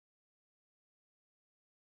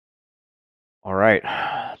All right.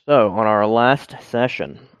 So, on our last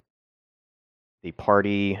session, the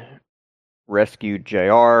party rescued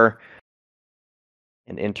JR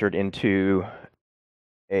and entered into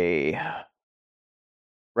a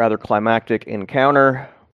rather climactic encounter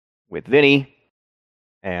with Vinny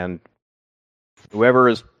and whoever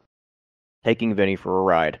is taking Vinny for a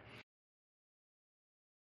ride.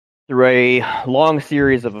 Through a long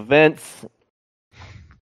series of events,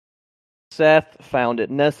 Seth found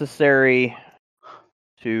it necessary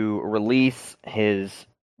to release his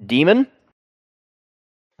demon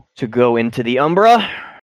to go into the Umbra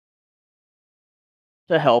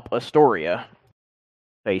to help Astoria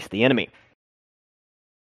face the enemy.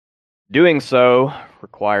 Doing so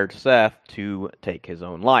required Seth to take his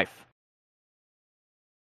own life.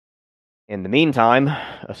 In the meantime,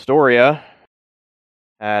 Astoria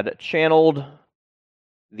had channeled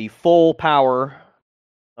the full power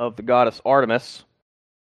of the goddess Artemis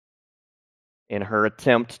in her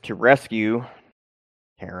attempt to rescue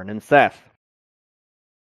Karen and Seth,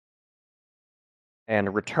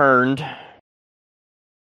 and returned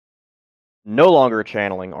no longer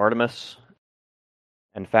channeling Artemis,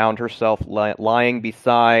 and found herself lying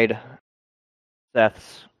beside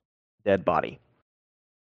Seth's dead body.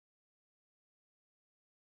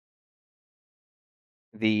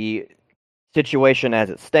 The situation as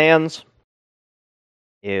it stands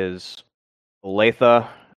is Olathe,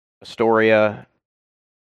 Astoria,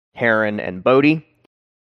 Karen, and Bodhi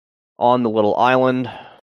on the little island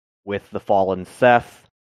with the fallen Seth,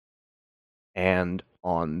 and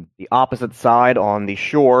on the opposite side, on the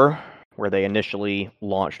shore where they initially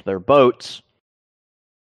launched their boats,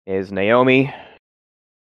 is Naomi,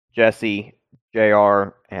 Jesse, JR,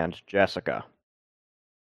 and Jessica.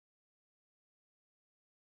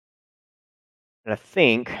 And I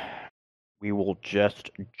think we will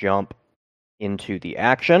just jump into the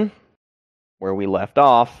action where we left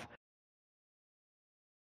off,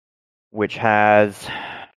 which has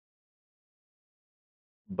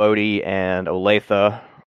Bodhi and Olathe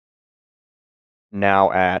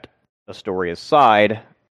now at Astoria's side,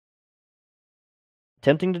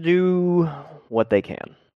 attempting to do what they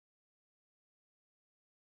can.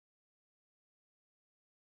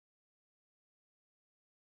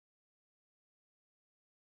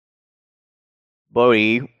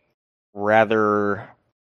 Bodhi, rather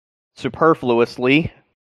superfluously,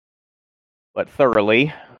 but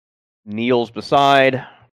thoroughly, kneels beside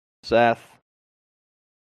Seth,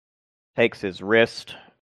 takes his wrist,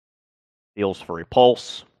 feels for a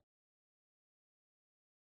pulse,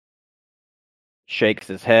 shakes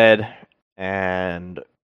his head, and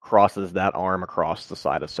crosses that arm across the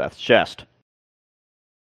side of Seth's chest.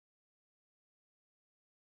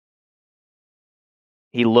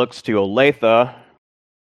 He looks to Olathe,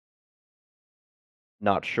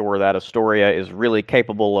 not sure that Astoria is really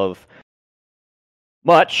capable of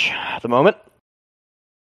much at the moment,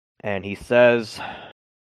 and he says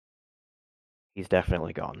he's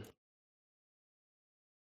definitely gone.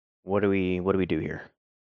 What do we do here?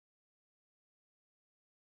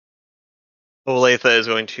 Olathe is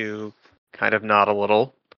going to kind of nod a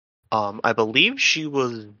little. I believe she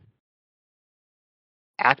was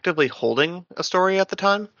actively holding Astoria at the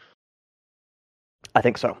time. I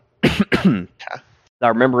think so. I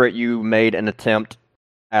remember it. You made an attempt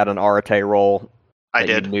at an Arate roll I that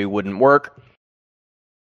did. you knew wouldn't work,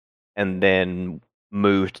 and then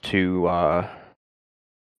moved to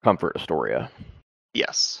comfort Astoria.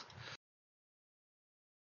 Yes.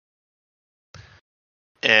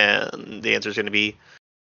 And the answer is going to be,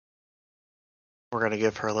 we're going to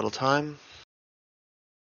give her a little time,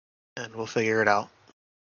 and we'll figure it out.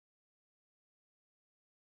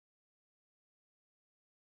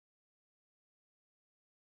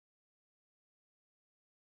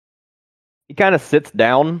 He kind of sits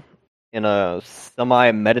down in a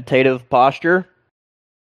semi-meditative posture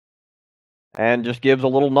and just gives a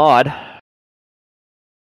little nod,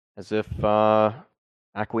 as if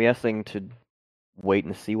acquiescing to wait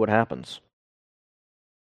and see what happens.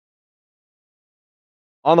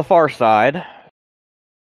 On the far side,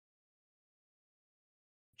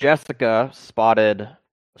 Jessica spotted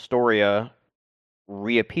Astoria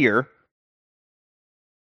reappear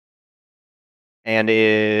and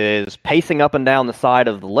is pacing up and down the side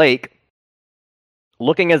of the lake,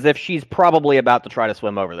 looking as if she's probably about to try to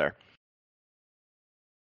swim over there.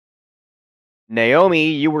 Naomi,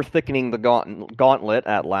 you were thickening the gauntlet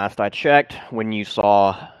at last I checked when you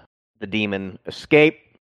saw the demon escape.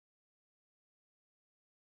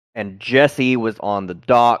 And Jesse was on the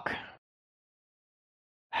dock,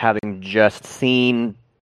 having just seen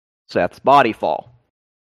Seth's body fall.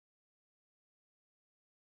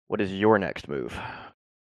 What is your next move?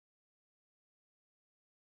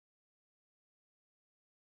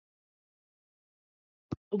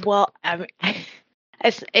 Well, I mean,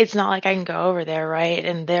 it's not like I can go over there, right?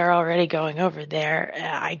 And they're already going over there.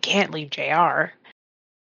 I can't leave JR.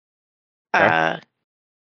 Okay.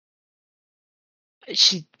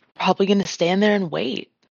 She's probably gonna stand there and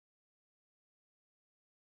wait.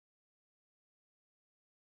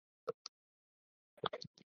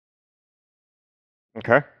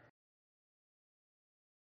 Okay.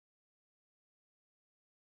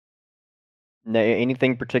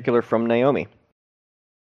 Anything particular from Naomi?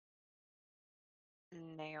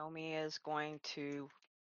 Naomi is going to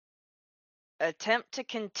attempt to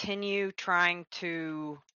continue trying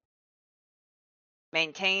to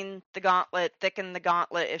maintain the gauntlet, thicken the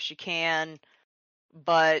gauntlet if she can,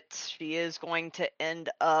 but she is going to end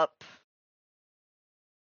up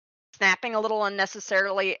snapping a little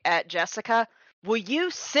unnecessarily at Jessica. Will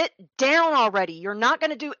you sit down already? You're not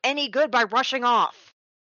going to do any good by rushing off.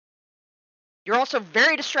 You're also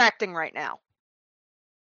very distracting right now.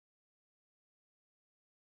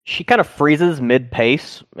 She kind of freezes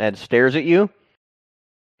mid-pace and stares at you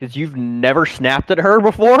because you've never snapped at her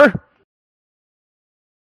before.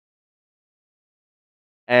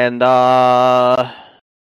 And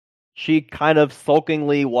she kind of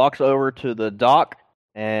sulkingly walks over to the dock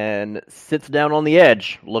and sits down on the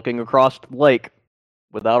edge, looking across the lake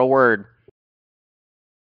without a word.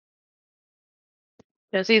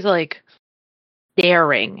 Jesse's like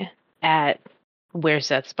staring at where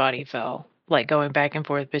Seth's body fell, like going back and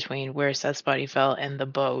forth between where Seth's body fell and the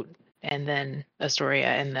boat, and then Astoria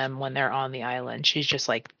and them when they're on the island. She's just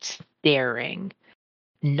like staring,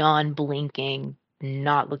 non-blinking,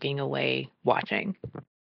 not looking away, watching.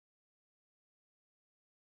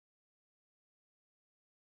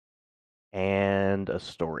 And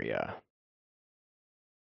Astoria.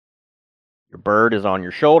 Your bird is on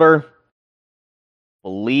your shoulder.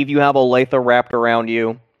 Believe you have a Latha wrapped around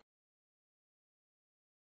you.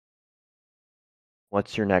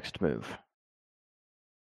 What's your next move?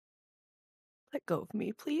 Let go of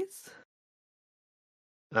me, please.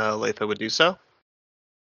 Latha would do so.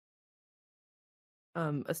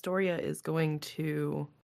 Astoria is going to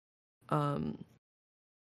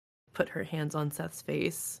put her hands on Seth's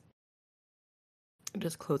face and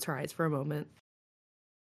just close her eyes for a moment.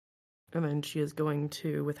 And then she is going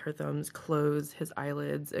to, with her thumbs, close his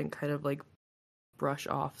eyelids and kind of like brush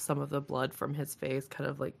off some of the blood from his face, kind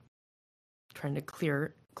of like trying to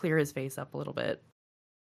clear his face up a little bit.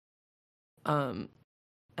 And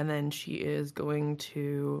then she is going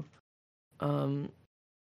to, I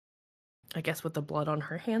guess with the blood on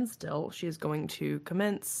her hands still, she is going to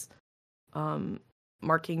commence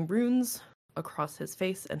marking runes across his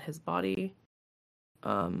face and his body.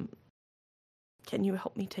 Can you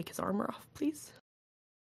help me take his armor off, please?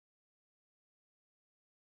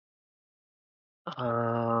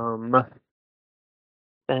 Then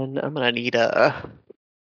I'm gonna need a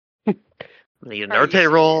an Are you Arte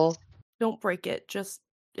roll. Don't break it.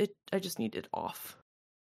 I just need it off.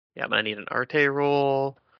 Yeah, I'm gonna need an Arte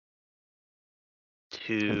roll An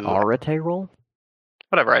to Arete roll?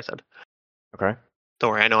 whatever I said. Okay. Don't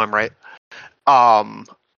worry, I know I'm right.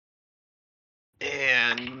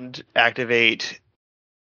 And activate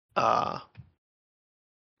matter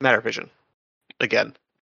vision again.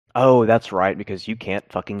 Oh, that's right, because you can't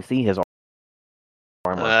fucking see his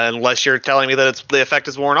armor. Unless you're telling me that the effect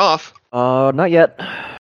is worn off. Not yet.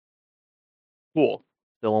 Cool.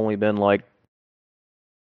 Still only been like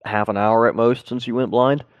half an hour at most since you went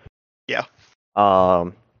blind. Yeah.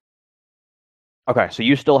 Okay, so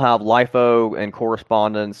you still have LIFO and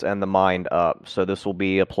correspondence and the mind up. So this will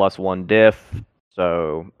be a +1 diff.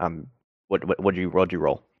 So what'd you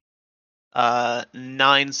roll?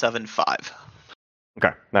 975.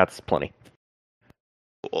 Okay, that's plenty.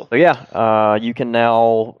 Cool. So yeah, you can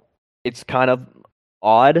now. It's kind of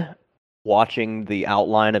odd watching the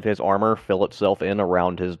outline of his armor fill itself in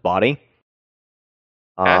around his body,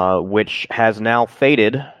 which has now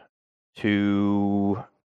faded to.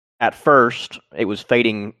 At first, it was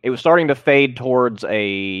fading. It was starting to fade towards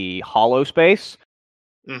a hollow space,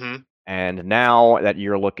 Mm-hmm. and now that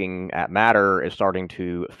you're looking at matter, is starting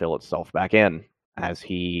to fill itself back in as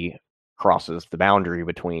he crosses the boundary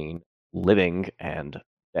between living and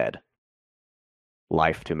dead.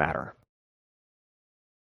 Life to matter.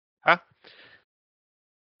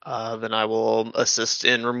 Then I will assist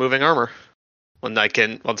in removing armor once I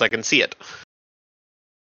can see it.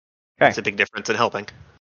 Okay. It's a big difference in helping.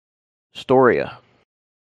 Storia.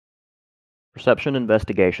 Perception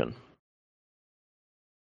investigation.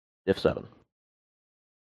 Diff 7.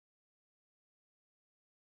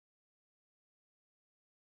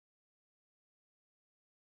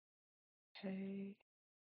 Okay.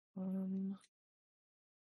 2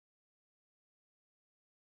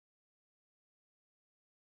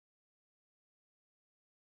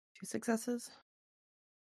 successes.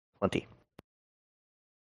 20.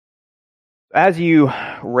 As you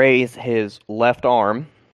raise his left arm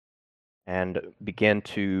and begin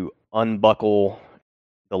to unbuckle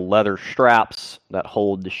the leather straps that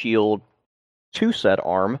hold the shield to said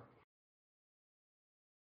arm,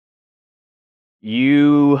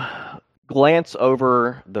 you glance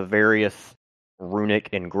over the various runic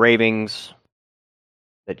engravings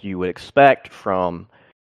that you would expect from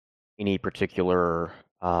any particular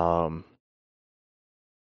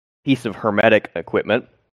piece of hermetic equipment.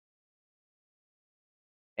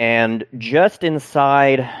 And just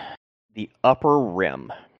inside the upper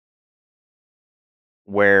rim,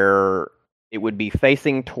 where it would be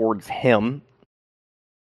facing towards him,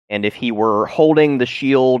 and if he were holding the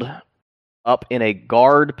shield up in a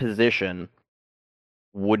guard position,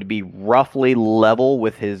 would be roughly level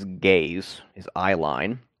with his gaze, his eye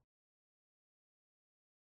line.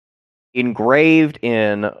 Engraved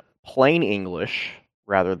in plain English,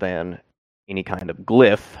 rather than any kind of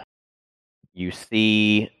glyph, you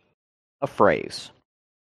see a phrase.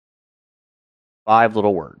 5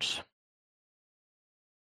 little words.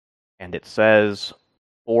 And it says,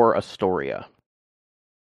 "For Astoria.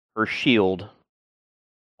 Her shield,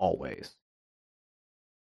 always."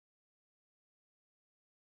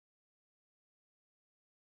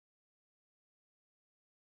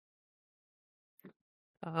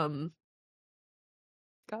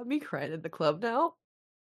 Got me crying at the club now.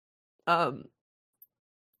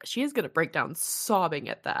 She is gonna break down sobbing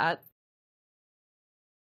at that.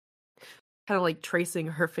 Kind of like tracing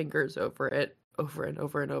her fingers over it over and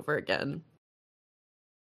over and over again.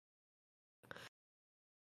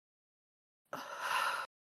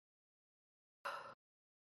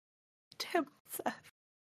 Damn, Seth.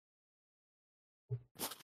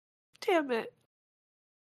 Damn it.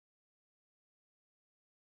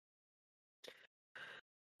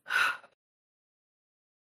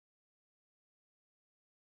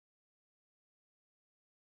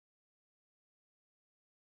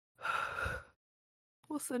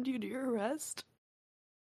 We'll send you to your rest.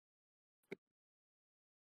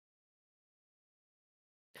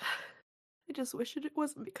 I just wish it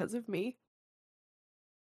wasn't because of me.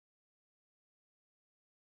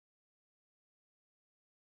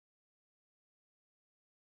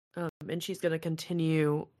 And she's going to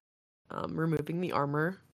continue removing the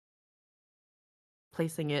armor,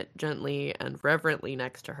 placing it gently and reverently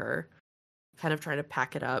next to her, kind of trying to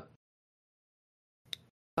pack it up.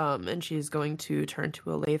 And she's going to turn to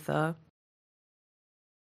Aletha.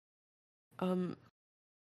 Do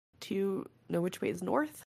you know which way is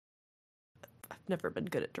north? I've never been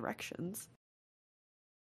good at directions.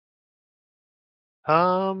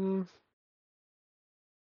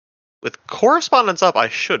 With correspondence up, I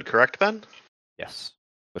should, correct, Ben? Yes.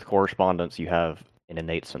 With correspondence, you have an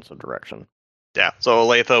innate sense of direction. Yeah, so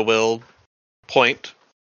Aletha will point.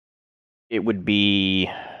 It would be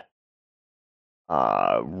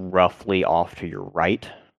roughly off to your right,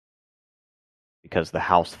 because the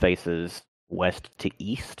house faces west to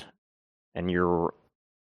east, and you're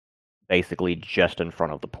basically just in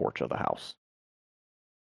front of the porch of the house.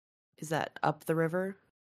 Is that up the river?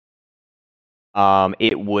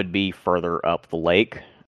 It would be further up the lake.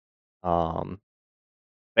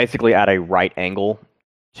 Basically at a right angle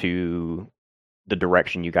to the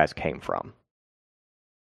direction you guys came from.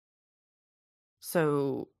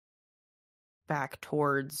 So, back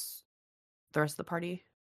towards the rest of the party?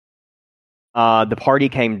 The party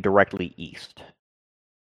came directly east.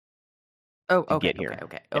 Oh, to okay, get here.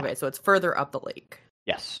 okay. Yeah. Okay, so it's further up the lake.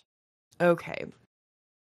 Yes. Okay.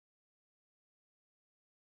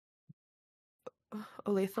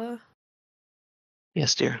 Aletha,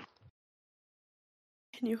 Yes, dear.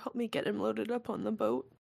 can you help me get him loaded up on the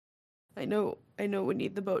boat? I know we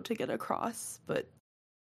need the boat to get across, but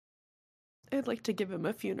I'd like to give him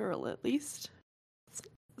a funeral at least.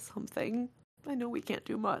 Something. I know we can't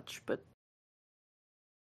do much, but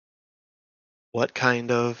What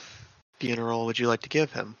kind of funeral would you like to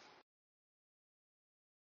give him?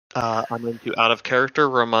 I'm going to, out of character,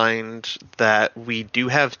 remind that we do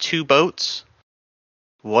have 2 boats.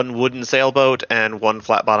 One wooden sailboat and one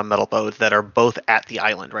flat bottom metal boat that are both at the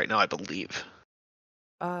island right now, I believe.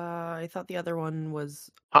 I thought the other one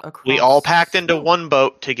was We all across- packed into Oh, one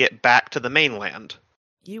boat to get back to the mainland.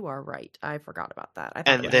 You are right. I forgot about that. I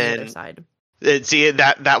thought And it was on the other then- side. See,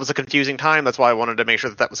 that was a confusing time. That's why I wanted to make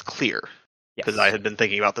sure that was clear. Yes. Because I had been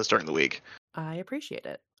thinking about this during the week. I appreciate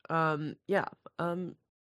it. Yeah.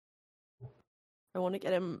 I want to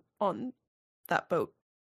get him on that boat.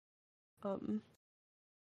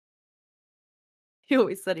 He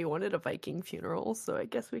always said he wanted a Viking funeral, so I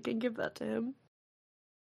guess we can give that to him.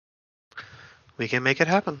 We can make it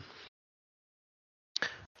happen.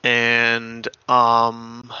 And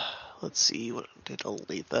let's see, what did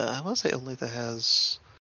Olathe? I want to say Olathe has.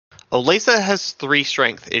 Olathe has 3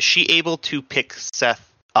 strength. Is she able to pick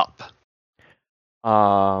Seth up?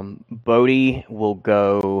 Bodhi will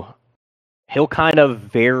go. He'll kind of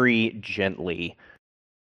very gently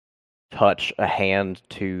touch a hand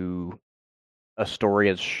to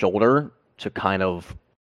Astoria's shoulder to kind of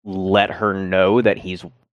let her know that he's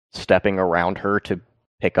stepping around her to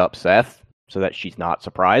pick up Seth so that she's not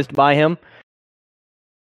surprised by him.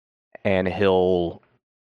 And he'll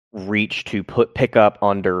reach to pick up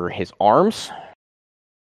under his arms.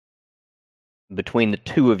 Between the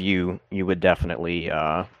two of you, you would definitely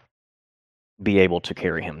be able to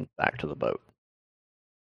carry him back to the boat.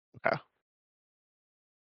 Okay.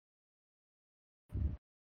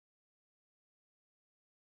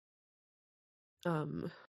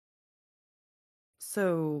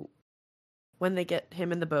 So when they get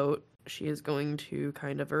him in the boat, she is going to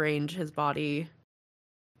kind of arrange his body,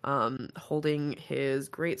 holding his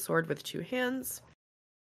greatsword with 2 hands,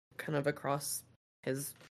 kind of across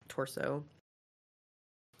his torso.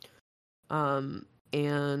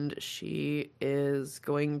 And she is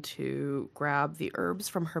going to grab the herbs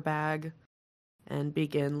from her bag and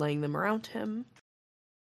begin laying them around him.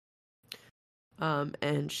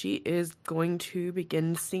 And she is going to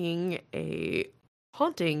begin singing a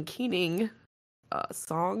haunting, keening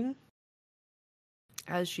song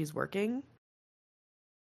as she's working.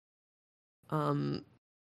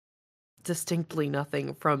 Distinctly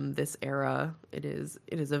nothing from this era. It is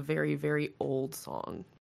a very, very old song.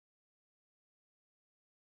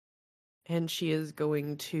 And she is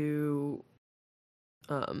going to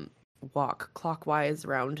walk clockwise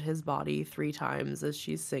around his body 3 times as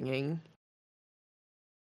she's singing,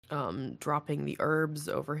 dropping the herbs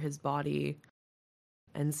over his body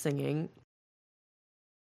and singing.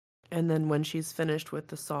 And then when she's finished with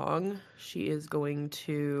the song, she is going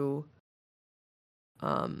to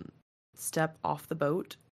step off the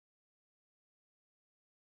boat.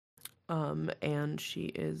 And she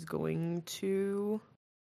is going to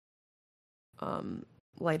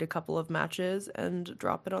light a couple of matches and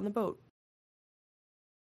drop it on the boat.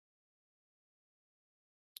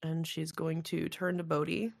 And she's going to turn to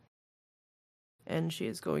Bodhi, and she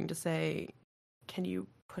is going to say, "Can you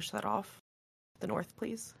push that off the north,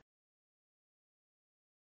 please?"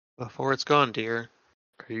 Before it's gone, dear,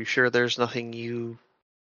 are you sure there's nothing you...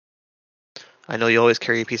 I know you always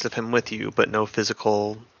carry a piece of him with you, but no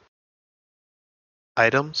physical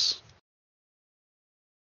items?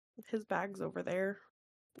 His bag's over there,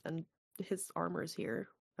 and his armor's here.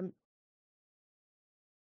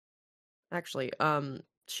 Actually,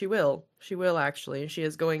 she will actually. She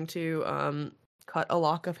is going to cut a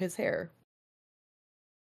lock of his hair.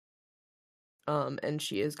 And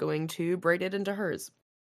she is going to braid it into hers.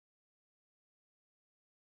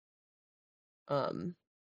 And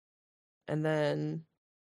then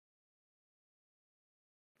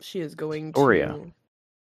she is going Astoria. to...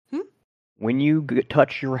 When you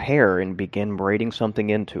touch your hair and begin braiding something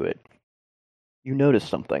into it, you notice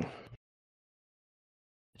something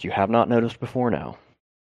that you have not noticed before now.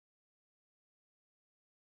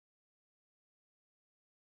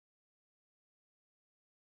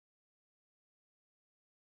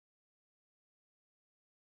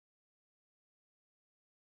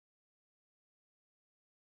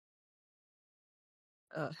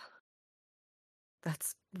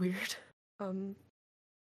 That's weird.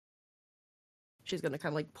 She's gonna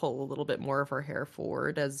kind of like pull a little bit more of her hair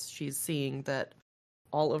forward as she's seeing that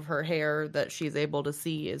all of her hair that she's able to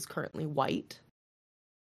see is currently white.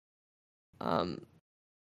 And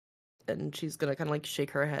she's gonna kind of like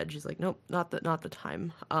shake her head. She's like, "Nope, not the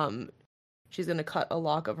time." She's gonna cut a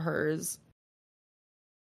lock of hers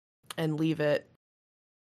and leave it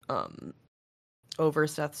over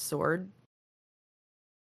Seth's sword.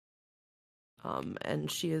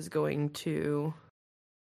 And she is going to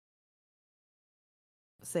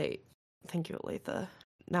say, "Thank you, Olathe.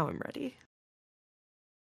 Now I'm ready."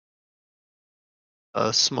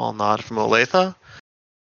 A small nod from Olathe.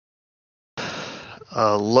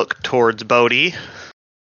 Look towards Bodhi.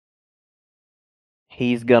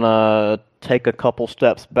 He's gonna take a couple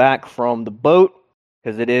steps back from the boat,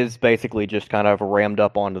 because it is basically just kind of rammed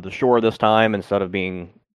up onto the shore this time instead of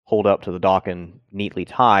being pulled up to the dock and neatly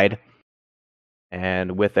tied.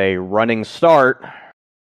 And with a running start,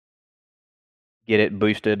 get it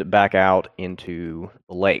boosted back out into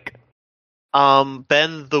the lake.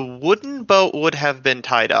 Ben, the wooden boat would have been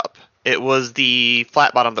tied up. It was the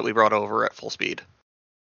flat bottom that we brought over at full speed.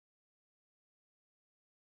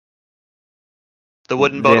 The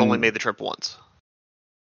wooden boat only made the trip once.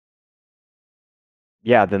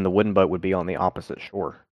 Yeah, then the wooden boat would be on the opposite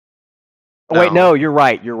shore. Oh, wait, no, you're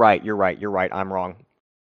right. I'm wrong.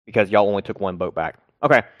 Because y'all only took one boat back.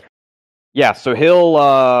 Okay. Yeah, so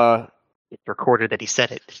he'll It's recorded that he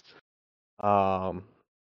said it.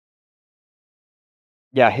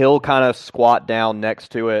 Yeah, he'll kind of squat down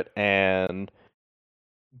next to it and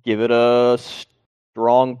give it a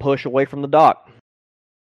strong push away from the dock.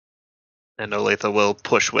 And Olathe will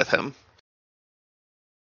push with him.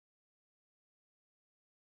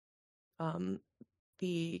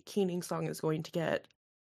 The keening song is going to get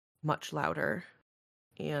much louder,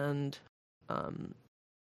 and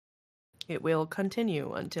it will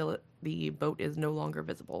continue until the boat is no longer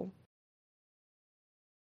visible.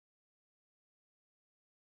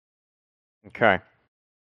 Okay.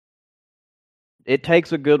 It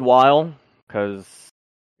takes a good while because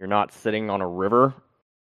you're not sitting on a river.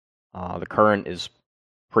 The current is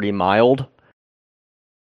pretty mild.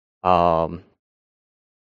 But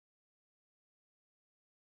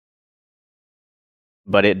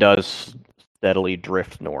it does steadily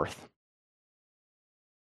drift north.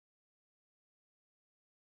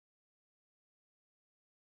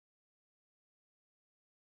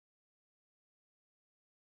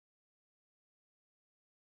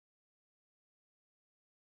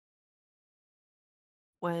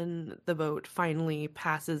 When the boat finally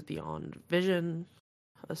passes beyond vision,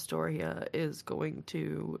 Astoria is going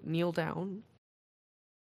to kneel down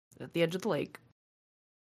at the edge of the lake.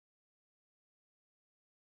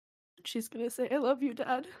 She's going to say, "I love you,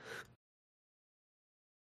 Dad."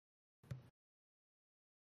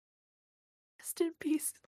 Rest in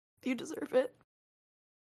peace. You deserve it.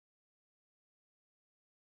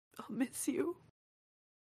 I'll miss you.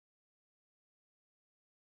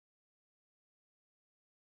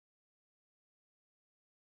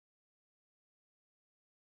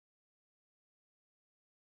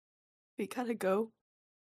 We gotta go.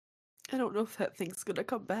 I don't know if that thing's gonna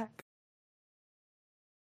come back.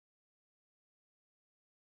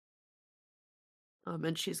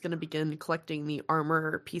 And she's gonna begin collecting the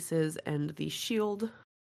armor pieces and the shield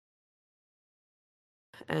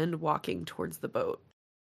and walking towards the boat.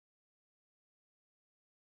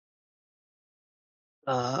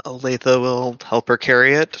 Olathe will help her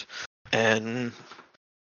carry it and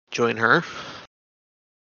join her.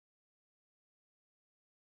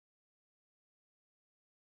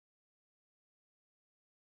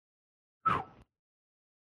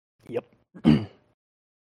 Yep.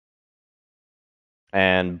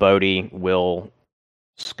 And Bodhi will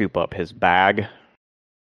scoop up his bag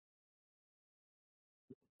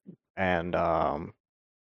and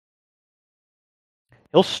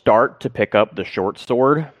he'll start to pick up the short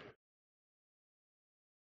sword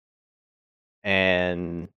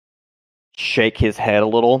and shake his head a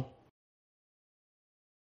little.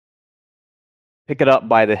 Pick it up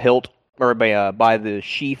by the hilt, or by the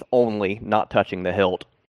sheath only, not touching the hilt.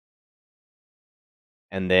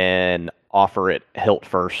 And then offer it hilt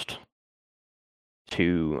first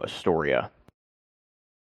to Astoria.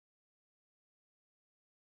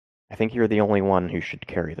 I think you're the only one who should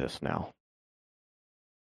carry this now.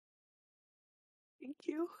 Thank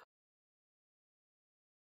you.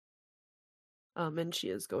 And she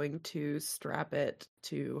is going to strap it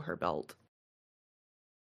to her belt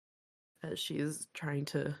as she's trying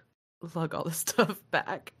to lug all the stuff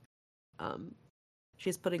back.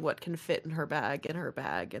 She's putting what can fit in her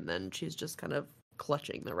bag, and then she's just kind of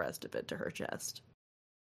clutching the rest of it to her chest.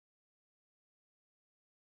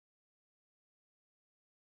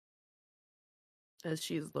 As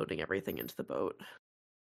she's loading everything into the boat.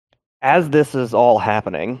 As this is all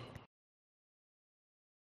happening,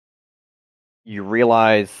 you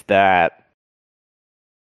realize that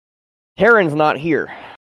Terran's not here.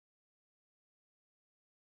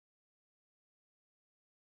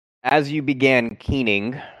 As you began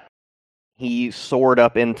keening, he soared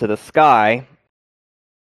up into the sky,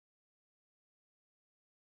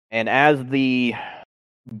 and as the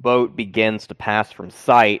boat begins to pass from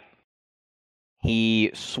sight,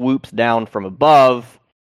 he swoops down from above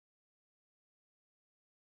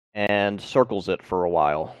and circles it for a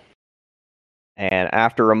while. And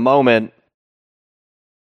after a moment,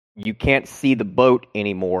 you can't see the boat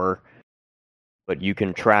anymore, but you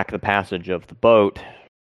can track the passage of the boat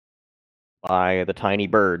by the tiny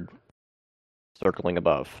bird circling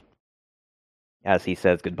above as he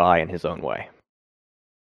says goodbye in his own way.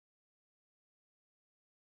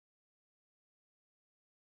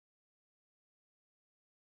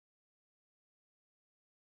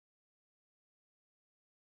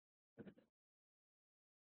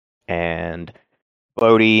 And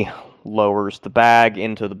Bodhi lowers the bag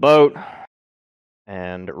into the boat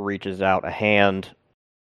and reaches out a hand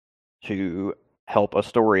to help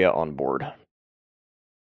Astoria on board.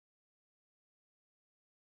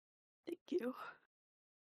 Thank you.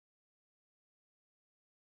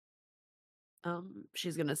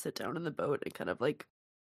 She's gonna sit down in the boat and kind of like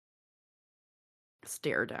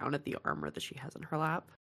stare down at the armor that she has in her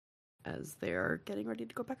lap as they're getting ready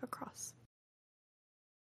to go back across.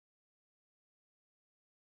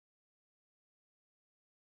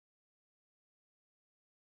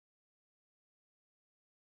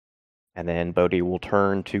 And then Bodhi will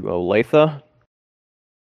turn to Olathe.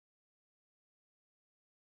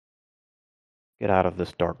 Get out of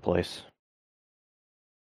this dark place.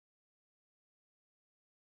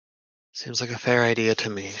 Seems like a fair idea to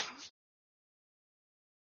me.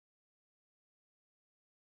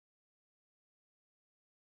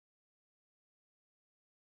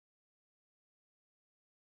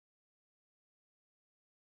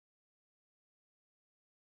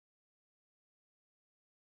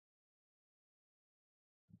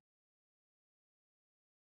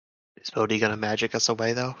 Is Bodhi gonna magic us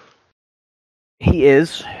away, though? He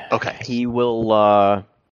is. Okay. He will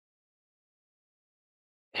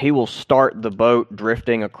start the boat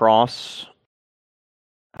drifting across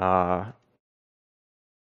with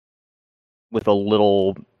a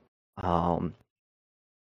little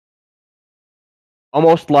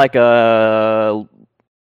almost like a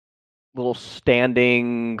little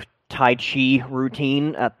standing Tai Chi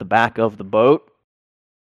routine at the back of the boat.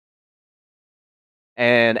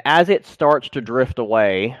 And as it starts to drift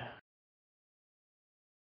away,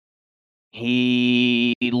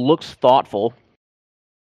 he looks thoughtful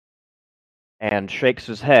and shakes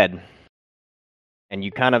his head. And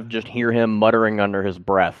you kind of just hear him muttering under his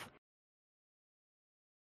breath.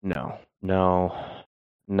 No,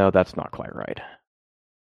 that's not quite right.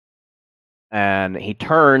 And he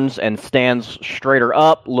turns and stands straighter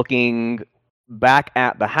up, looking back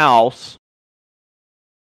at the house,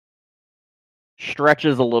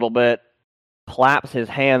 stretches a little bit, claps his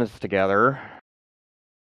hands together,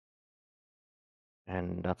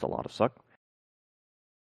 and that's a lot of suck.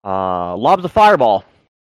 Lobs a fireball.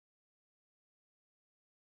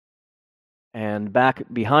 And back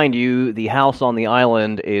behind you, the house on the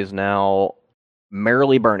island is now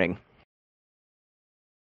merrily burning.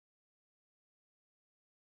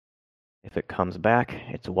 If it comes back,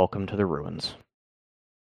 it's welcome to the ruins.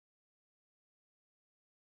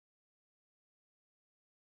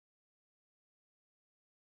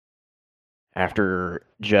 After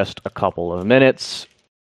just a couple of minutes,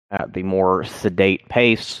 at the more sedate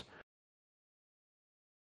pace,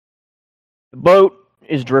 the boat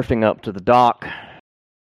is drifting up to the dock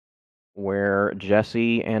where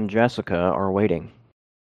Jesse and Jessica are waiting.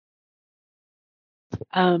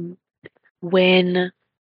 When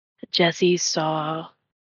Jessie saw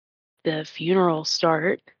the funeral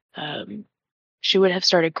start, she would have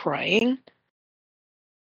started crying.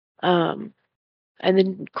 And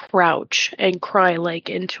then crouch and cry like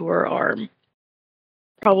into her arm.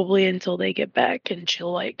 Probably until they get back and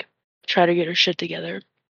she'll like try to get her shit together.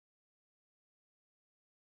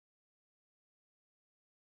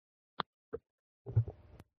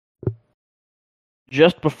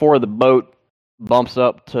 Just before the boat bumps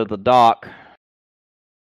up to the dock,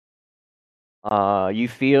 you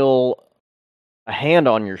feel a hand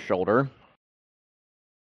on your shoulder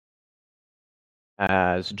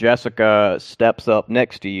as Jessica steps up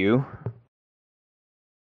next to you.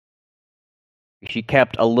 She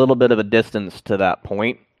kept a little bit of a distance to that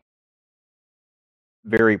point,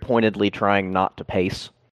 very pointedly trying not to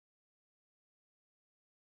pace.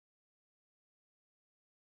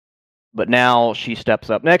 But now she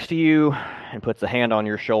steps up next to you and puts a hand on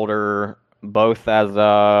your shoulder, both as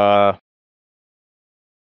I'm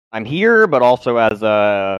here, but also as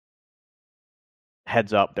a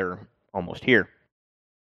heads up, they're almost here.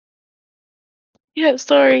 Yeah,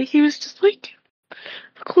 sorry. He was just like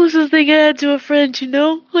the closest thing I had to a friend, you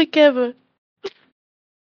know? Like ever. It's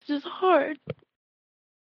just hard.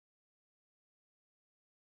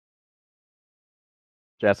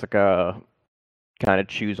 Jessica kind of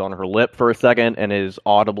chews on her lip for a second and is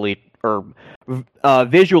audibly or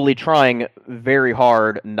visually trying very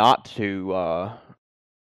hard not to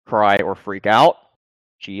cry or freak out.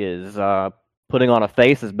 She is putting on a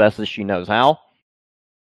face as best as she knows how.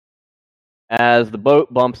 As the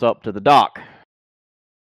boat bumps up to the dock,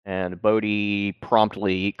 and Bodhi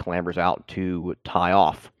promptly clambers out to tie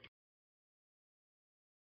off.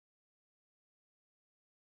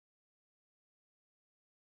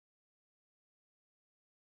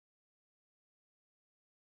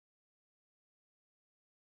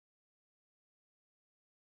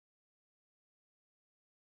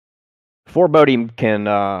 before Bodhi can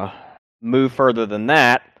move further than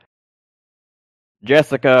that,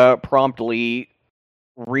 Jessica promptly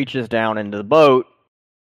reaches down into the boat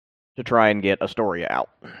to try and get Astoria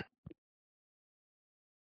out.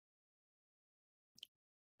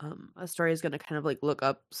 Astoria's gonna kind of like look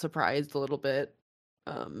up, surprised a little bit,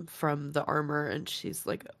 from the armor, and she's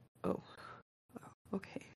like, "Oh,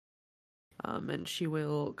 okay." And she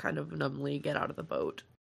will kind of numbly get out of the boat,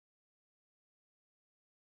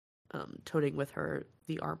 toting with her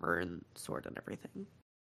the armor and sword and everything,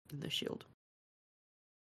 and the shield.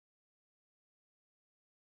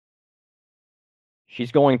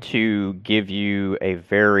 She's going to give you a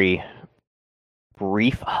very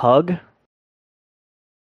brief hug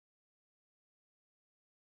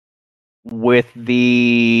with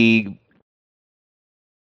the...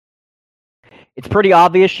 It's pretty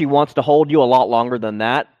obvious she wants to hold you a lot longer than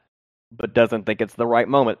that, but doesn't think it's the right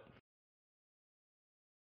moment.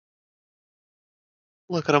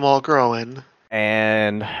 Look at them all growing.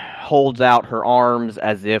 And holds out her arms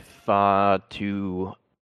as if to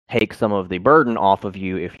take some of the burden off of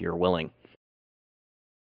you if you're willing.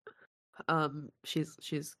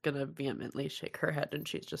 She's gonna vehemently shake her head, and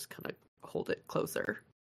she's just gonna hold it closer.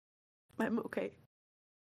 I'm okay.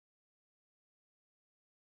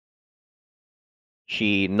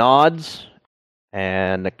 She nods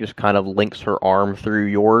and just kind of links her arm through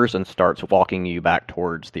yours and starts walking you back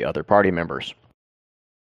towards the other party members.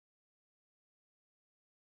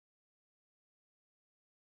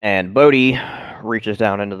 And Bodhi reaches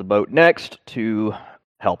down into the boat next to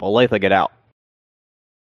help Olathe get out.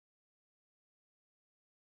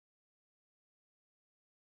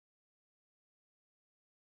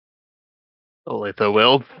 Olathe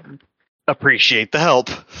will appreciate the help.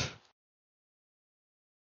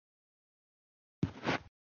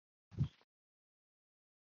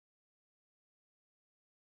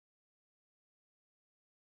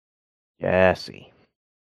 Jesse,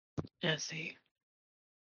 Jesse,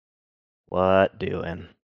 what doing?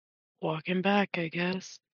 walking back, I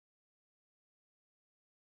guess.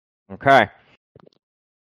 Okay.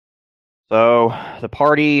 So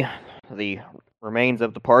the remains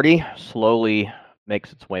of the party slowly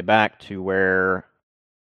makes its way back to where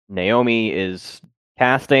Naomi is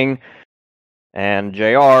casting and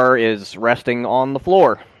JR is resting on the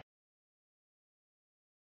floor.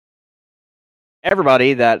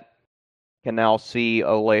 Everybody that can now see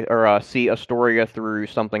see Astoria through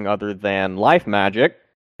something other than life magic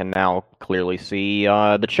can now clearly see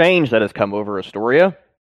the change that has come over Astoria,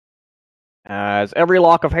 as every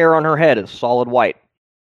lock of hair on her head is solid white.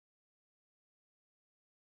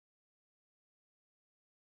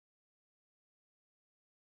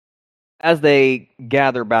 As they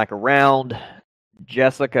gather back around,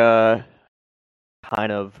 Jessica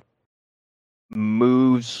kind of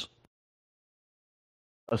moves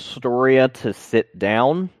Astoria to sit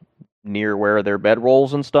down near where their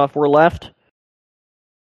bedrolls and stuff were left,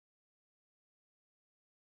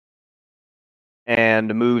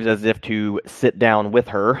 and moves as if to sit down with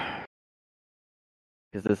her,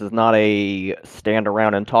 because this is not a stand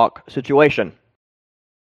around and talk situation.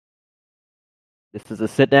 This is a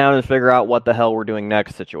sit down and figure out what the hell we're doing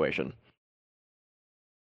next situation.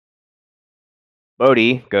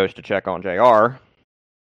 Bodhi goes to check on JR,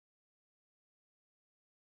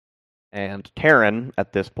 and Taryn,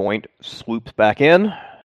 at this point, swoops back in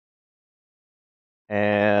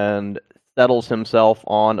and settles himself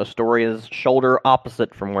on Astoria's shoulder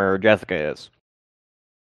opposite from where Jessica is.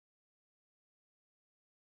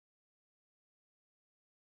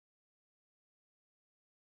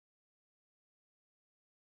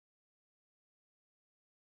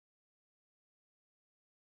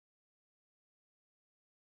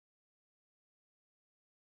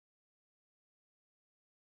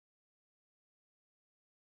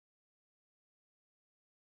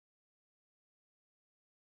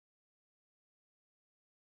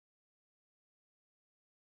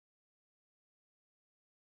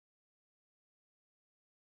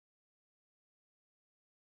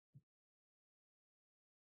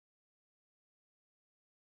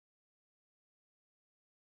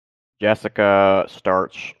 Jessica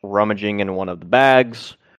starts rummaging in one of the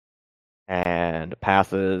bags and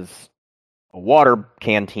passes a water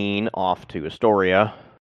canteen off to Astoria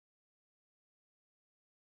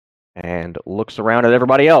and looks around at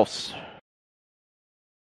everybody else.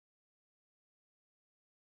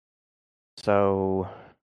 So,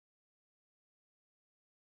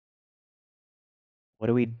 what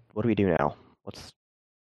do we do now? I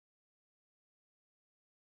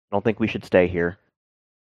don't think we should stay here.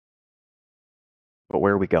 But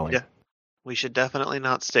where are we going? Yeah. We should definitely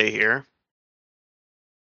not stay here.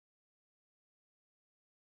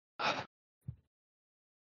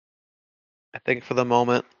 think for the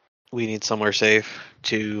moment, we need somewhere safe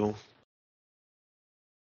to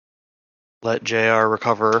let JR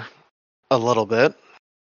recover a little bit,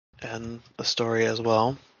 and the story as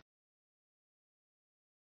well,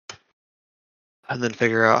 and then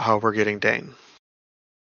figure out how we're getting Dane.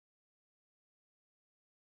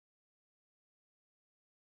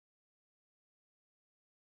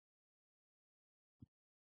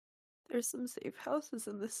 There's some safe houses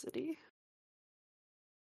in the city.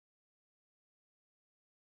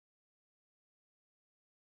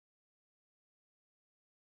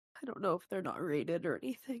 I don't know if they're not rated or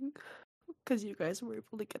anything, because you guys were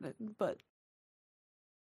able to get in, but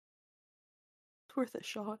it's worth a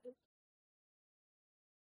shot.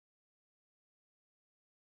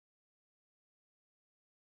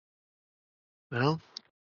 Well,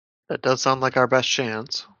 that does sound like our best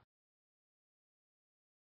chance.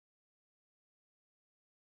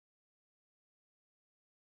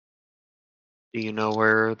 Do you know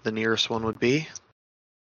where the nearest one would be?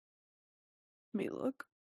 Let me look.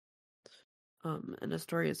 And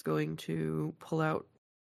Astoria is going to pull out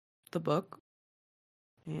the book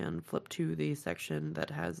and flip to the section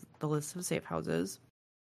that has the list of safe houses.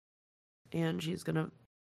 And she's gonna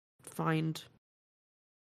find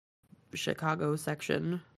Chicago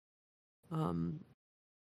section. I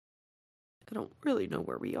don't really know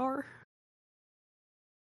where we are.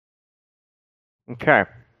 Okay.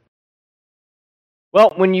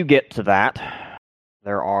 Well, when you get to that,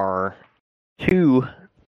 there are two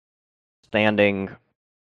standing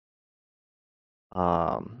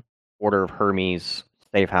Order of Hermes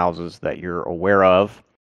safe houses that you're aware of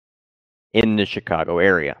in the Chicago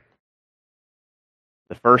area.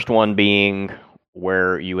 The first one being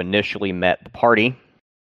where you initially met the party,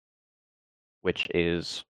 which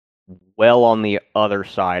is well on the other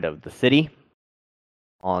side of the city,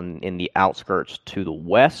 in the outskirts to the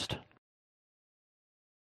west.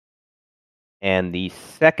 And the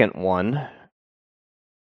second one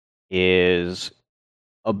is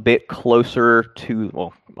a bit closer to,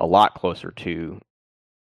 well, a lot closer to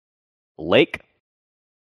the lake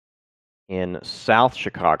in South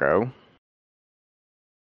Chicago.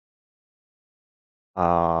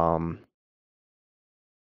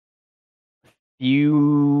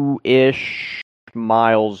 Few-ish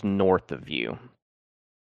miles north of you.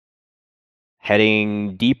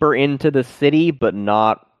 Heading deeper into the city, but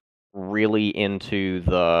not really into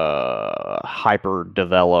the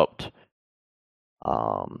hyper-developed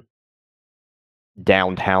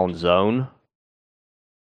downtown zone.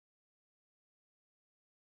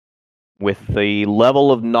 With the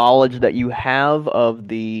level of knowledge that you have of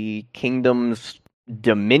the kingdom's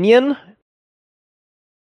dominion,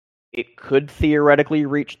 it could theoretically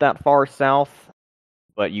reach that far south,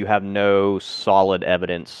 but you have no solid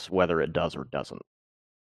evidence whether it does or doesn't.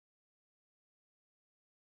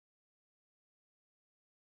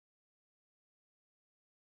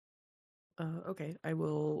 Okay, I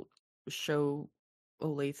will show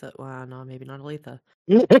Olathe. Well, no, maybe not Olathe.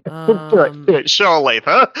 Show Lathe,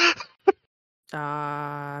 huh?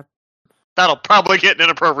 That'll probably get an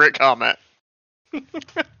inappropriate comment.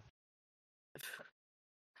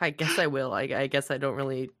 I guess I will. I guess I don't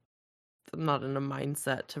really. I'm not in a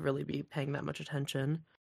mindset to really be paying that much attention.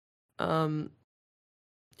 Yeah.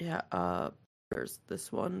 There's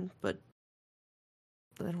this one, but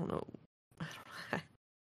I don't know.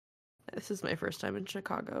 This is my first time in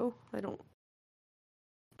Chicago. I don't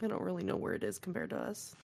really know where it is compared to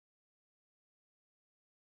us.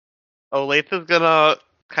 Lathe is gonna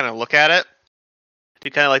kind of look at it. Do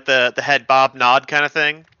kind of like the head bob nod kind of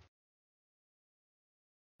thing.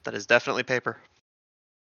 That is definitely paper.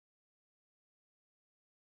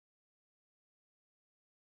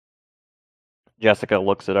 Jessica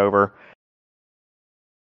looks it over.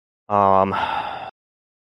 And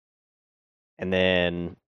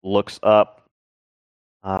then looks up.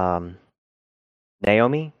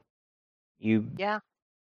 Naomi, you Yeah.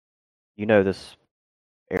 you know this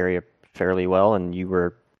area fairly well, and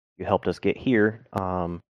you helped us get here.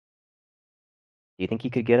 Do you think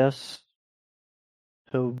you could get us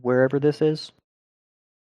to wherever this is?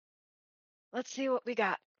 Let's see what we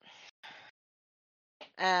got.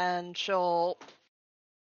 And she'll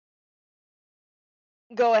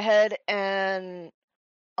go ahead and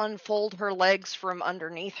unfold her legs from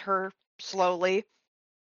underneath her slowly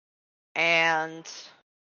and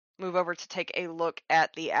move over to take a look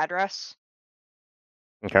at the address.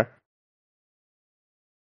 Okay.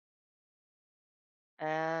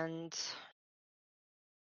 And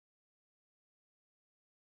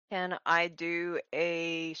can I do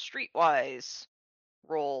a streetwise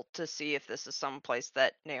roll to see if this is some place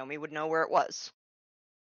that Naomi would know where it was?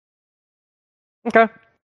 Okay.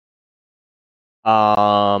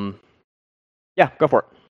 Yeah, go for it.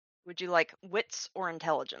 Would you like wits or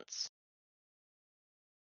intelligence?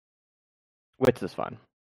 Wits is fine.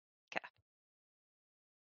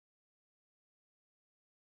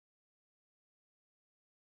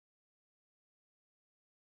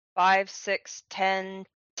 5, 6, 10,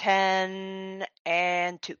 10,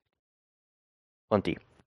 and 2. Plenty.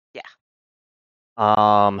 Yeah.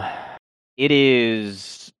 It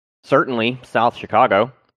is certainly South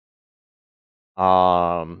Chicago.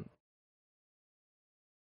 Kind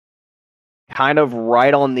of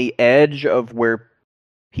right on the edge of where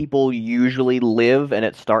people usually live, and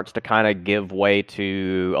it starts to kind of give way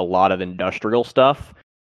to a lot of industrial stuff,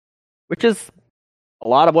 which is a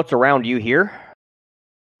lot of what's around you here.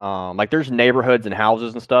 Like there's neighborhoods and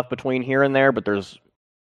houses and stuff between here and there, but there's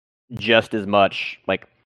just as much like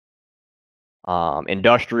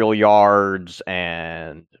industrial yards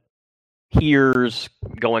and piers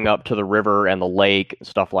going up to the river and the lake,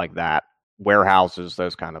 stuff like that, warehouses,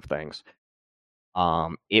 those kind of things.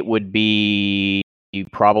 It would be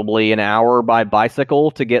probably an hour by bicycle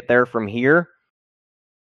to get there from here.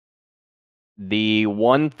 The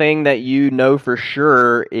one thing that you know for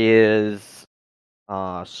sure is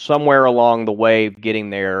somewhere along the way of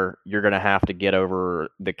getting there, you're going to have to get over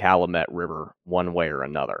the Calumet River one way or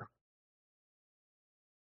another.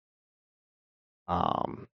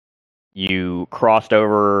 You crossed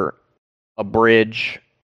over a bridge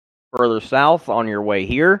further south on your way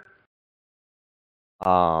here.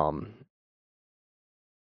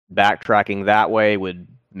 Backtracking that way would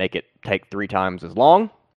make it take 3 times as long.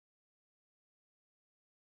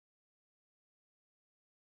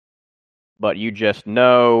 But you just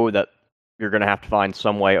know that you're going to have to find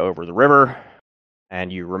some way over the river.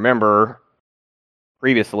 And you remember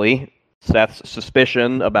previously Seth's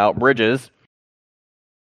suspicion about bridges,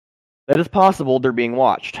 that it's possible they're being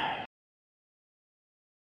watched.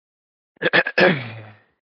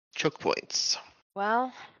 Choke points.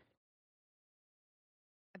 Well,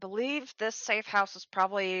 I believe this safe house is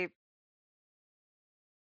probably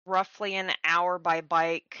roughly an hour by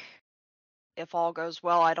bike. If all goes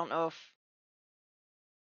well, I don't know if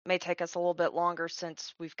it may take us a little bit longer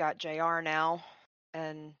since we've got JR now,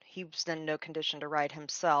 and he's in no condition to ride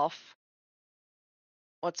himself.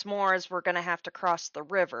 What's more is we're going to have to cross the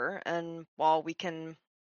river, and while we can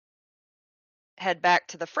head back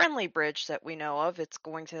to the friendly bridge that we know of, it's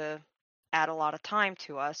going to add a lot of time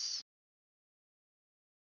to us.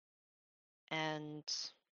 And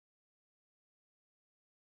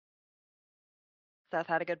Seth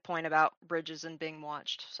had a good point about bridges and being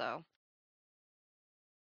watched, so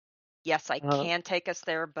yes, I can take us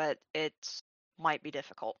there, but it might be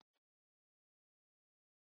difficult.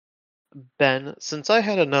 Ben, since I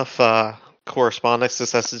had enough correspondence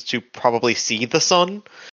successes to probably see the sun,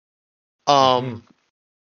 can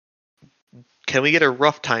we get a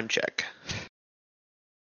rough time check?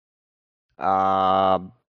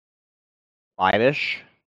 5-ish.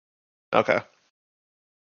 Okay.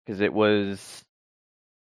 Because it was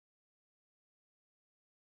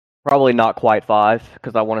probably not quite 5,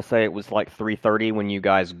 because I want to say it was like 3:30 when you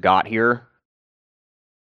guys got here.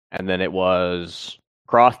 And then it was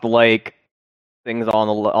across the lake, things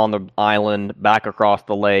on the island, back across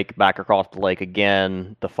the lake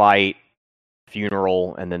again, the fight,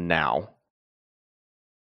 funeral, and then now.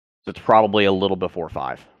 So it's probably a little before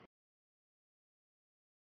 5.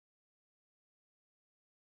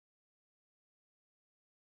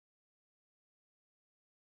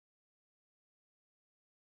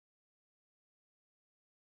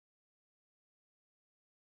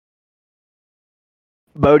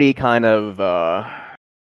 Bodhi kind of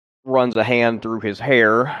runs a hand through his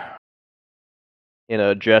hair in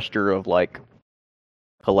a gesture of like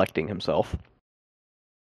collecting himself.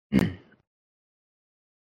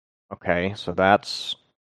 Okay, so that's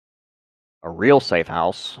a real safe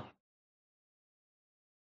house.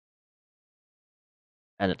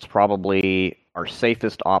 And it's probably our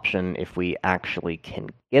safest option if we actually can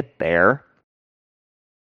get there.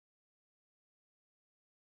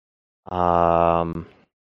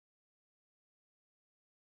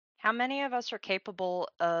 How many of us are capable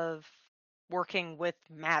of working with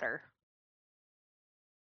matter?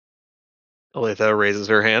 Aletha raises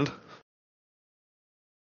her hand.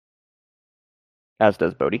 As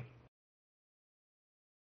does Bodhi.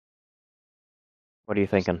 What are you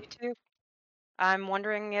thinking? Me too. I'm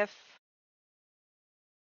wondering if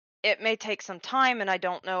it may take some time, and I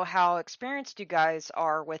don't know how experienced you guys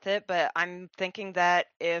are with it, but I'm thinking that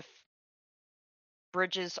if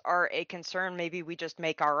bridges are a concern, maybe we just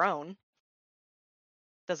make our own.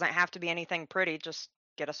 Doesn't have to be anything pretty, just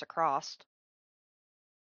get us across.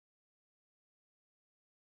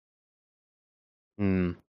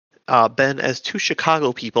 Hmm. Ben, as two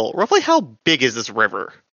Chicago people, roughly how big is this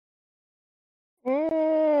river?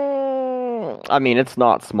 I mean, it's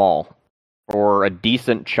not small. For a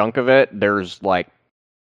decent chunk of it, there's like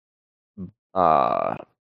uh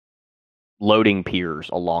loading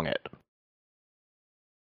piers along it.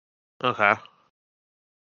 Okay. If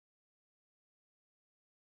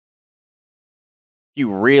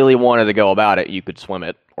you really wanted to go about it, you could swim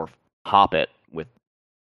it or hop it with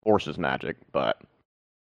horse's magic, but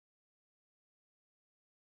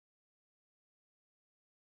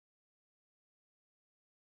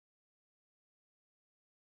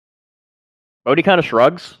Bodhi kind of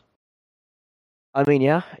shrugs. I mean,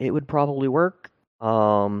 yeah, it would probably work.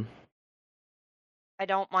 I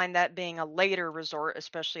don't mind that being a later resort,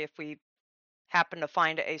 especially if we happen to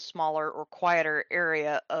find a smaller or quieter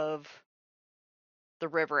area of the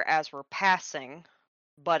river as we're passing,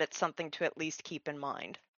 but it's something to at least keep in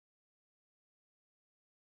mind.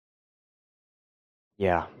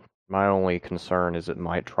 Yeah, my only concern is it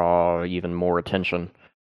might draw even more attention.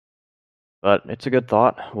 But it's a good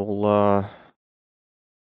thought.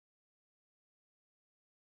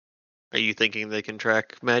 Are you thinking they can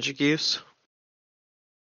track magic use?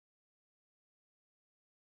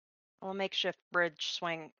 Well, a makeshift bridge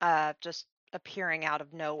swing, just appearing out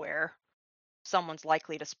of nowhere. Someone's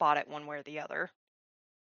likely to spot it one way or the other.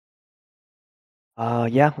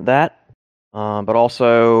 Yeah, that. But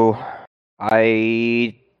also,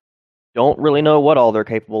 I don't really know what all they're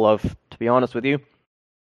capable of, to be honest with you.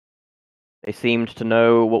 They seemed to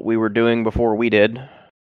know what we were doing before we did.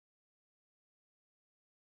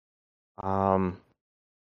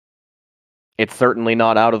 It's certainly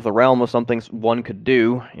not out of the realm of something one could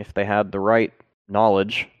do if they had the right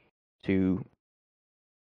knowledge to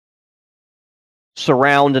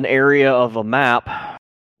surround an area of a map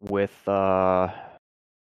with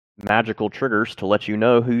magical triggers to let you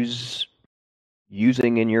know who's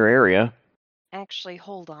using in your area. Actually,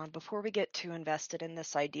 hold on. Before we get too invested in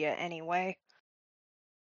this idea anyway,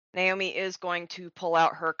 Naomi is going to pull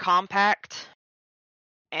out her compact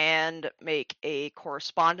and make a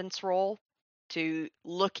correspondence roll to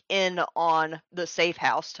look in on the safe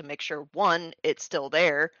house to make sure, one, it's still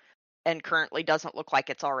there and currently doesn't look like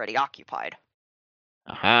it's already occupied.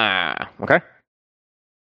 Aha. Okay.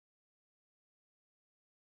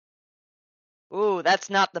 Ooh, that's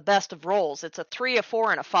not the best of rolls. It's a 3, a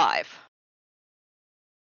 4, and a 5.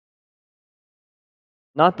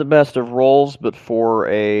 Not the best of rolls, but for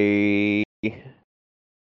a.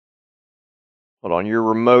 Hold on, your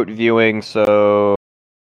remote viewing, so.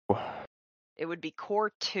 It would be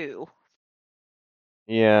core 2.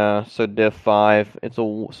 Yeah, so diff 5. It's a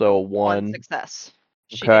 1 1. success.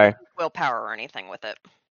 She Okay. didn't use willpower or anything with it.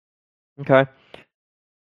 Okay.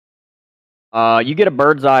 You get a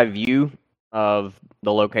bird's eye view of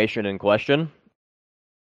the location in question.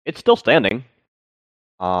 It's still standing.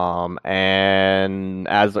 And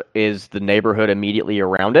as is the neighborhood immediately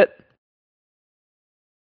around it.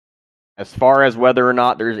 As far as whether or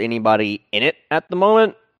not there's anybody in it at the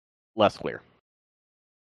moment, less clear.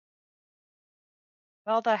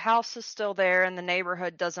 Well, the house is still there and the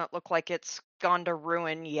neighborhood doesn't look like it's gone to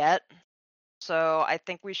ruin yet. So I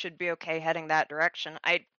think we should be okay heading that direction.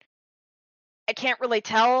 I can't really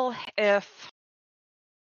tell if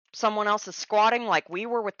someone else is squatting like we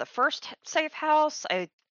were with the first safe house.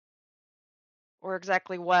 Or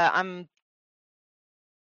exactly what.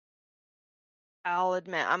 I'll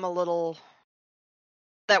admit I'm a little.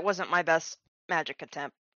 That wasn't my best magic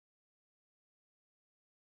attempt.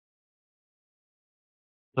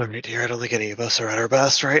 Alright, dear, I don't think any of us are at our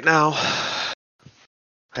best right now.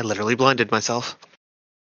 I literally blinded myself.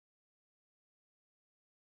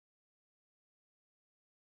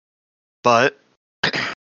 But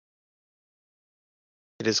it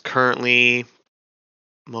is currently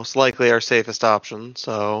most likely our safest option,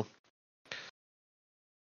 so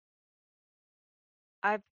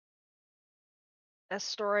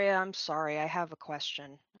Astoria, I'm sorry, I have a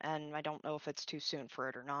question, and I don't know if it's too soon for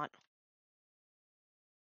it or not.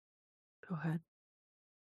 Go ahead.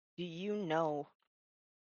 Do you know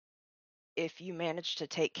if you managed to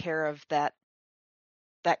take care of that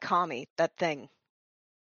commie, that thing?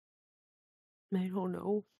 I don't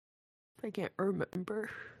know. I can't remember.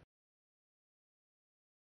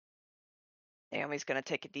 Naomi's gonna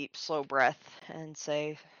take a deep, slow breath and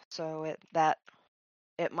say, "So it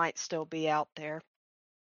might still be out there,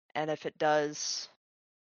 and if it does,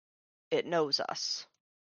 it knows us.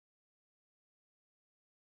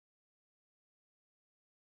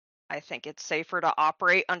 I think it's safer to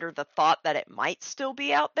operate under the thought that it might still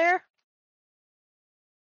be out there."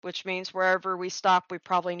 which means wherever we stop, we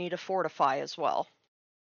probably need to fortify as well.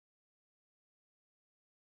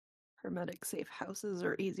 Hermetic safe houses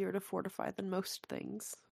are easier to fortify than most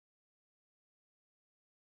things.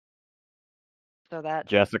 So that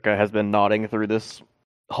Jessica has been nodding through this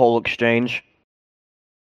whole exchange.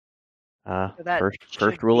 that First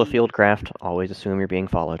should rule of be- fieldcraft: always assume you're being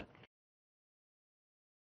followed.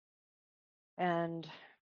 and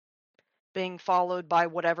being followed by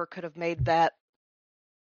whatever could have made that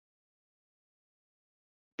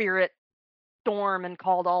spirit storm and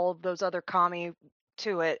called all of those other kami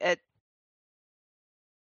to it.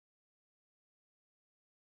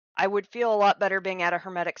 I would feel a lot better being at a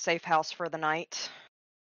hermetic safe house for the night,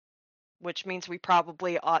 which means we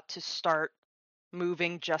probably ought to start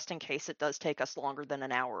moving just in case it does take us longer than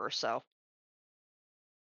an hour or so,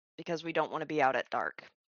 because we don't want to be out at dark.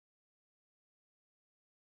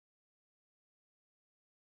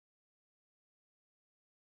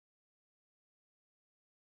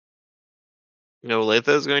 No, Latha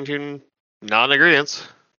is going to nod in agreement.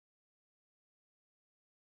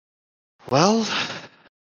 Well, I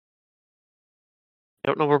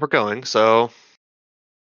don't know where we're going, so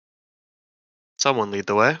someone lead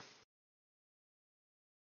the way.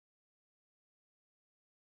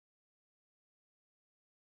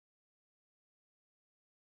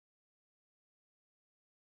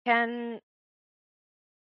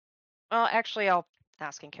 Well, actually, I'll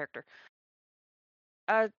ask in character.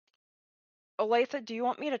 Olathe, do you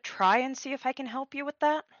want me to try and see if I can help you with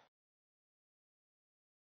that?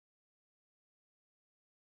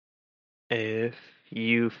 If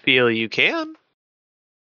you feel you can.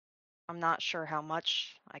 I'm not sure how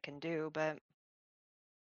much I can do, but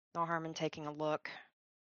no harm in taking a look.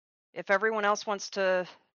 If everyone else wants to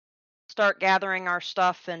start gathering our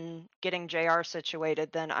stuff and getting JR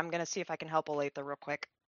situated, then I'm going to see if I can help Olathe real quick.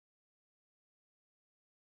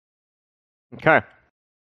 Okay.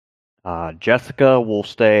 Jessica will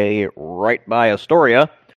stay right by Astoria.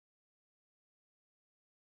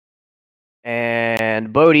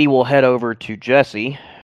 And Bodhi will head over to Jesse.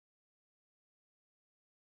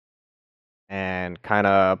 And kind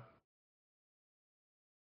of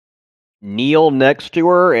kneel next to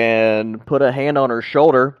her and put a hand on her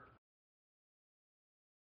shoulder.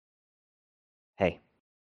 Hey.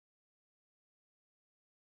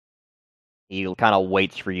 He kind of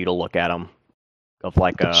waits for you to look at him. Of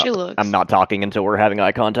like, She looks. I'm not talking until we're having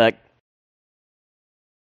eye contact.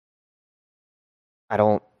 I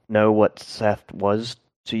don't know what Seth was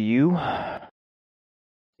to you.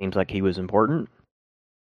 Seems like he was important.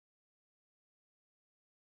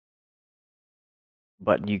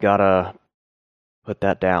 But you gotta put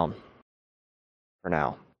that down for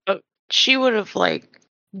now. She would have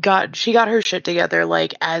got her shit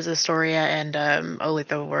together as Astoria and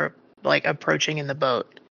Olitho were approaching in the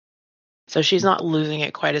boat. So she's not losing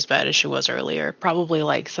it quite as bad as she was earlier.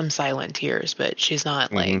 Probably some silent tears, but she's not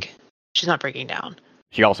she's not breaking down.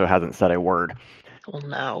 She also hasn't said a word. Well,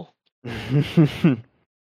 no.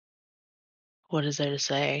 What is there to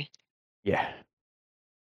say? Yeah.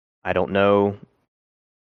 I don't know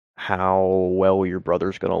how well your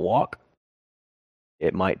brother's gonna walk.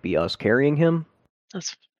 It might be us carrying him.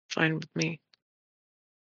 That's fine with me.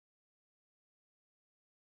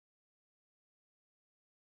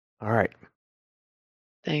 All right.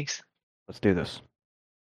 Thanks. Let's do this.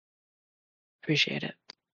 Appreciate it.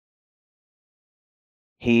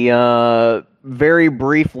 He very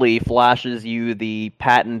briefly flashes you the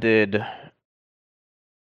patented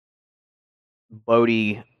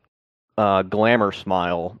Bodhi glamour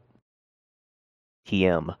smile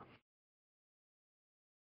TM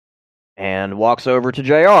and walks over to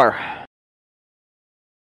JR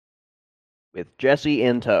with Jesse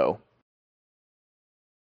in tow.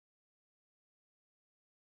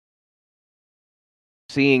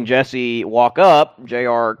 Seeing Jesse walk up,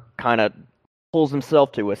 JR kind of pulls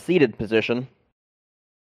himself to a seated position.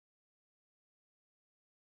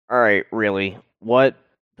 Alright, really, what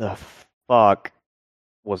the fuck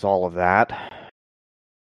was all of that?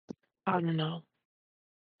 I don't know.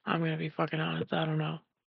 I'm gonna be fucking honest. I don't know.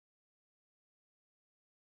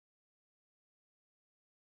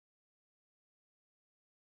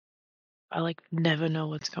 I never know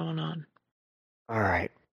what's going on.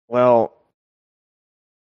 Alright, well,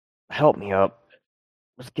 help me up.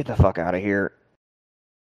 Let's get the fuck out of here.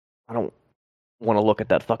 I don't want to look at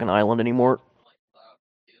that fucking island anymore.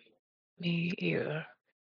 Me either.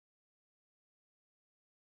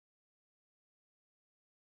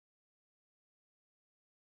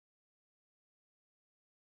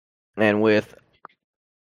 And with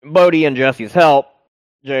Bodhi and Jesse's help,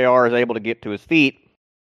 JR is able to get to his feet.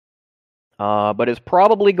 but it's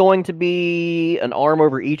probably going to be an arm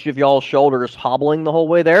over each of y'all's shoulders, hobbling the whole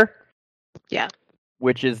way there. Yeah.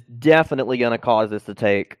 Which is definitely going to cause this to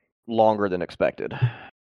take longer than expected.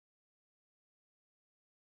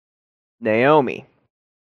 Naomi,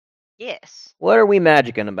 Yes. what are we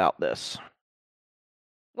magicking about this?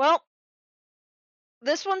 Well,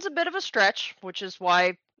 this one's a bit of a stretch, which is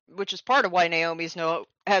part of why Naomi's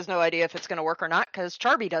has no idea if it's going to work or not, because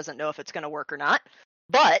Charby doesn't know if it's going to work or not.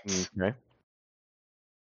 But Okay.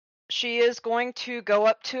 she is going to go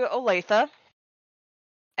up to Olathe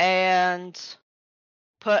and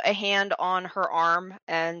put a hand on her arm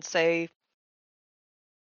and say,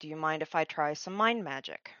 "Do you mind if I try some mind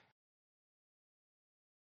magic?"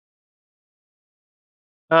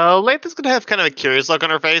 Latha's gonna have kind of a curious look on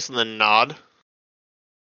her face and then nod.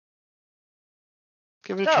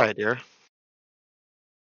 Give it a So- try, dear.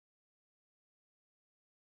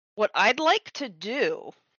 What I'd like to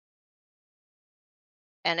do,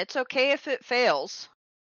 and it's okay if it fails,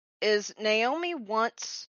 is Naomi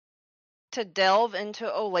wants to delve into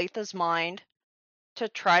Olathe's mind to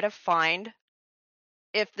try to find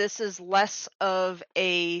if this is less of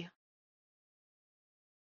a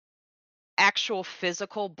actual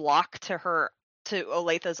physical block to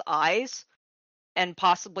Olathe's eyes and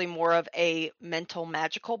possibly more of a mental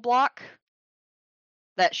magical block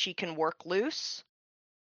that she can work loose.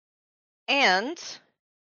 And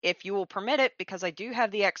if you will permit it, because I do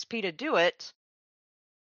have the XP to do it,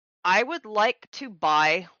 I would like to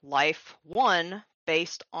buy Life 1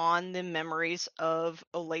 based on the memories of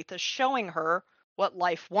Olathe showing her what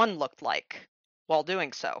Life 1 looked like while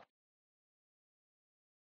doing so.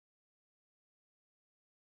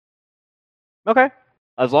 Okay.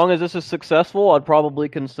 As long as this is successful, I'd probably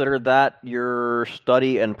consider that your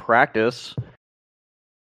study and practice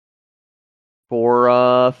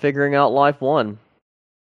for figuring out Life 1.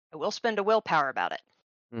 I will spend a willpower about it.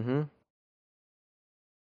 Mm-hmm.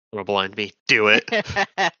 Don't blind me. Do it.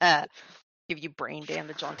 Give you brain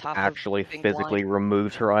damage on top Actually of being physically blind.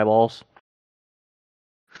 removes her eyeballs.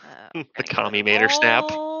 The Gonna commie give it a made her snap.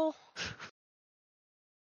 roll.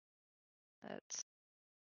 That's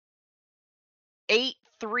 8,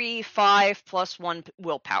 3, 5 plus 1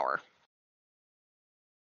 willpower.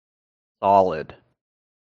 Solid.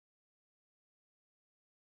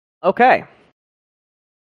 Okay.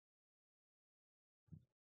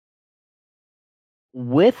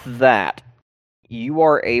 With that, you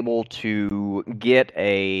are able to get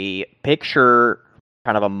a picture,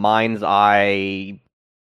 kind of a mind's eye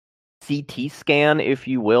CT scan, if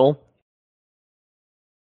you will,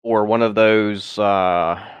 or one of those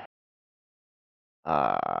MRI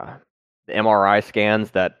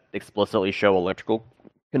scans that explicitly show electrical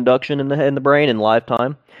conduction in the brain in live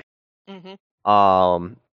time.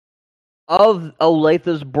 Mm-hmm. Of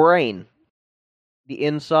Olathe's brain, the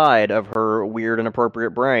inside of her weird and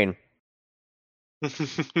appropriate brain.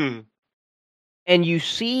 And you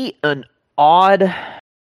see an odd,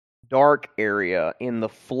 dark area in the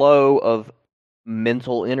flow of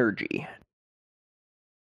mental energy.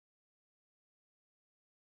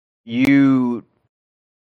 You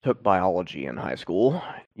took biology in high school.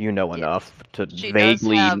 You know Yes. enough to She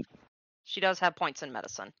vaguely... does have points in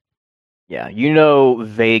medicine. Yeah, you know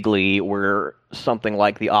vaguely where something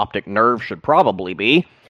like the optic nerve should probably be.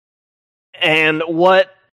 And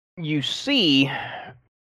what you see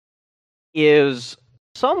is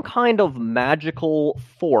some kind of magical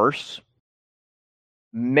force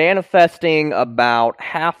manifesting about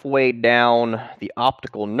halfway down the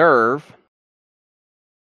optical nerve,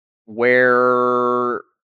 where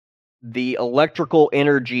the electrical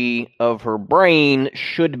energy of her brain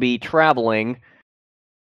should be traveling,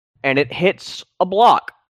 and it hits a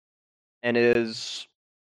block and is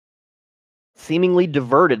seemingly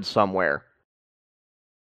diverted somewhere.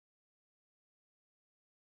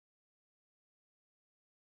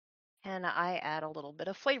 Can I add a little bit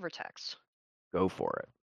of flavor text? Go for it.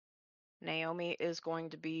 Naomi is going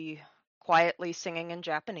to be quietly singing in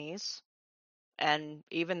Japanese. And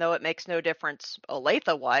even though it makes no difference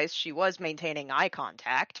Olathe-wise, she was maintaining eye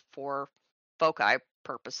contact for foci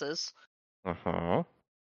purposes. Uh-huh.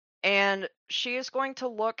 And she is going to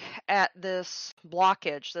look at this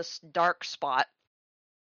blockage, this dark spot,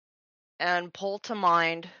 and pull to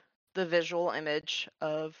mind the visual image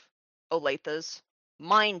of Olathe's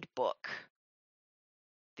mind book.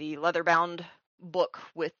 The leather-bound book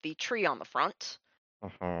with the tree on the front.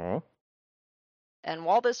 Uh-huh. And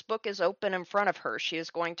while this book is open in front of her, she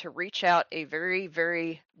is going to reach out a very,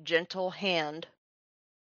 very gentle hand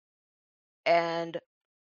and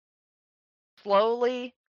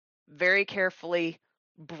slowly, very carefully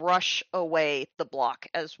brush away the block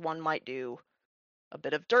as one might do a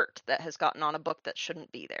bit of dirt that has gotten on a book that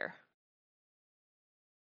shouldn't be there.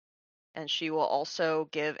 And she will also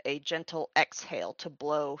give a gentle exhale to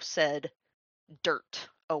blow said dirt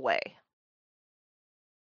away.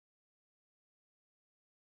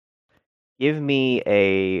 Give me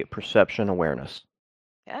a perception awareness.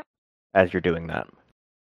 Okay. As you're doing that.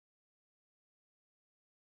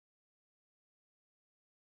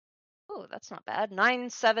 Oh, that's not bad.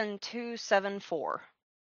 97274.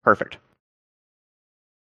 Perfect.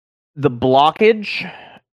 The blockage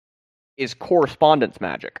is correspondence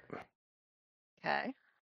magic. Okay.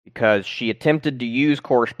 Because she attempted to use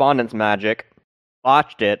correspondence magic,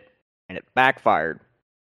 botched it, and it backfired.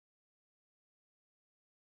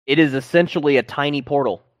 It is essentially a tiny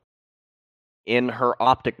portal in her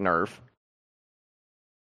optic nerve,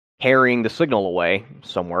 carrying the signal away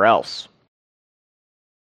somewhere else.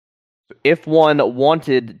 If one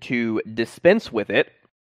wanted to dispense with it,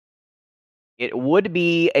 it would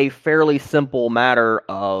be a fairly simple matter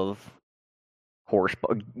of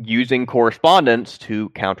using correspondence to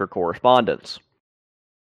counter correspondence.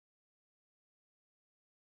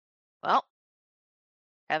 Well,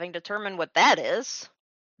 having determined what that is,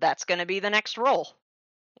 that's going to be the next roll.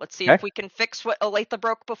 Let's see if we can fix what Olathe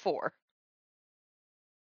broke before.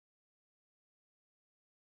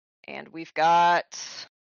 And we've got...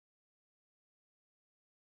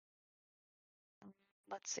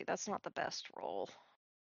 Let's see, that's not the best roll.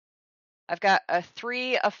 I've got a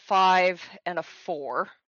 3, a 5, and a 4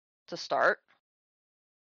 to start.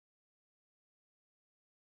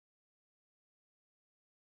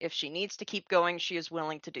 If she needs to keep going, she is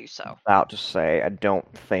willing to do so. About to say, I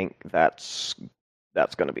don't think that's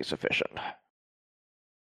going to be sufficient.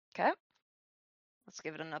 Okay. Let's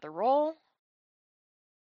give it another roll.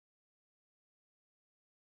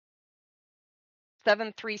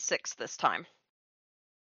 736 this time.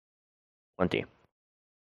 20.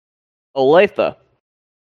 Olathe,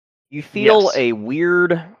 you feel Yes. a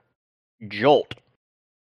weird jolt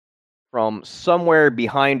from somewhere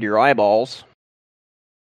behind your eyeballs,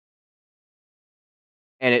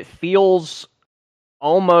 and it feels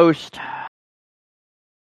almost... Have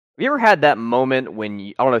you ever had that moment when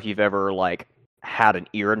you... I don't know if you've ever, had an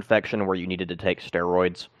ear infection where you needed to take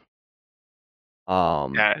steroids?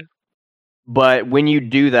 Yeah. But when you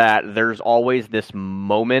do that, there's always this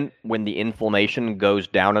moment when the inflammation goes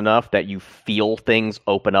down enough that you feel things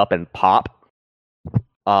open up and pop.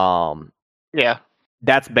 Yeah.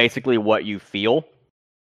 That's basically what you feel.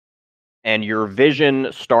 And your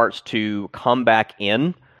vision starts to come back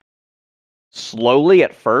in slowly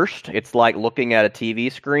at first. It's like looking at a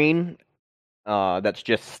TV screen that's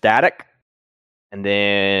just static. And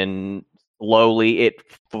then slowly it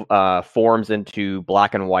forms into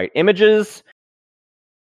black and white images.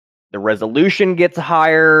 The resolution gets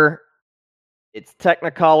higher. It's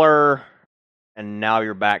Technicolor. And now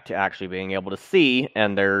you're back to actually being able to see.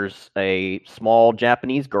 And there's a small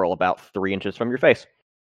Japanese girl about 3 inches from your face.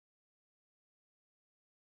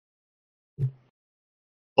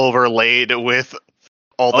 Overlaid with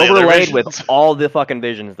all the other visions. With all the fucking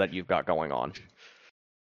visions that you've got going on.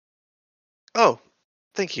 Oh,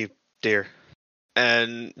 thank you, dear.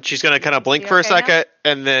 And she's gonna kind of blink You for a okay now? second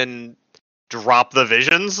and then drop the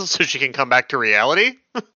visions so she can come back to reality.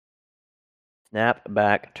 Snap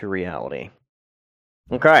back to reality.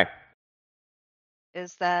 Okay.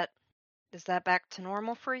 Is that back to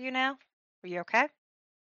normal for you now? Are you okay?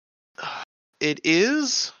 It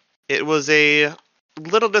is. It was a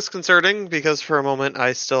little disconcerting because for a moment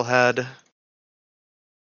I still had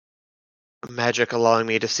magic allowing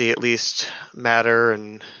me to see at least matter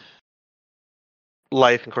and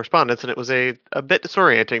life and correspondence, and it was a bit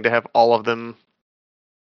disorienting to have all of them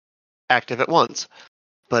active at once.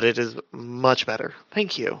 But it is much better.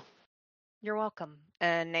 Thank you. You're welcome.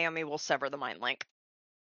 And Naomi will sever the mind link.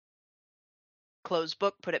 Close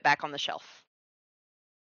book, put it back on the shelf.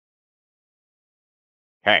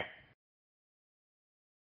 Okay.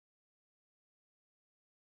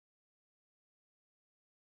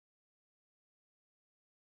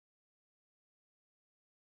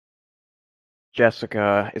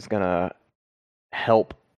 Jessica is going to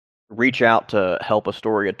reach out to help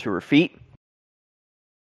Astoria to her feet.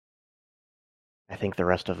 I think the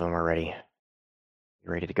rest of them are ready.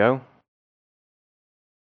 You ready to go?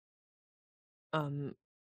 I'm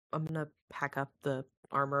gonna pack up the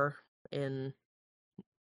armor in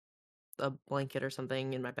a blanket or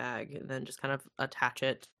something in my bag, and then just kind of attach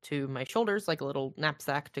it to my shoulders like a little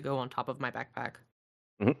knapsack to go on top of my backpack.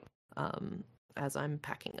 As I'm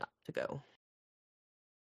packing up to go.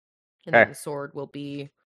 And then the sword will be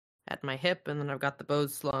at my hip, and then I've got the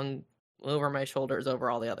bows slung over my shoulders over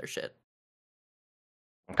all the other shit.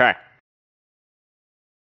 Okay.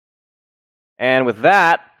 And with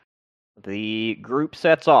that, the group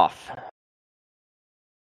sets off.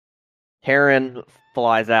 Taryn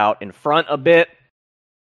flies out in front a bit.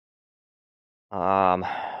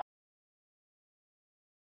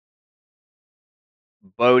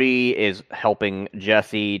 Bodhi is helping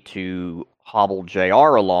Jesse to hobble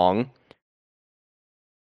JR along.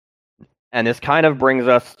 And this kind of brings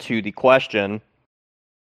us to the question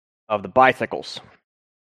of the bicycles.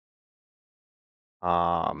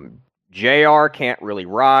 JR can't really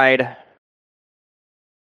ride,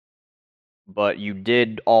 but you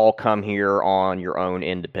did all come here on your own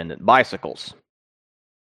independent bicycles.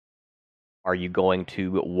 Are you going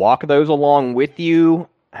to walk those along with you,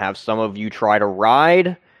 have some of you try to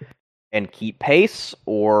ride and keep pace,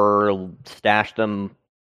 or stash them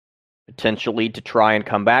potentially to try and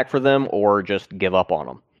come back for them, or just give up on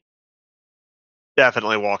them?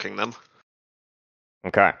 Definitely walking them.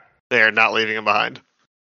 Okay. They are not leaving them behind.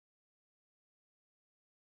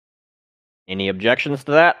 Any objections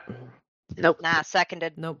to that? Nope. Nah,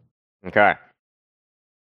 seconded. Nope. Okay.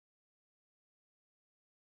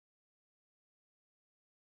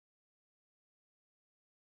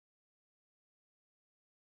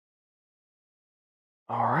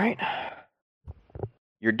 All right.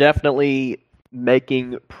 You're definitely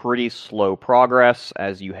making pretty slow progress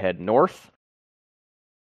as you head north.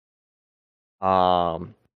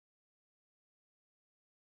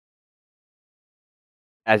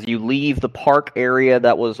 As you leave the park area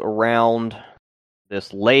that was around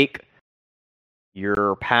this lake,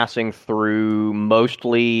 you're passing through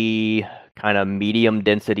mostly kind of medium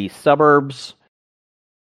density suburbs,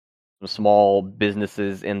 some small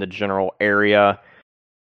businesses in the general area.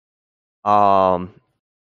 And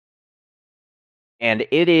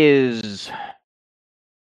it is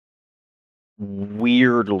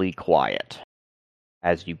weirdly quiet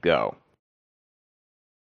as you go.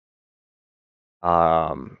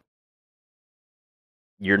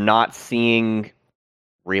 You're not seeing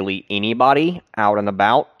really anybody out and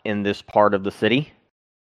about in this part of the city.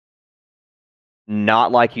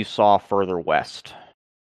 Not like you saw further west.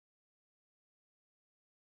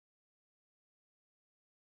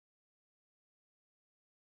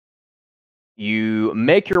 You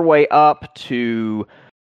make your way up to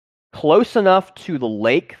close enough to the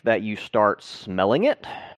lake that you start smelling it.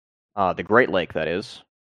 The Great Lake, that is.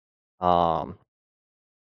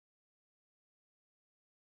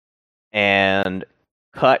 And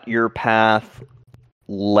cut your path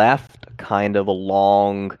left, kind of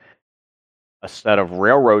along a set of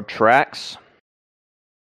railroad tracks,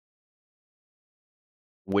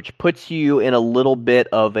 which puts you in a little bit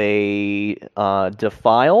of a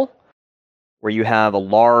defile, where you have a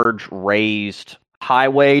large raised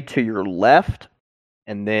highway to your left,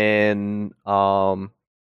 and then for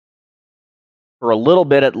a little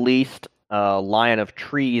bit at least, a line of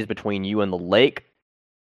trees between you and the lake,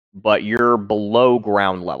 but you're below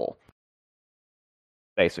ground level,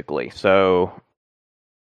 basically. So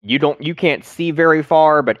you can't see very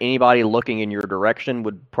far, but anybody looking in your direction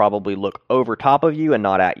would probably look over top of you and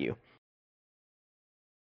not at you.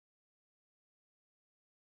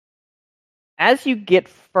 As you get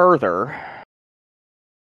further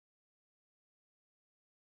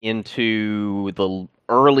into the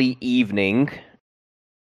early evening,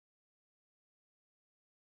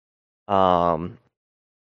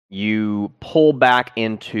 you pull back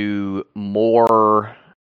into more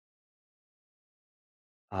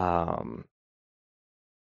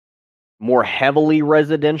heavily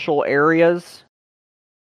residential areas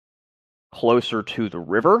closer to the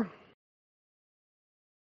river.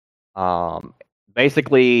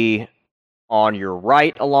 Basically, on your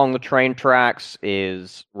right along the train tracks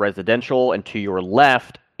is residential, and to your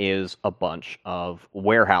left is a bunch of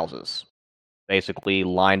warehouses, basically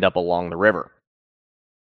lined up along the river.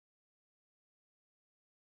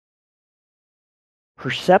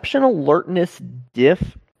 Perception alertness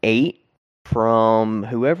diff 8 from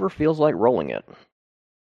whoever feels like rolling it.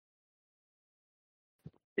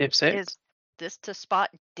 If six. Is this to spot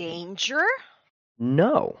danger?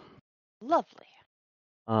 No. Lovely.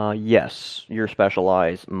 Yes, your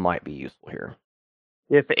specialize might be useful here.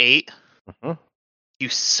 If 8, Mm-hmm. you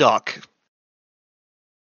suck.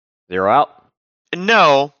 0 out.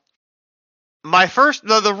 No. My first,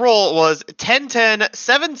 the roll was 10-10,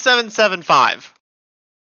 7-7-7-5.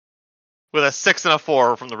 With a 6 and a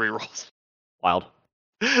 4 from the rerolls. Wild.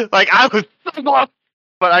 Like, I was so close,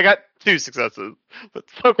 but I got 2 successes. But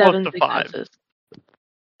so close 7 to 5. successes.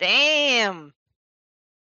 Damn.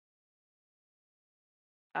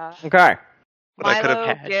 Okay. But I could have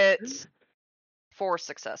Milo had. gets 4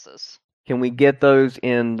 successes. Can we get those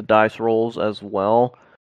in the dice rolls as well?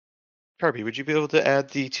 Kirby, would you be able to add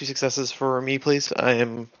the 2 successes for me, please? I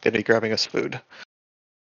am going to be grabbing us food.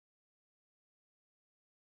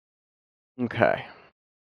 Okay.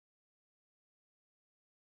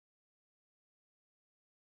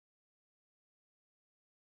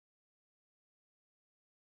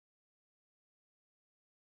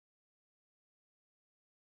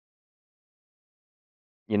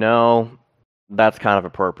 You know, that's kind of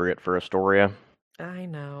appropriate for Astoria. I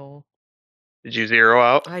know. Did you zero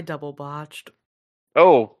out? I double botched.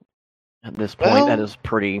 Oh, At this point, that Well- is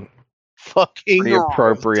pretty fucking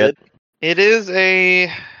appropriate. It is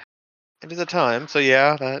a time, so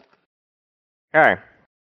yeah, that. Okay.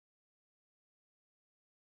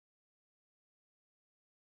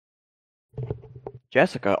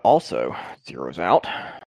 Jessica also zeroes out.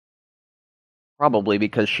 Probably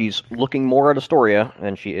because she's looking more at Astoria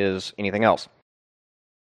than she is anything else.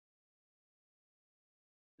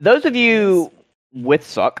 Those of you with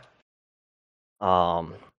Suck,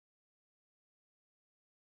 in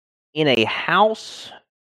a house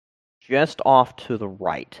just off to the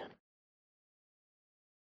right,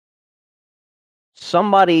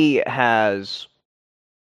 somebody has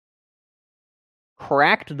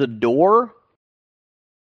cracked the door.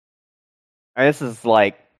 And this is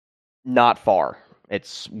like not far.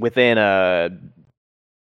 It's within a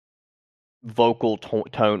vocal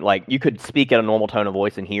tone. Like you could speak at a normal tone of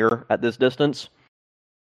voice and hear at this distance.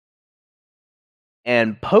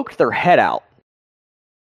 And poked their head out.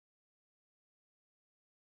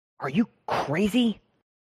 Are you crazy?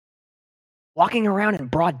 Walking around in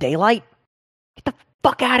broad daylight? Get the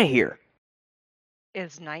fuck out of here.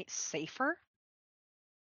 Is night safer?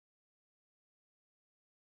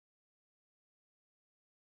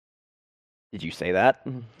 Did you say that?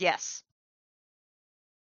 Yes.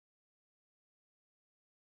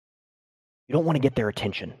 You don't want to get their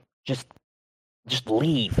attention. Just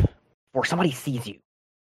leave before somebody sees you.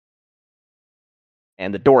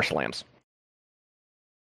 And the door slams.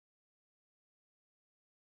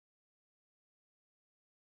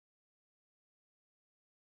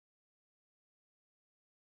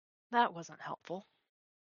 That wasn't helpful.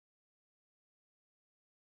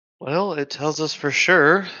 Well, it tells us for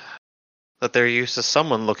sure that they're used to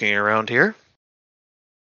someone looking around here.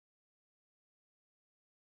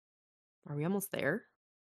 Are we almost there?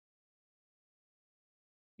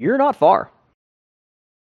 You're not far.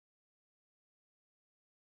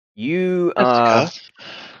 You, Jessica?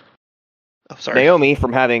 Oh, sorry. Naomi,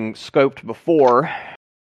 from having scoped before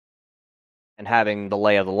and having the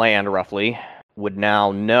lay of the land roughly, would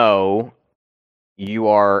now know you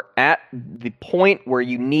are at the point where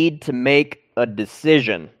you need to make a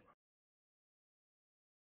decision.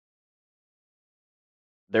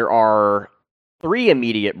 There are 3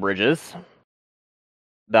 immediate bridges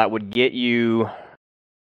that would get you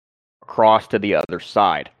across to the other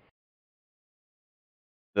side.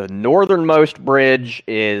 The northernmost bridge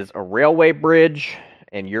is a railway bridge,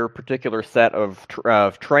 and your particular set of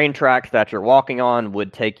train tracks that you're walking on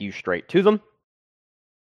would take you straight to them.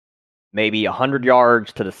 Maybe 100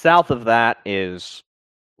 yards to the south of that is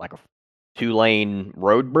like a 2-lane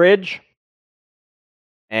road bridge.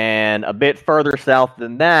 And a bit further south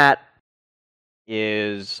than that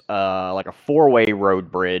is like a 4-way road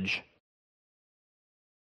bridge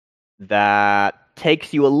that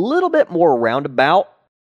takes you a little bit more roundabout.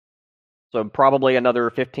 So probably another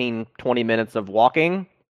 15, 20 minutes of walking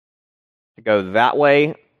to go that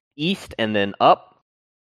way, east and then up.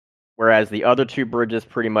 Whereas the other 2 bridges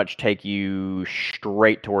pretty much take you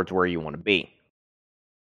straight towards where you want to be.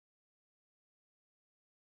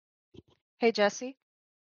 Hey, Jesse?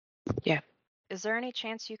 Yeah. Is there any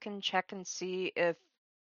chance you can check and see if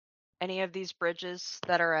any of these bridges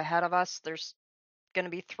that are ahead of us, there's going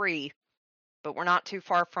to be 3, but we're not too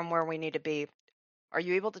far from where we need to be. Are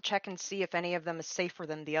you able to check and see if any of them is safer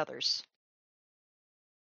than the others?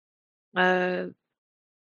 Yeah.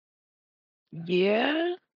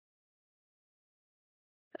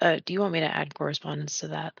 Do you want me to add correspondence to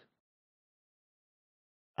that?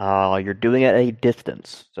 You're doing it at a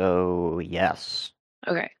distance, so yes.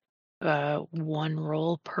 Okay. 1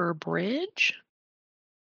 roll per bridge,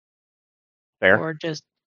 Fair. or just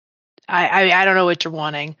I don't know what you're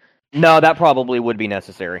wanting. No, that probably would be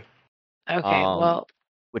necessary. Okay. Well,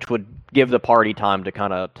 Which would give the party time to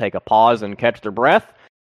kind of take a pause and catch their breath.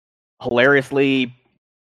 Hilariously,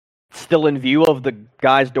 still in view of the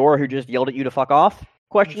guy's door who just yelled at you to fuck off? We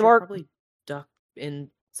Question should mark. probably duck in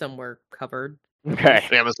somewhere covered. Okay.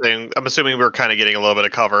 Yeah, I'm assuming we're kind of getting a little bit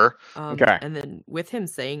of cover. Okay. And then with him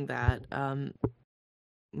saying that,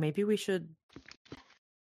 maybe we should.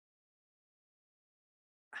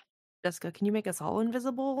 Jessica, can you make us all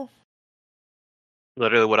invisible?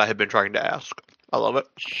 Literally what I had been trying to ask. I love it.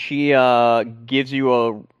 She gives you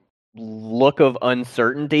a look of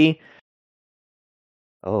uncertainty.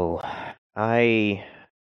 Oh, I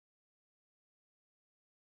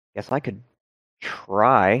guess I could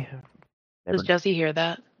try. Does Jesse hear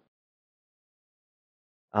that?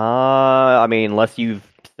 I mean, unless you've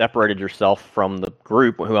separated yourself from the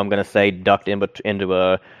group, who I'm going to say ducked into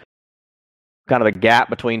a kind of a gap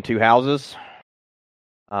between two houses.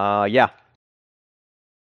 Yeah.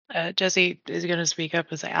 Jesse is going to speak up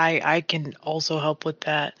and say, I can also help with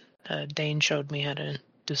that. Dane showed me how to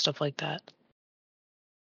do stuff like that.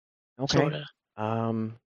 Okay. Sorta.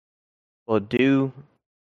 Well, do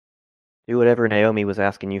whatever Naomi was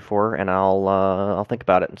asking you for, and I'll think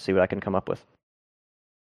about it and see what I can come up with.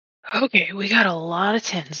 Okay, we got a lot of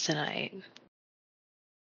tens tonight.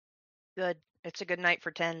 Good. It's a good night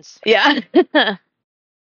for tens. Yeah.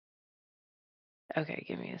 Okay,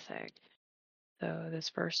 give me a sec. So this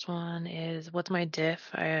first one is, what's my diff?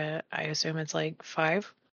 I assume it's like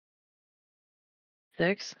 5,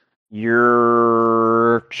 6.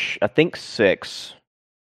 You're, I think 6.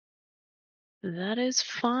 That is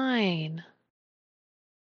fine.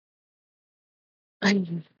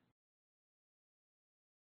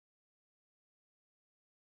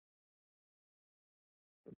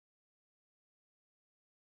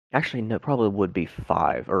 Actually, no, probably would be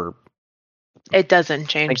 5, or It doesn't I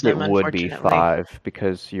change think it them, would be unfortunately. 5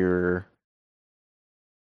 because you're.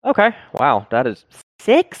 Okay, wow, that is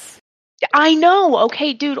 6. I know.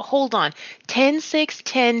 Okay, dude, hold on. 10, 6,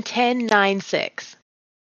 10, 10, 9, 6.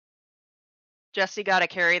 Jesse got to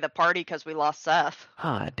carry the party because we lost Seth.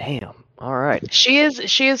 Ah, damn. All right. She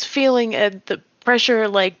is feeling the pressure,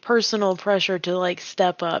 like personal pressure to like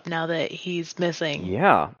step up now that he's missing.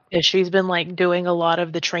 Yeah. She's been like doing a lot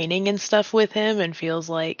of the training and stuff with him and feels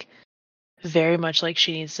like very much like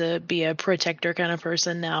she needs to be a protector kind of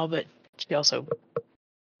person now, but she also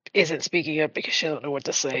isn't speaking up because she don't know what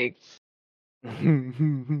to say.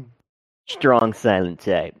 Strong silent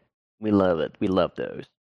type. We love it. We love those.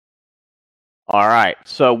 All right.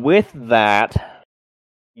 So with that,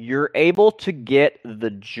 you're able to get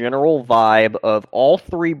the general vibe of all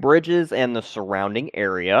 3 bridges and the surrounding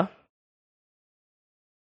area.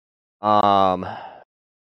 The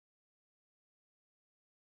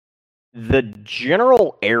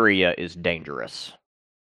general area is dangerous.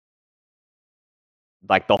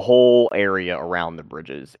 Like the whole area around the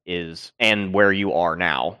bridges is, and where you are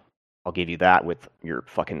now. I'll give you that with your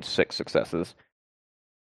fucking 6 successes.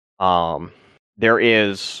 There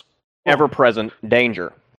is ever-present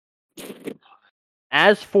danger.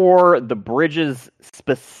 As for the bridges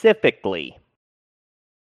specifically,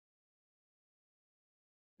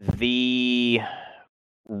 the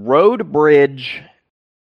road bridge,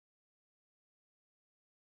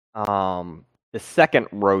 the second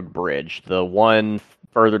road bridge, the one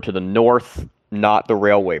further to the north, not the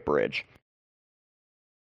railway bridge,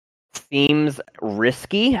 seems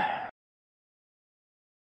risky,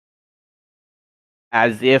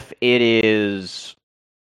 as if it is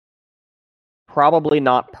probably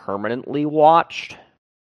not permanently watched,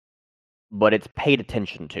 but it's paid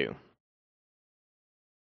attention to.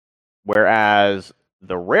 Whereas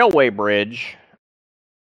the railway bridge,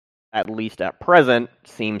 at least at present,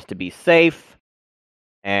 seems to be safe,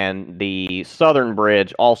 and the southern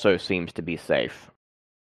bridge also seems to be safe.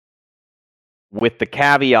 With the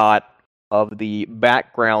caveat of the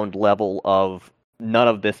background level of none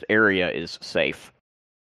of this area is safe.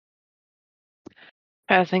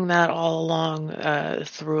 Passing that all along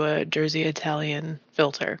through a Jersey Italian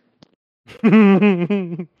filter.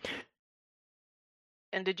 And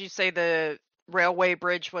did you say the railway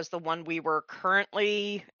bridge was the one we were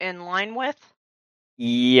currently in line with?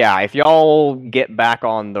 Yeah, if y'all get back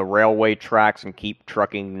on the railway tracks and keep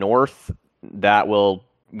trucking north, that will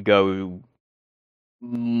go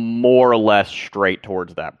more or less straight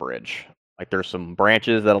towards that bridge. Like there's some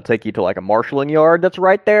branches that'll take you to like a marshalling yard that's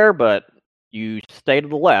right there, but you stay to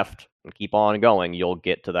the left and keep on going, you'll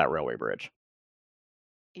get to that railway bridge.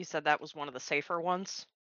 You said that was one of the safer ones?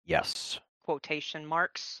 Yes. Quotation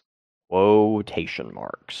marks. Quotation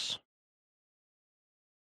marks.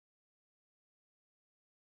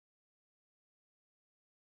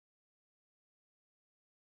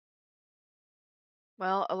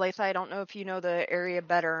 Well, Aletha, I don't know if you know the area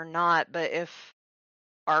better or not, but if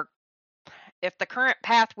the current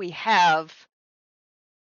path we have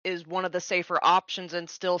is one of the safer options and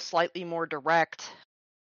still slightly more direct,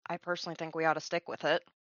 I personally think we ought to stick with it.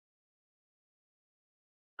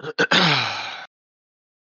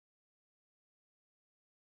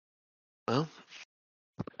 Well,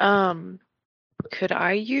 Could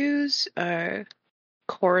I use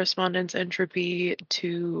correspondence entropy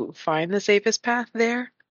to find the safest path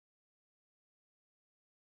there?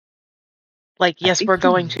 Like, I yes, think we're you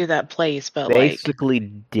going to that place, but basically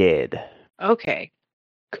did. okay,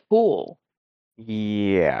 cool.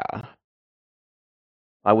 Yeah.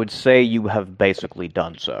 I would say you have basically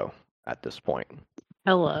done so at this point.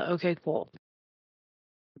 Hella, okay, cool.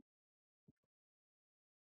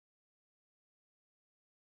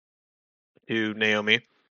 to Naomi.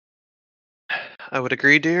 I would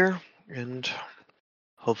agree, dear, and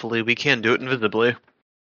hopefully we can do it invisibly.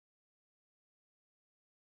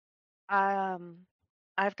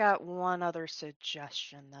 I've got one other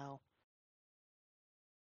suggestion though.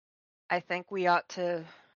 I think we ought to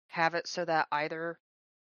have it so that either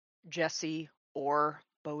Jesse or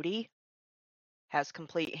Bodhi has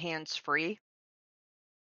complete hands free.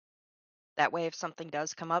 That way if something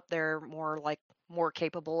does come up, they're more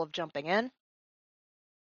capable of jumping in.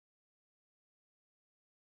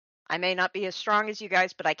 I may not be as strong as you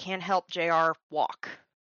guys, but I can help JR walk.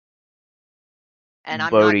 And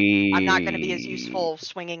I'm not going to be as useful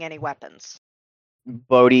swinging any weapons.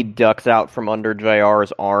 Bodhi ducks out from under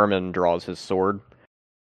JR's arm and draws his sword.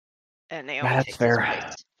 And Naomi That's takes fair. his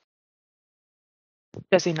place.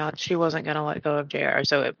 Jesse nods. She wasn't gonna let go of JR,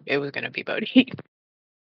 so it was gonna be Bodhi.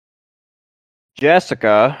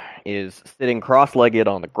 Jessica is sitting cross-legged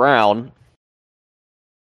on the ground,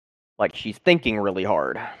 like she's thinking really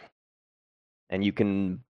hard. And you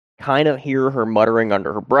can kind of hear her muttering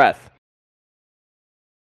under her breath.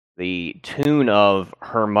 The tune of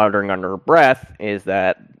her muttering under her breath is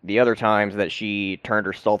that the other times that she turned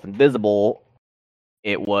herself invisible,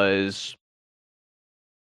 it was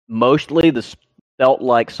mostly felt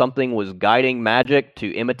like something was guiding magic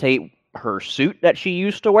to imitate her suit that she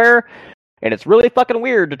used to wear. And it's really fucking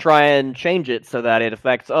weird to try and change it so that it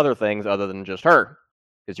affects other things other than just her.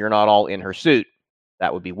 Because you're not all in her suit.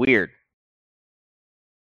 That would be weird.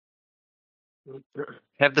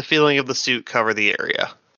 Have the feeling of the suit cover the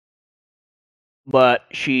area. But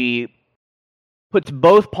she puts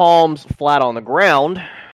both palms flat on the ground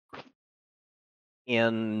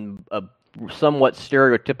in a somewhat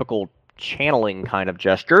stereotypical channeling kind of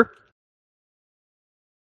gesture.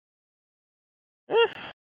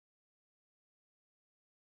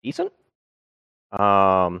 Decent.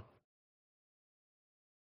 And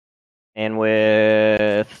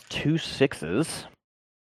with 2 6s,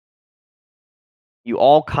 you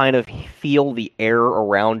all kind of feel the air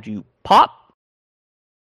around you pop.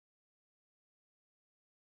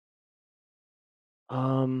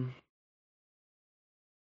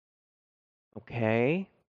 Okay.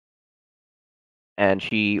 And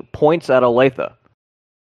she points at Olathe.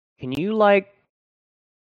 Can you,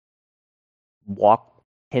 walk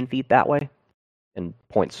 10 feet that way? And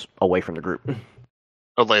points away from the group.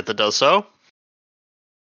 Olathe does so.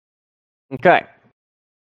 Okay.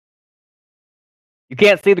 You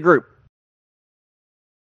can't see the group.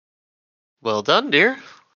 Well done, dear.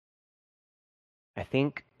 I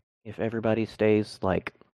think if everybody stays,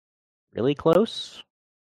 really close,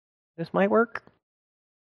 this might work.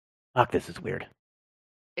 Fuck, this is weird.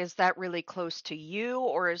 Is that really close to you,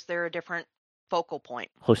 or is there a different focal point?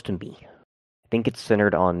 Close to me. I think it's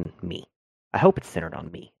centered on me. I hope it's centered on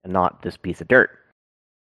me and not this piece of dirt.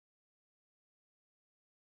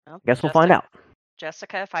 Well, Guess we'll find out.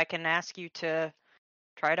 Jessica, if I can ask you to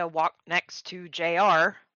try to walk next to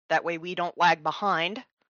JR, that way we don't lag behind.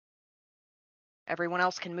 Everyone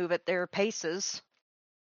else can move at their paces.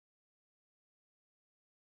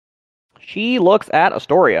 She looks at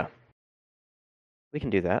Astoria. We can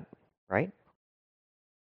do that, right?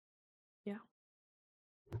 Yeah.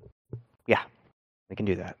 Yeah, we can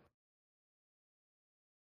do that.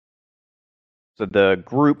 So the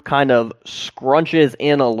group kind of scrunches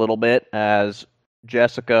in a little bit as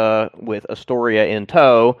Jessica, with Astoria in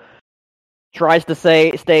tow, tries to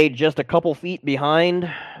stay just a couple feet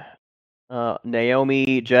behind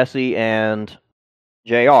Naomi, Jesse, and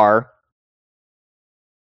JR,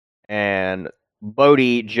 and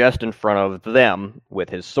Bodhi just in front of them with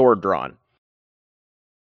his sword drawn.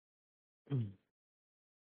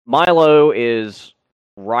 Milo is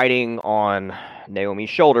riding on Naomi's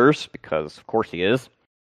shoulders, because of course he is,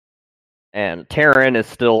 and Taryn is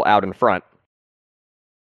still out in front,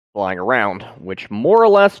 flying around, which more or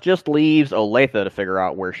less just leaves Olathe to figure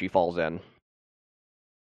out where she falls in.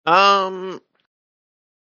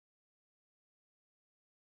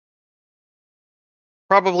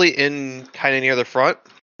 Probably in kind of near the front.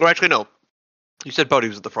 Well, actually, no. You said Bodhi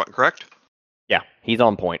was at the front, correct? Yeah, he's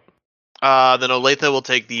on point. Then Olathe will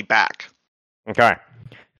take the back. Okay.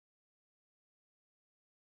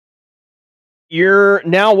 You're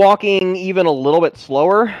now walking even a little bit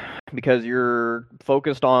slower because you're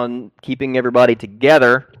focused on keeping everybody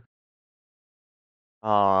together.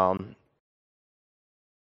 But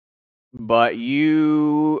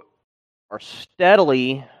you are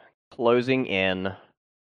steadily closing in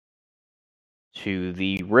to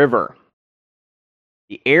the river.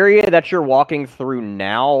 The area that you're walking through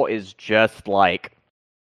now is just like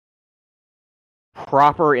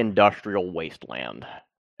proper industrial wasteland.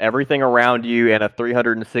 Everything around you in a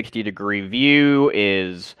 360-degree view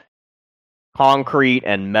is concrete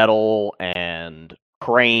and metal and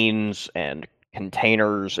cranes and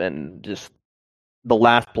containers and just the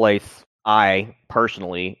last place I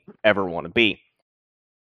personally ever want to be.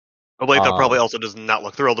 Olathe probably also does not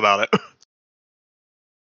look thrilled about it.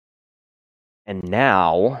 And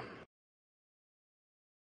now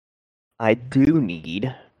I do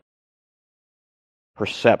need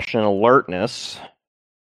perception alertness.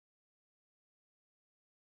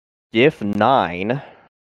 Diff 9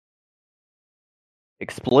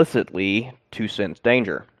 explicitly to sense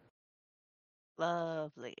danger.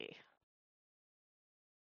 Lovely.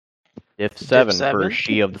 Diff 7 for 7.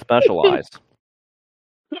 she of the specialized.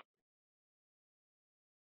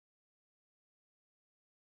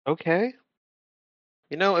 Okay.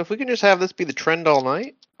 You know, if we can just have this be the trend all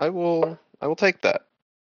night, I will take that.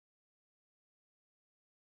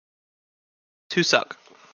 2 suck.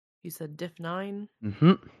 You said diff 9?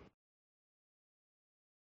 Mm-hmm.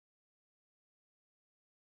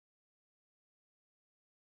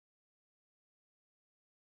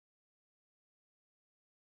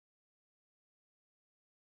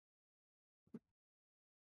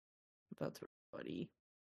 That's buddy.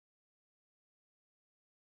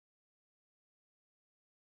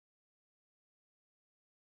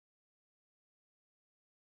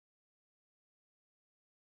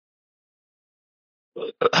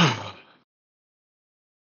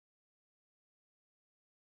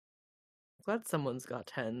 Glad someone's got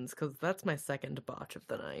 10s, because that's my second botch of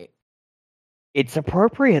the night. It's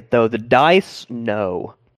appropriate, though. The dice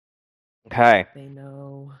know. Okay. They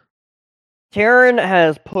know. Taryn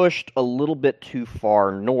has pushed a little bit too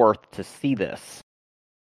far north to see this.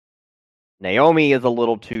 Naomi is a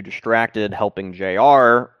little too distracted helping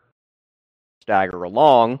JR stagger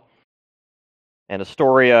along. And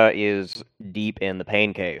Astoria is deep in the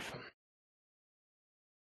pain cave.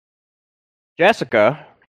 Jessica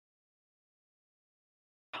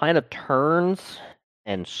kind of turns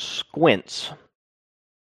and squints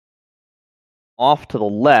off to the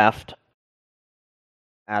left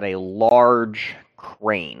at a large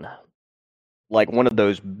crane. Like one of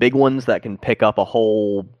those big ones that can pick up a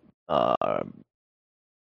whole,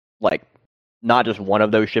 like, not just one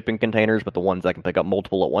of those shipping containers, but the ones that can pick up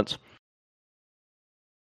multiple at once.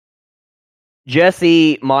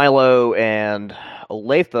 Jesse, Milo, and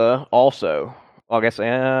Olathe also. Well, I guess,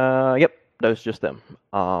 yep, those just them.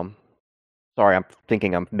 Sorry, I'm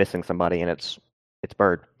thinking I'm missing somebody, and it's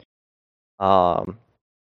Bird.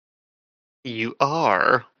 You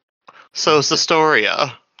are. So's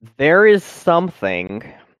Astoria. There is something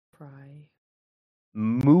Cry.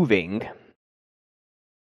 moving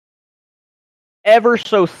ever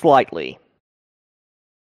so slightly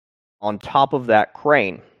on top of that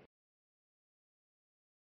crane.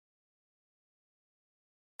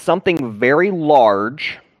 Something very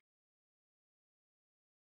large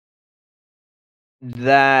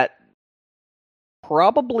that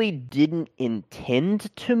probably didn't intend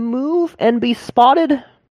to move and be spotted,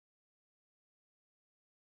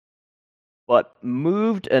 but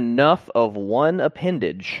moved enough of one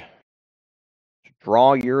appendage to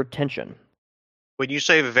draw your attention. When you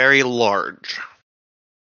say very large,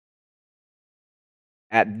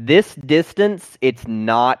 At this distance, it's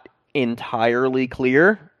not entirely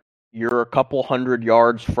clear. You're a couple hundred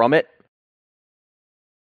yards from it.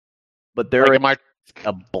 But there like, is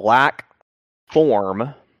a black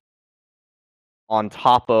form on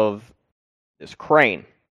top of this crane.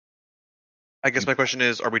 I guess my question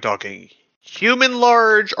is, are we talking human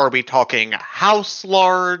large? Are we talking house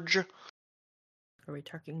large? Are we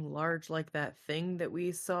talking large like that thing that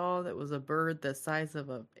we saw that was a bird the size of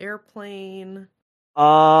an airplane?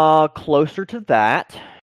 Closer to that.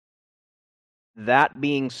 That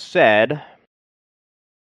being said,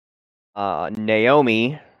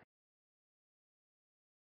 Naomi,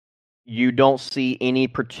 you don't see any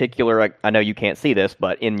particular, I know you can't see this,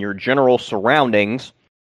 but in your general surroundings,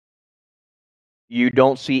 You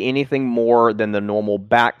don't see anything more than the normal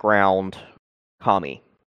background Kami.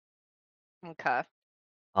 Okay.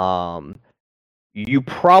 You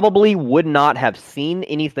probably would not have seen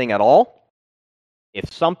anything at all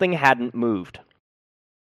if something hadn't moved.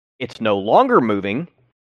 It's no longer moving,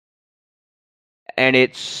 and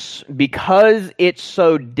it's because it's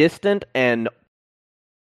so distant and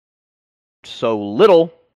so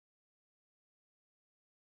little,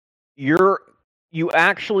 you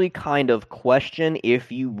actually kind of question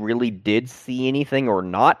if you really did see anything or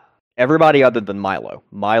not. Everybody other than Milo.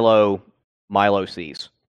 Milo sees.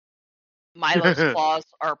 Milo's claws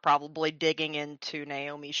are probably digging into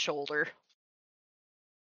Naomi's shoulder.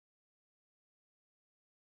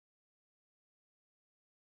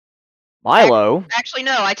 Milo, Actually,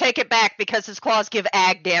 no, I take it back because his claws give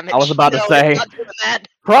ag damage. I was about to No, say, he's not doing that.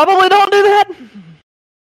 probably don't do that.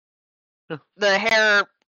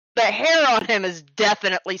 The hair on him is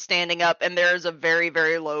definitely standing up, and there is a very,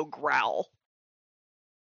 very low growl.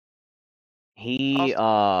 He,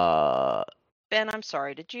 Ben, I'm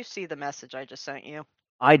sorry. Did you see the message I just sent you?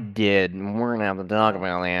 I did. We're gonna have to talk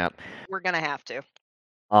about that. We're gonna have to.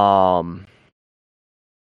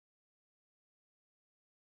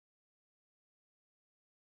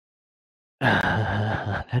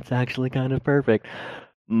 That's actually kind of perfect.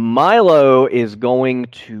 Milo is going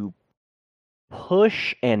to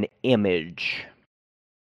push an image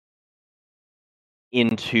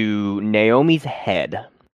into Naomi's head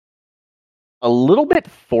a little bit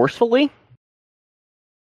forcefully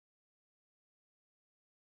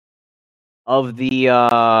of the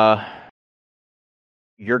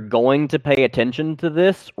you're going to pay attention to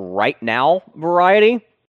this right now variety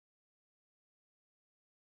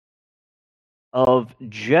of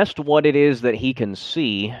just what it is that he can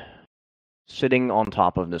see sitting on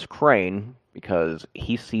top of this crane because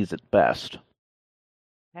he sees it best.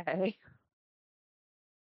 Okay.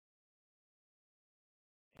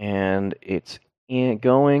 And it's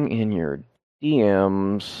going in your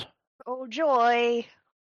DMs Oh, joy.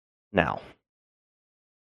 now.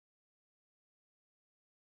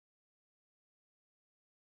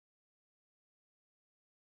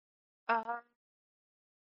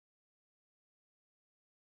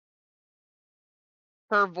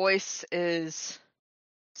 Her voice is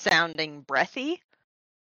sounding breathy,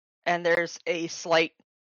 and there's a slight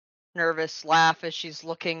nervous laugh as she's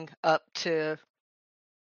looking up to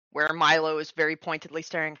where Milo is very pointedly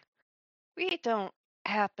staring. We don't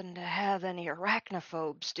happen to have any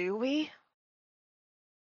arachnophobes, do we?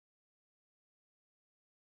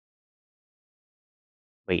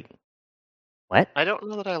 Wait. What? I don't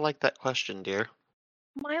know that I like that question, dear.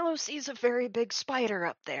 Milo sees a very big spider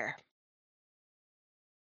up there.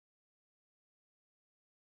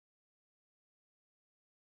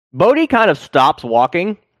 Bodhi kind of stops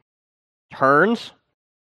walking, turns,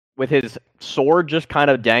 with his sword just kind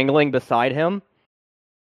of dangling beside him.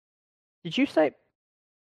 Did you say...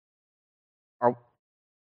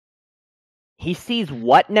 He sees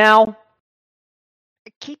what now?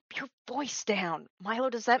 Keep your voice down.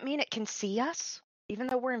 Milo, does that mean it can see us, even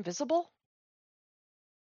though we're invisible?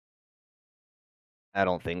 I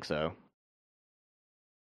don't think so.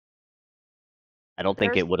 I don't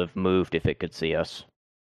think it would have moved if it could see us.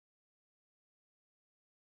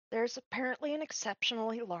 There's apparently an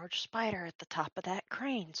exceptionally large spider at the top of that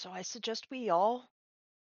crane, so I suggest we all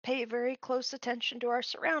pay very close attention to our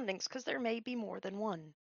surroundings, because there may be more than one.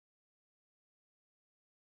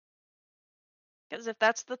 Because if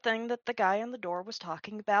that's the thing that the guy on the door was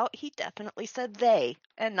talking about, he definitely said they,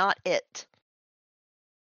 and not it.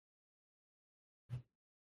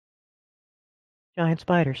 Giant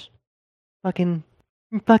spiders. Fucking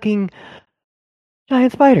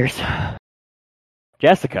giant spiders.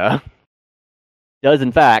 Jessica does,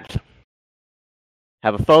 in fact,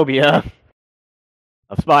 have a phobia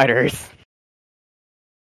of spiders.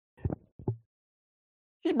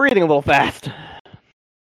 She's breathing a little fast.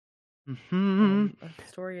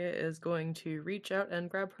 Astoria is going to reach out and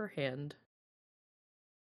grab her hand.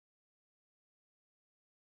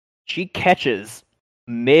 She catches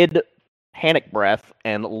mid-panic breath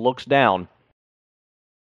and looks down.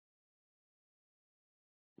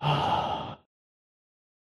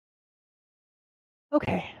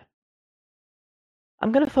 Okay.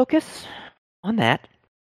 I'm gonna focus on that,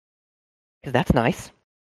 because that's nice.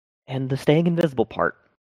 And the staying invisible part.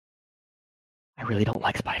 I really don't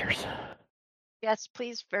like spiders. Yes,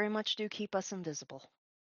 please very much do keep us invisible.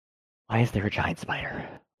 Why is there a giant spider?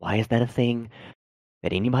 Why is that a thing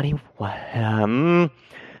that anybody...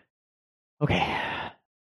 Okay.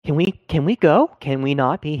 Can we go? Can we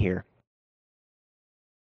not be here?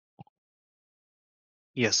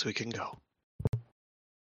 Yes, we can go.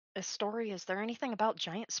 Story, is there anything about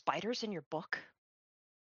giant spiders in your book?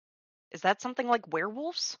 Is that something like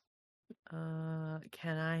werewolves?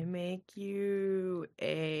 Can I make you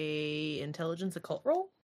a intelligence occult roll?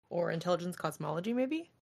 Or intelligence cosmology, maybe?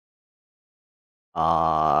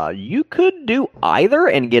 You could do either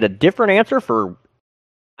and get a different answer for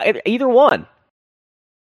either one.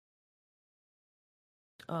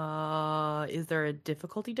 Is there a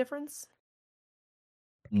difficulty difference?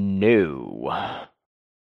 No.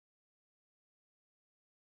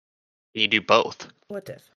 You do both. What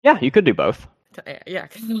if? Yeah, you could do both. Yeah,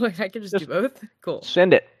 I could just do Just- both. Cool.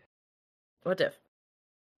 Send it. What if?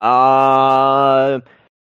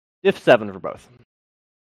 Diff 7 for both.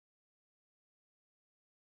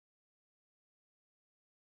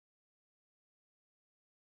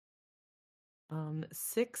 Um,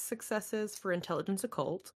 6 successes for intelligence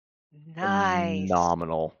occult. Nice.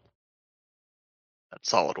 Phenomenal. That's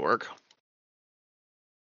solid work.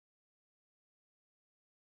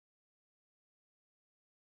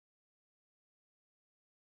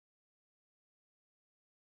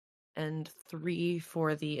 And 3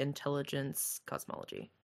 for the intelligence cosmology.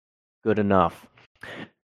 Good enough.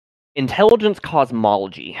 Intelligence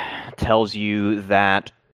cosmology tells you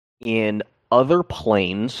that in other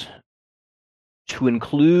planes, to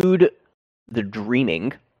include the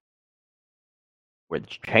dreaming, where the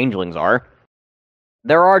changelings are,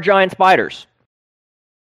 there are giant spiders.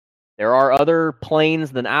 There are other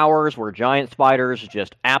planes than ours where giant spiders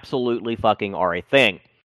just absolutely fucking are a thing.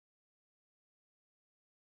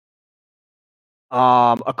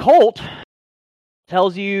 Occult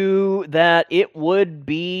tells you that it would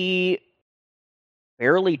be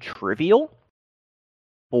fairly trivial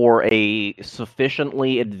for a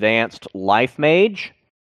sufficiently advanced life mage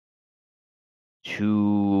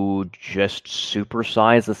to just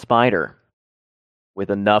supersize a spider with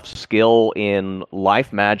enough skill in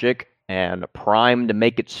life magic and prime to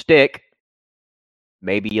make it stick,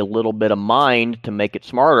 maybe a little bit of mind to make it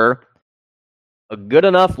smarter. A good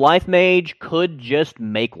enough life mage could just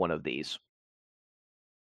make one of these.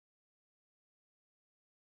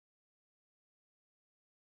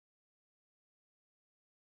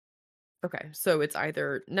 Okay, so it's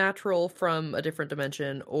either natural from a different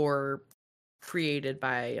dimension or created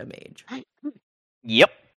by a mage.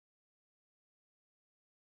 Yep.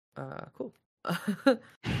 Cool.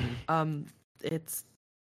 It's...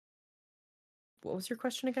 What was your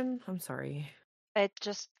question again? I'm sorry. It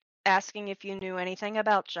just asking if you knew anything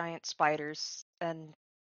about giant spiders and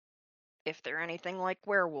if they're anything like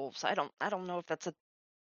werewolves. I don't know if that's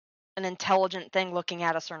an intelligent thing looking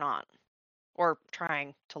at us or not. Or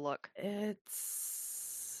trying to look.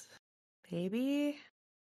 It's... maybe?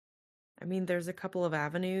 I mean, there's a couple of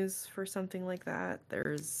avenues for something like that.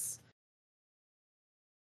 There's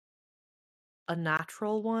a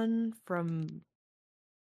natural one from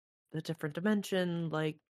a different dimension,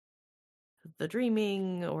 like the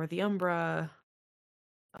dreaming or the umbra.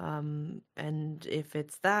 And if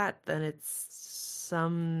it's that, then it's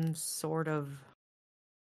some sort of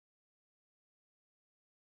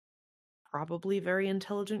probably very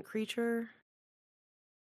intelligent creature.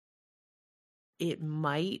 It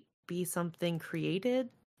might be something created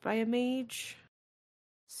by a mage,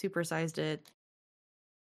 supersized it,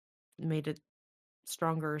 made it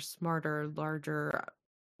stronger, smarter, larger,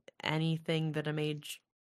 anything that a mage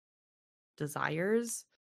desires,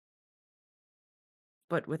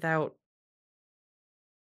 but without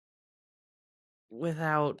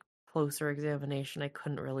closer examination, I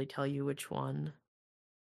couldn't really tell you which one.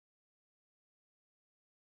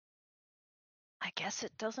 I guess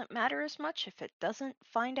it doesn't matter as much if it doesn't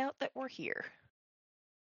find out that we're here.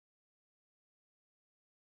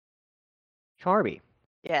 Charby,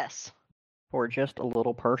 Yes. for just a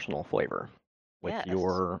little personal flavor with Yes.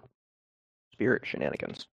 your spirit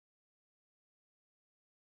shenanigans.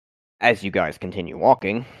 As you guys continue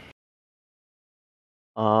walking,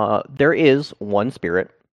 there is one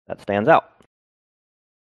spirit that stands out.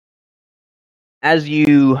 As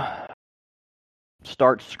you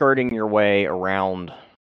start skirting your way around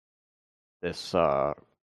this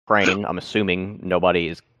crane, I'm assuming nobody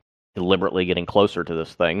is deliberately getting closer to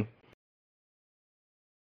this thing.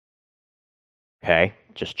 Okay,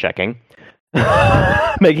 just checking.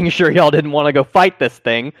 Making sure y'all didn't want to go fight this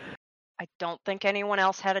thing. I don't think anyone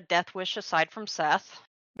else had a death wish aside from Seth.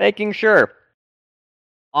 Making sure.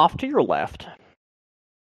 Off to your left,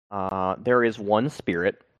 there is one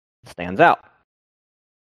spirit that stands out.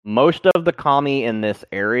 Most of the kami in this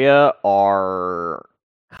area are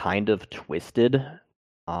kind of twisted.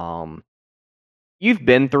 You've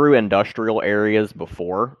been through industrial areas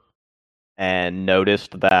before, and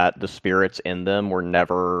noticed that the spirits in them were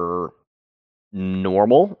never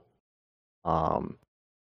normal.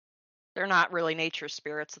 They're not really nature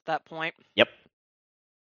spirits at that point. Yep.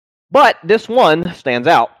 But this one stands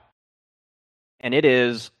out, and it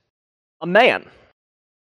is a man.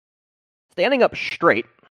 Standing up straight,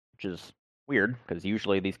 which is weird, because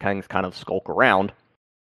usually these things kind of skulk around,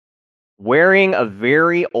 wearing a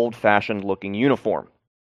very old-fashioned looking uniform.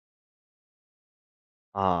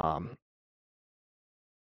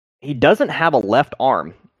 He doesn't have a left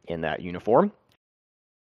arm in that uniform,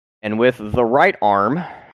 and with the right arm,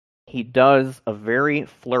 he does a very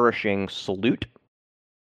flourishing salute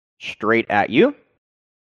straight at you,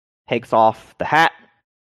 takes off the hat,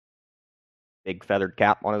 big feathered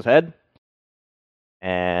cap on his head,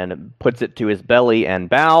 and puts it to his belly and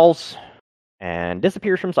bows, and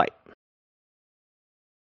disappears from sight.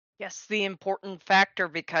 Yes, the important factor,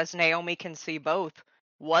 because Naomi can see both.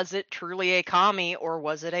 Was it truly a kami or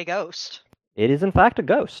was it a ghost? It is, in fact, a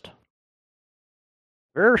ghost.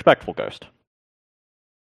 Very respectful ghost.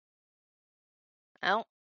 Well,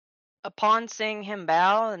 upon seeing him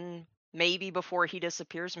bow, and maybe before he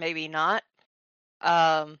disappears, maybe not,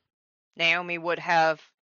 Naomi would have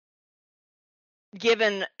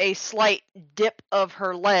given a slight dip of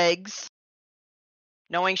her legs,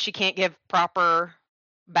 knowing she can't give proper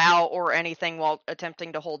bow or anything while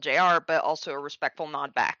attempting to hold JR, but also a respectful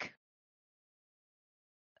nod back.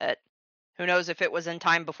 Who knows if it was in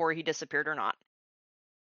time before he disappeared or not.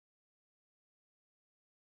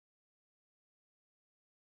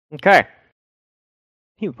 Okay.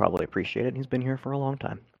 He would probably appreciate it. He's been here for a long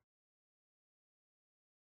time.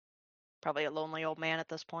 Probably a lonely old man at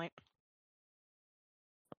this point.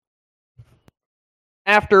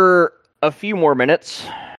 After a few more minutes,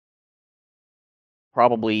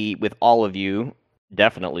 probably with all of you,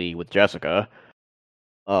 definitely with Jessica,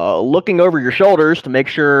 looking over your shoulders to make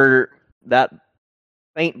sure that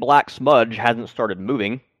faint black smudge hasn't started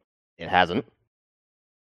moving. It hasn't.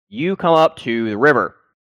 You come up to the river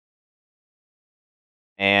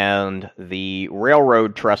and the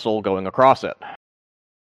railroad trestle going across it.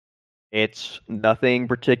 It's nothing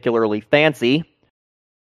particularly fancy,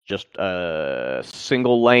 just a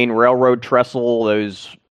single lane railroad trestle,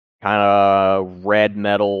 those kind of red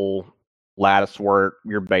metal lattice work,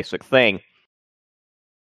 your basic thing.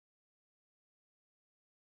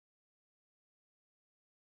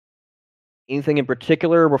 Anything in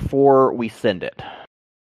particular before we send it?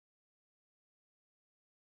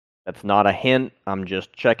 That's not a hint. I'm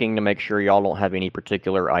just checking to make sure y'all don't have any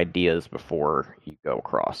particular ideas before you go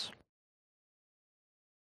across.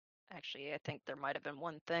 Actually, I think there might have been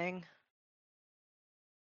one thing.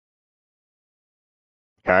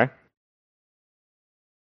 Okay.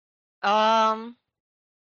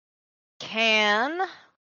 Can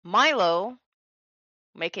Milo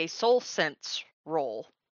make a soul sense roll?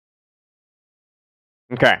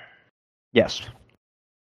 Okay. Yes.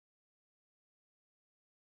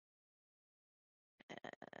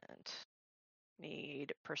 And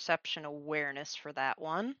need perception awareness for that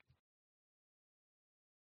one.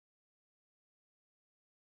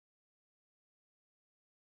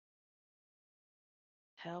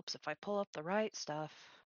 Helps if I pull up the right stuff.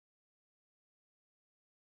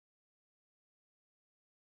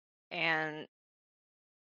 And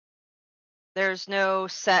there's no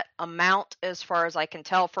set amount as far as I can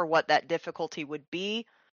tell for what that difficulty would be,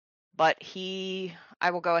 but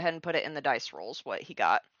I will go ahead and put it in the dice rolls what he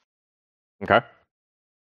got. Okay.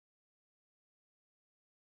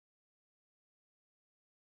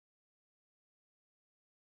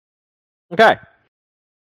 Okay.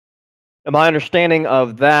 And my understanding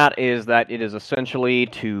of that is that it is essentially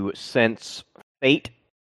to sense fate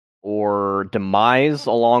or demise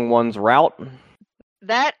along one's route.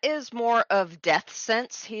 That is more of death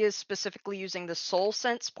sense. He is specifically using the soul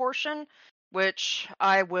sense portion, which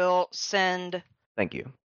I will send Thank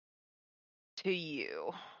you. to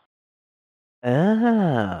you.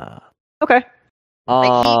 Ah. Okay.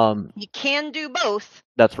 Like he can do both.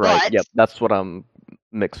 That's right. but- Yep, that's what I'm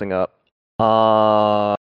mixing up.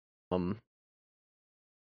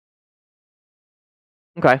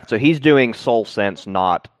 Okay, so he's doing soul sense,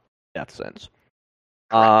 not death sense.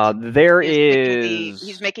 There is.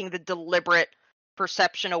 He's making the deliberate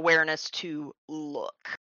perception awareness to look.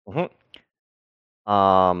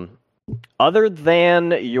 Other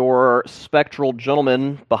than your spectral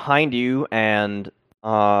gentleman behind you and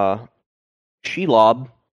Shelob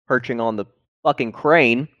perching on the fucking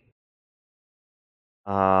crane,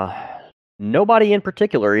 nobody in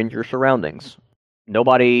particular in your surroundings.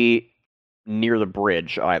 Nobody near the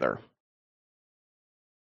bridge either.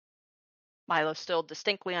 Milo's still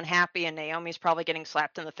distinctly unhappy, and Naomi's probably getting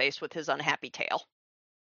slapped in the face with his unhappy tail.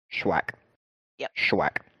 Schwack. Yep.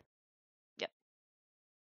 Schwack. Yep.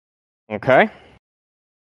 Okay.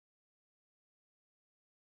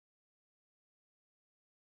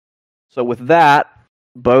 So with that,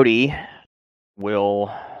 Bodhi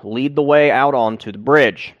will lead the way out onto the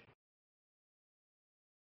bridge.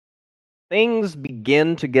 Things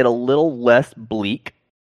begin to get a little less bleak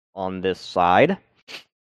on this side.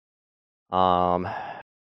 And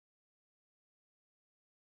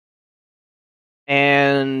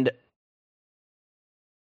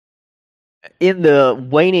in the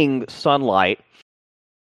waning sunlight,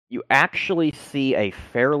 you actually see a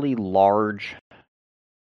fairly large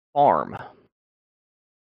farm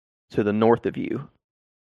to the north of you,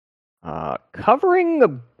 covering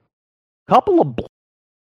a couple of blocks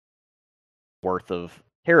worth of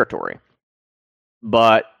territory.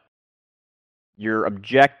 But your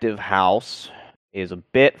objective house is a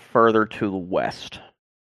bit further to the west,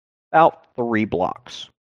 about 3 blocks.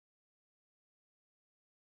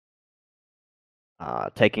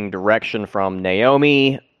 Taking direction from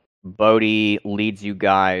Naomi, Bodhi leads you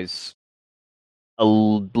guys a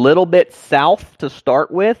little bit south to start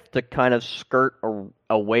with, to kind of skirt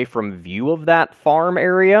away from view of that farm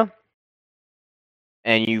area.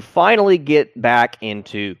 And you finally get back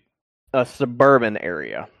into a suburban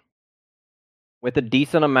area with a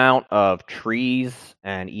decent amount of trees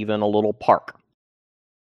and even a little park.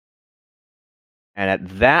 And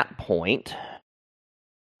at that point,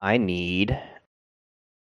 I need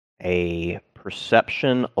a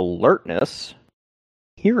perception alertness,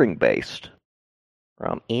 hearing based,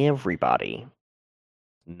 from everybody,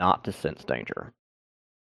 not to sense danger.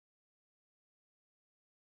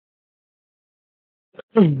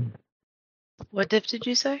 What diff did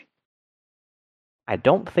you say? I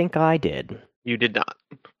don't think I did. You did not.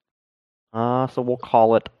 So we'll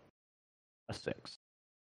call it a 6.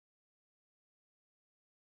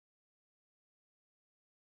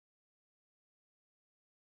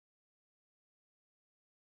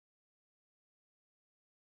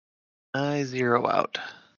 I 0 out.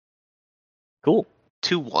 Cool.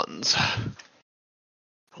 2 ones.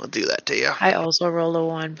 I'll do that to you. I also rolled a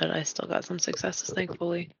 1, but I still got some successes,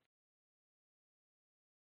 thankfully.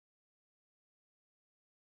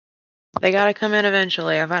 They gotta come in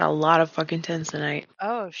eventually. I've had a lot of fucking 10s tonight.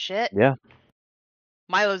 Oh, shit. Yeah.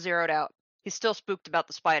 Milo zeroed out. He's still spooked about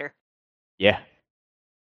the spider. Yeah.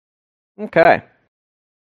 Okay.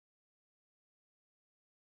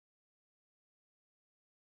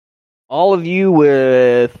 All of you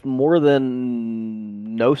with more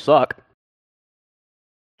than no suck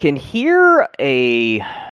can hear a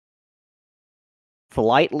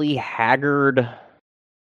slightly haggard,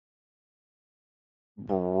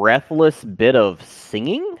 breathless bit of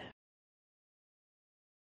singing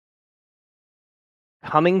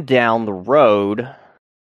coming down the road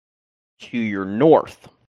to your north.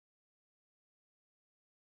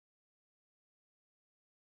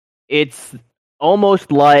 It's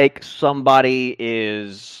almost like somebody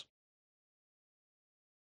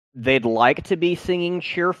they'd like to be singing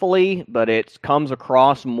cheerfully, but it comes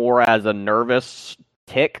across more as a nervous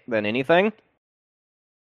tick than anything.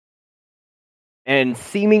 And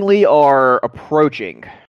seemingly are approaching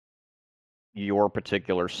your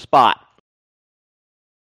particular spot.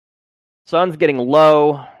 Sun's getting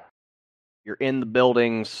low. You're in the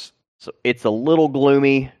buildings, so it's a little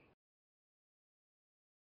gloomy.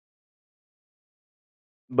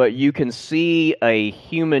 But you can see a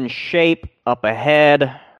human shape up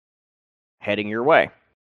ahead, heading your way.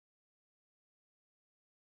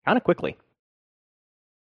 Kind of quickly.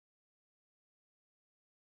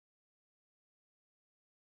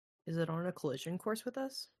 Is it on a collision course with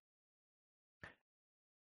us?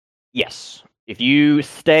 Yes. If you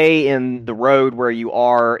stay in the road where you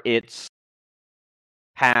are, its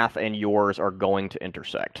path and yours are going to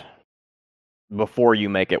intersect before you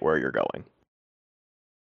make it where you're going.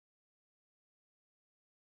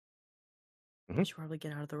 We should probably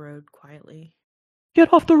get out of the road quietly.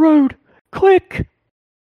 Get off the road! Quick!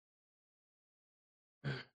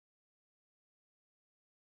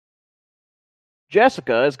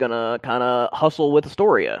 Jessica is gonna kind of hustle with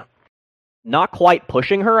Astoria. Not quite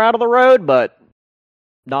pushing her out of the road, but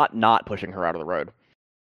not pushing her out of the road.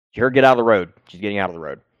 She heard get out of the road. She's getting out of the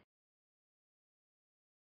road.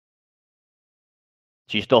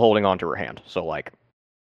 She's still holding on to her hand, so like,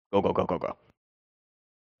 go, go, go, go, go.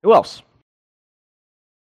 Who else?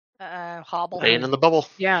 Hobble. Laying in the bubble.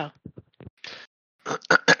 Yeah.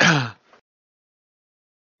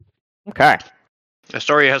 Okay.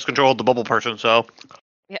 Astoria has controlled the bubble person, so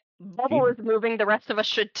Yeah. Bubble is moving. The rest of us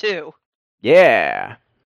should too. Yeah.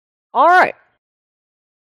 All right.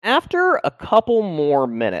 After a couple more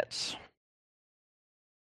minutes,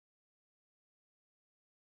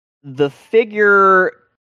 the figure.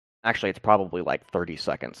 Actually, it's probably like 30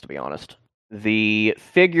 seconds, to be honest. The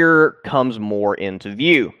figure comes more into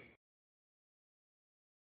view.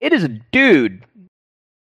 It is a dude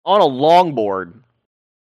on a longboard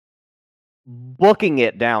booking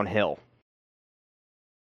it downhill.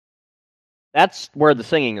 That's where the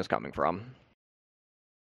singing is coming from.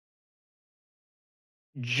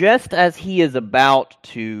 Just as he is about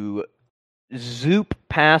to zoop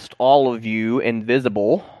past all of you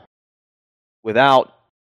invisible without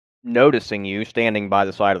noticing you standing by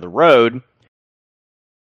the side of the road,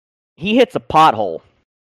 he hits a pothole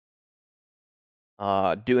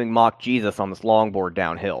doing mock Jesus on this longboard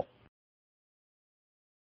downhill.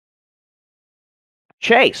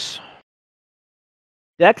 Chase.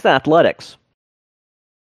 Dex Athletics.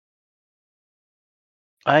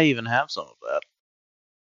 I even have some of that.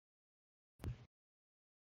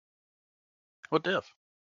 What diff?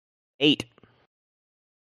 8.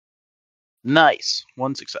 Nice.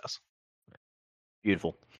 1 success.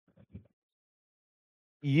 Beautiful.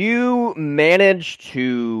 You manage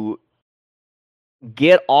to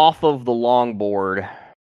get off of the longboard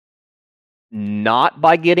not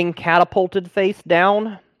by getting catapulted face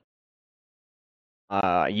down.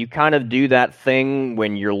 You kind of do that thing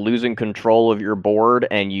when you're losing control of your board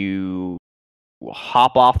and you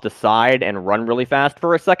hop off the side and run really fast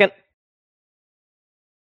for a second.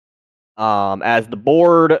 As the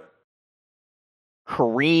board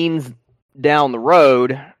careens down the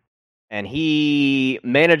road and he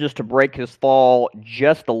manages to break his fall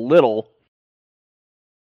just a little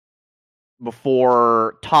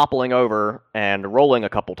before toppling over and rolling a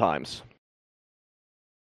couple times.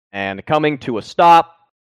 And coming to a stop,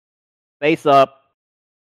 face up,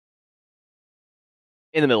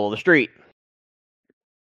 in the middle of the street.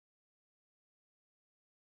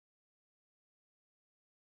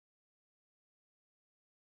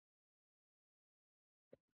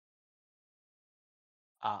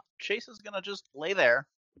 Chase is gonna just lay there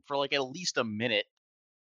for like at least a minute.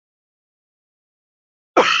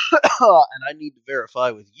 And I need to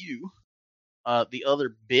verify with you. The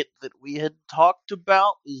other bit that we had talked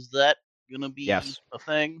about, is that gonna be Yes. a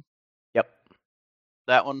thing? Yep.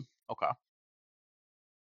 That one? Okay.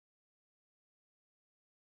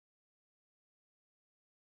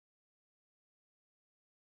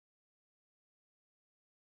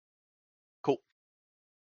 Cool.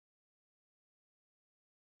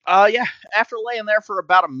 Yeah, after laying there for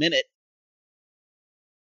about a minute,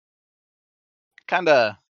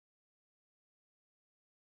 kinda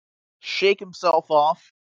shake himself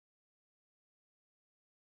off,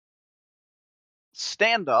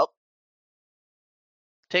 stand up,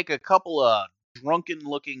 take a couple of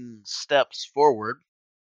drunken-looking steps forward,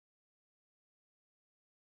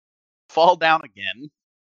 fall down again,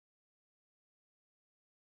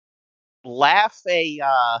 laugh a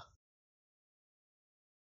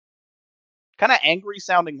kind of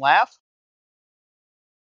angry-sounding laugh,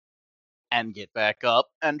 and get back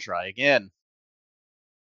up and try again.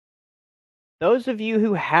 Those of you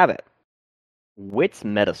who have it, wits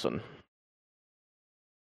medicine.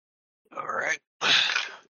 All right.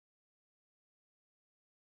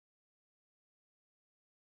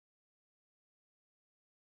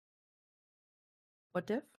 What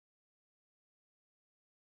diff?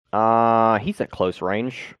 He's at close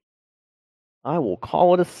range. I will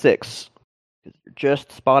call it a 6. You're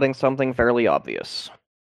just spotting something fairly obvious.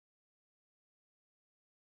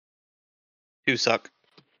 2 suck.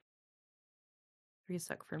 3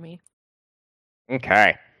 suck for me.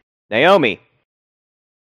 Okay. Naomi.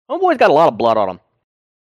 Homeboy's got a lot of blood on him.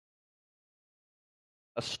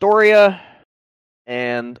 Astoria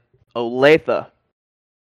and Olathe.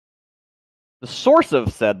 The source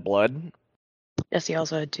of said blood. Jesse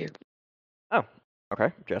also had 2. Oh,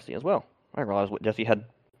 okay. Jesse as well. I didn't realize Jesse had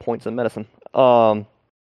points in medicine.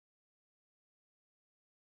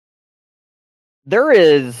 There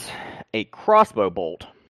is a crossbow bolt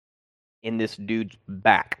in this dude's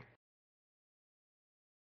back.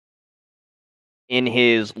 In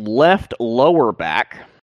his left lower back,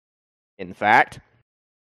 in fact,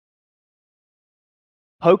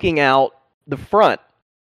 poking out the front.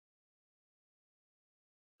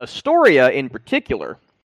 Astoria, in particular,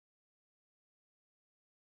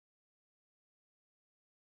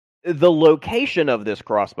 the location of this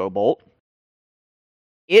crossbow bolt,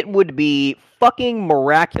 it would be fucking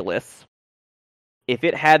miraculous if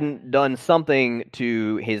it hadn't done something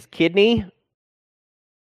to his kidney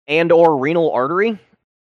and or renal artery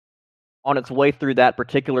on its way through that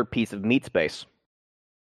particular piece of meat space.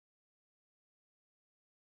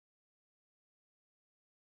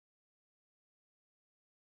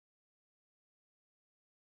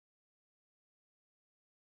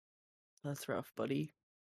 That's rough, buddy.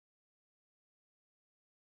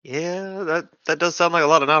 Yeah, that does sound like a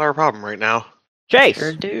lot of not our problem right now. Chase!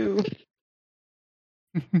 Sure do.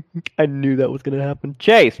 I knew that was going to happen.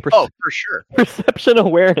 Chase, Oh, for sure. perception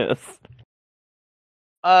awareness.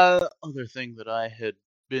 Other thing that I had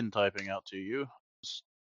been typing out to you is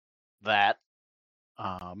that.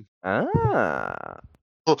 Ah.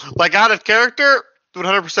 Like out of character,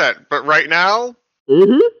 100%. But right now,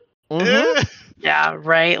 Mm-hmm. eh. Yeah,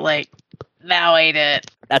 right. Like, now ain't it?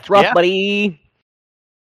 That's rough, Yeah. buddy.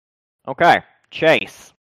 Okay,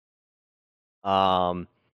 Chase.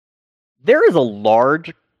 There is a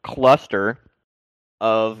large cluster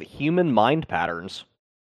of human mind patterns,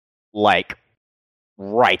 like,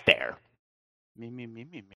 right there.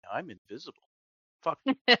 Me. I'm invisible. Fuck.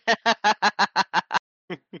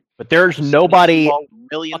 But there's Just nobody. a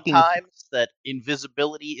million fucking- times that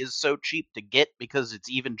invisibility is so cheap to get because it's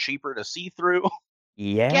even cheaper to see through.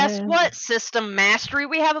 Yeah. Guess what, system mastery?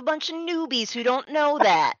 We have a bunch of newbies who don't know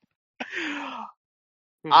that.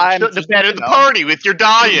 I'm shouldn't have just, been you at the know. party with your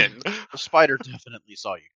dying. The spider definitely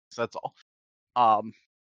saw you. That's all.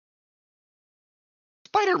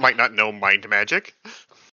 Spider might not know mind magic.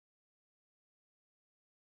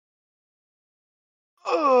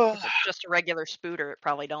 If it's just a regular spooter, it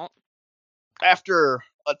probably don't. After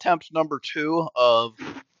attempt number 2 of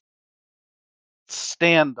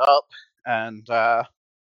stand up and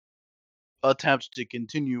attempt to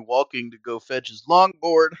continue walking to go fetch his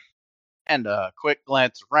longboard, and a quick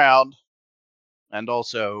glance around, and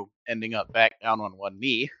also ending up back down on one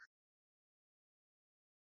knee.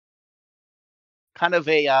 Kind of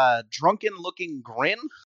a drunken-looking grin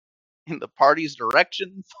in the party's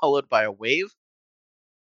direction, followed by a wave.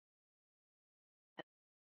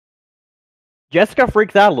 Jessica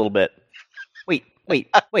freaks out a little bit. Wait.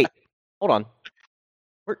 Hold on.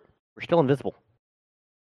 We're still invisible.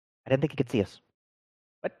 I didn't think he could see us.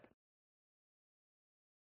 What?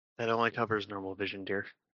 That only covers normal vision, dear.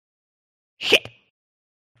 Shit!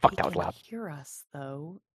 Fuck, He that was can loud. hear us,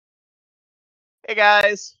 though. Hey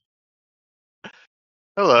guys,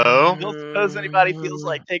 Hello. does anybody feels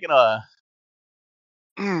like taking a?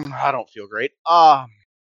 I don't feel great. I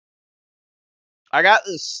got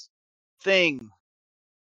this thing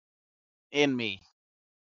in me.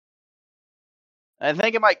 I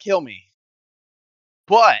think it might kill me.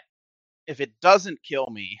 But if it doesn't kill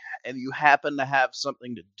me, and you happen to have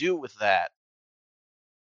something to do with that,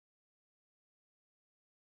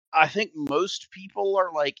 I think most people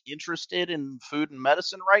are like interested in food and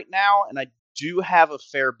medicine right now, and I do have a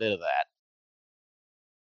fair bit of that.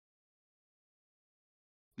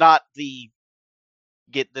 Not the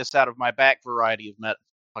get this out of my back variety of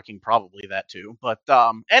fucking probably that too. But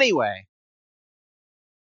anyway.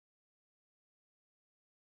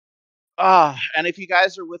 And if you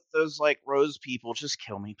guys are with those like rose people, just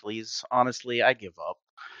kill me, please. Honestly, I give up.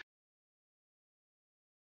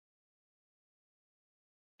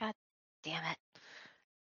 Damn it.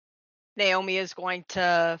 Naomi is going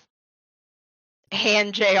to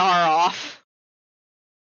hand JR off.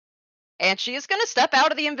 And she is going to step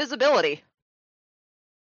out of the invisibility.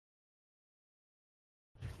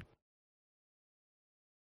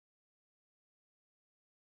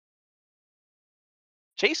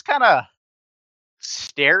 Chase kind of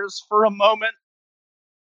stares for a moment.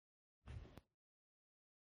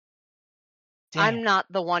 I'm Damn. not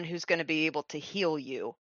the one who's going to be able to heal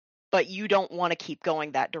you, but you don't want to keep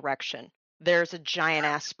going that direction. There's a giant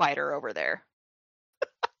ass spider over there.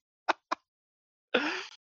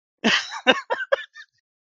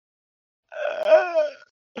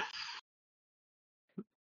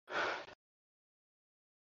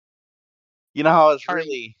 You know, I was Are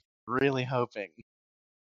really, really hoping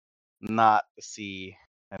not to see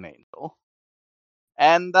an angel.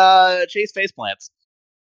 And Chase face plants.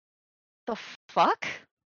 The fuck?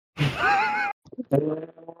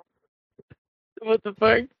 What the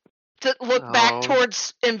fuck? To look back Oh.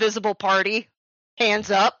 towards invisible party. Hands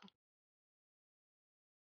up.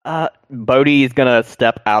 Bodhi's gonna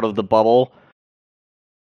step out of the bubble.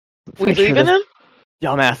 We Make sure leaving this him?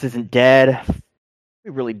 dumbass isn't dead. Are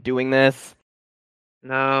we really doing this?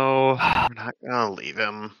 No, we're not gonna leave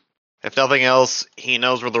him. If nothing else, he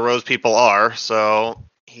knows where the rose people are, so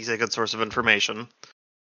he's a good source of information.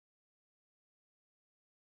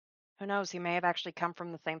 Who knows? He may have actually come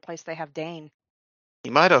from the same place they have Dane. He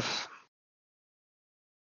might have.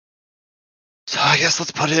 So I guess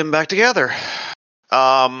let's put him back together.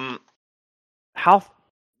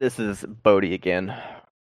 This is Bodhi again.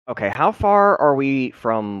 Okay, how far are we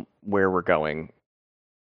from where we're going,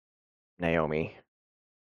 Naomi?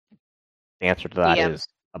 The answer to that DM. is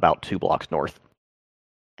about 2 blocks north.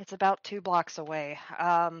 It's about 2 blocks away.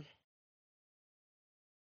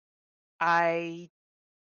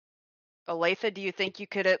 Olathe, do you think you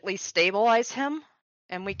could at least stabilize him?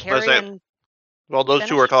 And we carry say- and Well, those two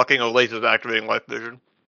finish? are talking. Olathe is activating life vision.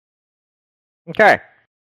 Okay,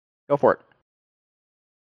 go for it.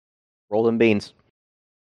 Roll them beans.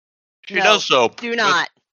 She No, does so. do not.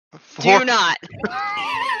 Four- Do not.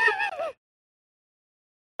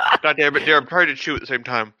 God damn it, dear! I'm trying to chew at the same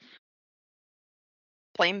time.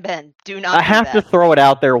 Plain Ben, do not I do have to that. throw it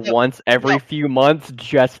out there No, once every no. few months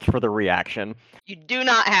just for the reaction. You do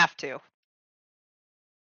not have to.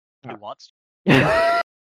 He wants to,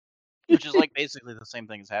 which is like basically the same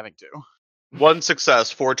thing as having to. 1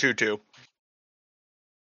 success, 4-2-2.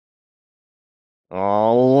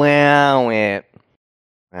 Allow it.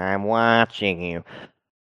 I'm watching you.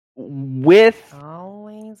 With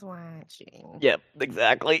Always watching. Yep,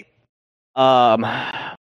 exactly.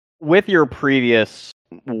 With your previous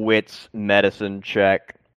wits medicine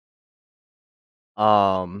check,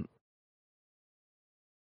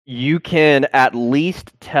 you can at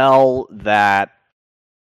least tell that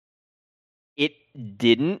it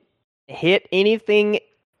didn't hit anything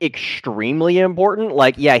extremely important.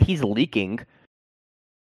 Like, yeah, he's leaking.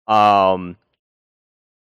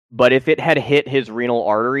 But if it had hit his renal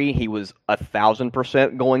artery, he was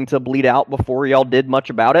 1,000% going to bleed out before y'all did much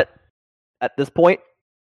about it at this point.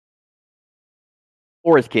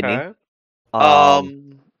 Or his kidney.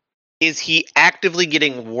 Okay. Is he actively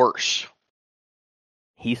getting worse?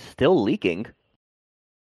 He's still leaking.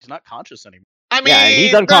 He's not conscious anymore. I mean, Yeah, and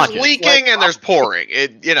he's unconscious. there's leaking and there's pouring.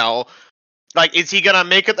 Like, is he gonna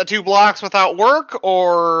make it the 2 blocks without work,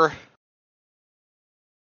 or?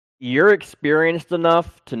 You're experienced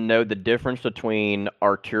enough to know the difference between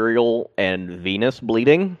arterial and venous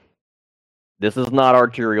bleeding. This is not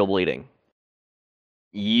arterial bleeding.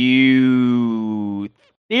 You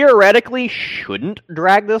theoretically shouldn't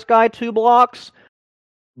drag this guy 2 blocks,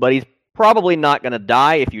 but he's probably not going to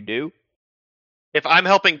die if you do. If I'm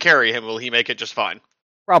helping carry him, will he make it just fine?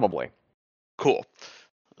 Probably. Cool.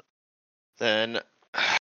 Then,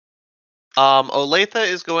 Olathe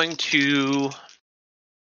is going to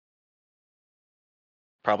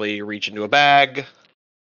probably reach into a bag,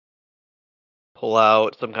 pull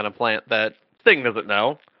out some kind of plant that Sting doesn't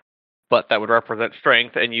know, but that would represent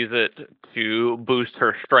strength, and use it to boost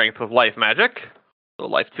her strength with life magic. So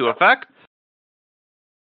life 2 effect.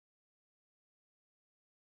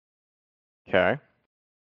 Okay.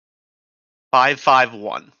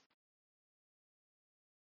 5-5-1.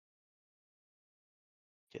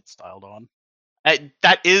 Get styled on.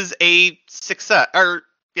 That is a success. That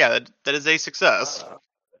is a success.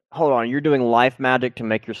 Hold on, you're doing life magic to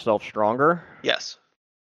make yourself stronger? Yes.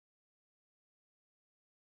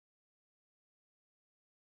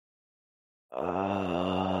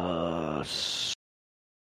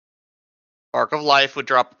 Arc of life would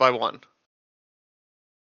drop by 1.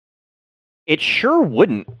 It sure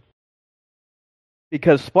wouldn't.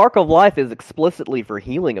 Because Spark of Life is explicitly for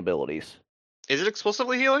healing abilities. Is it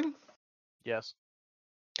explicitly healing? Yes.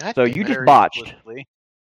 God So damn you it. just Very botched. explicitly.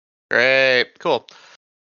 Great. Cool.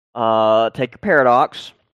 Take your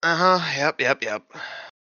paradox. Yep.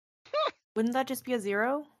 Wouldn't that just be a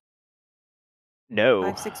 0? No.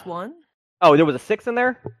 561? Oh, there was a 6 in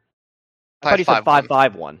there? I thought you said 5-5-1.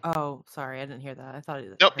 5-5-1. Oh, sorry, I didn't hear that. I thought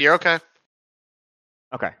it. Nope, heard you're six. okay.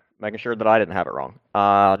 Okay, making sure that I didn't have it wrong.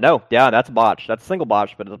 No, yeah, that's a botch. That's a single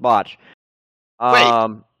botch, but it's a botch.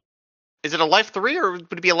 Is it a life 3, or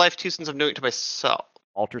would it be a life 2 since I'm doing it to myself?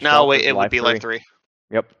 Alter No, Self wait, is it would be life 3. 3.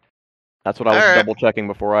 Yep. That's what I was Alright. double checking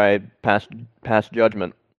before I passed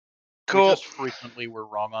judgment. We Cool. just frequently were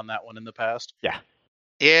wrong on that one in the past. Yeah.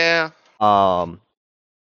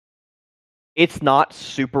 It's not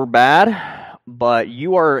super bad, but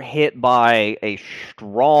you are hit by a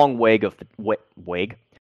strong wave of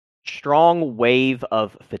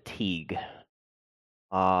fatigue.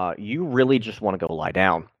 You really just want to go lie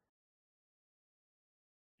down.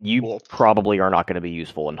 You Cool. probably are not going to be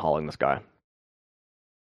useful in hauling this guy.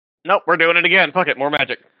 Nope, we're doing it again. Fuck it, more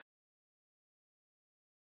magic.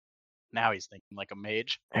 Now he's thinking like a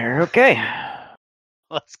mage. Okay.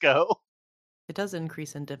 Let's go. It does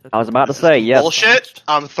increase in difficulty. I was about to This is say, some yes. bullshit.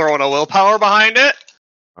 I'm throwing a willpower behind it.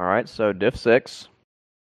 Alright, so diff 6.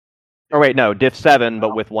 Or wait, no, diff 7,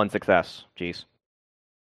 but with 1 success. Jeez.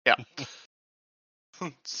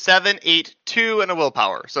 7, 8, 2, and a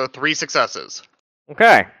willpower. So 3 successes.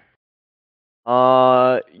 Okay.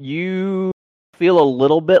 You feel a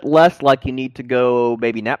little bit less like you need to go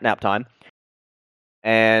maybe nap time.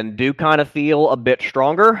 And do kind of feel a bit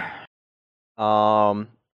stronger.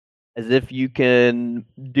 As if you can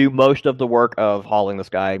do most of the work of hauling this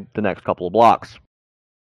guy the next couple of blocks.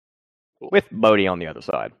 With Bodhi on the other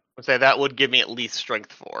side. I'd say that would give me at least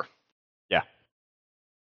strength 4. Yeah.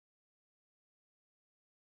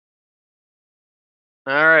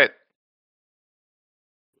 Alright.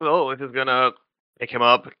 So, this is gonna pick him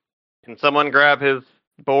up. Can someone grab his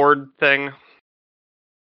board thing?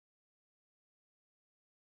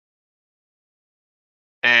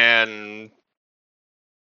 And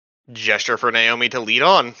gesture for Naomi to lead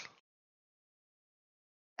on.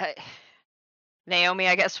 Naomi,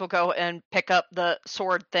 I guess, will go and pick up the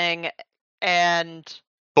sword thing and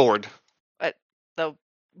Board. the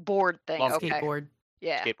board thing. Long Okay. Skateboard.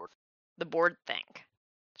 Yeah, Skateboard. the board thing.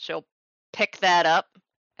 She'll pick that up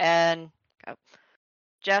and go.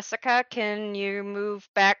 Jessica, can you move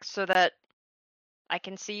back so that I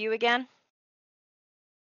can see you again?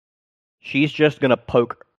 She's just gonna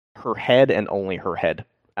poke her head and only her head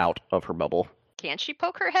out of her bubble. Can she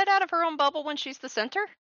poke her head out of her own bubble when she's the center?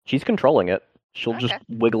 She's controlling it. She'll just Okay.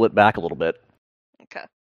 wiggle it back a little bit. Okay.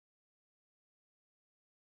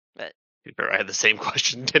 I had the same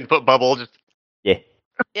question. 10-foot bubble. Just Yeah.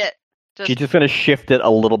 Yeah. Just She's just gonna shift it a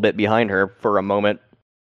little bit behind her for a moment.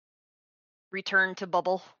 return to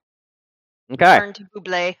bubble. Okay. Return to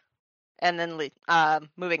Buble. And then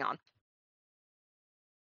moving on.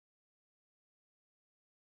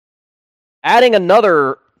 Adding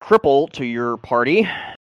another cripple to your party,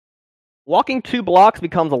 walking 2 blocks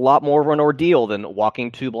becomes a lot more of an ordeal than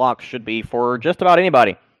walking 2 blocks should be for just about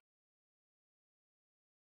anybody.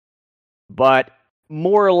 But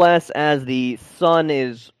more or less as the sun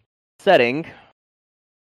is setting,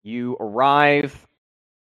 you arrive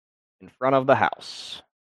in front of the house.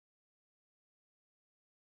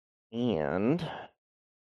 And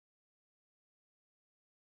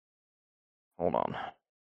hold on.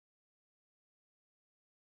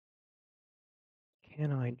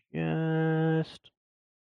 Can I just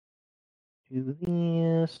do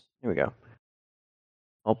this? Here we go.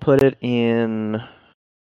 I'll put it in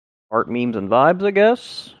art, memes, and vibes, I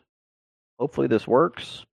guess. Hopefully this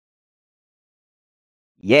works.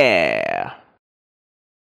 Yeah.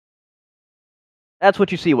 That's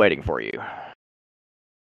what you see waiting for you.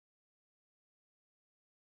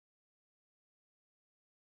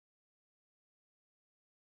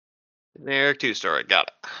 generic 2-story. Got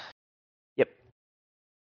it. Yep.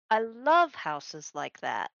 I love houses like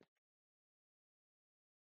that.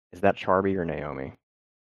 Is that Charby or Naomi?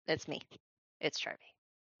 It's me. It's Charby.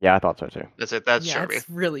 Yeah, I thought so too. That's it. That's yeah, Sharpie. it's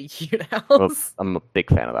really cute Well, house. I'm a big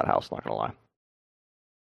fan of that house, not gonna lie.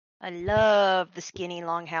 I love the skinny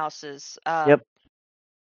long houses. Yep.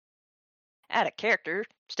 Add a character.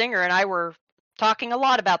 Stinger and I were talking a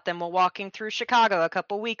lot about them while walking through Chicago a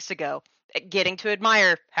couple weeks ago. Getting to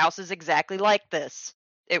admire houses exactly like this.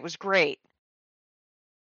 It was great.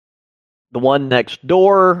 The one next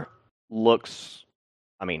door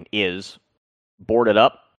is boarded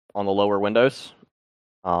up on the lower windows.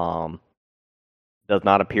 Does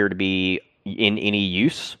not appear to be in any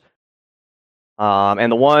use. And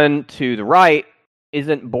the one to the right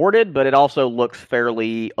isn't boarded, but it also looks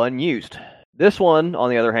fairly unused. This one, on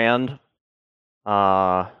the other hand,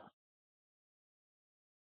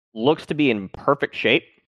 looks to be in perfect shape.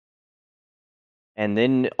 And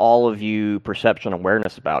then all of you perception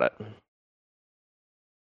awareness about it.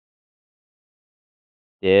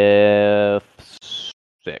 If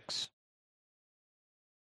 6.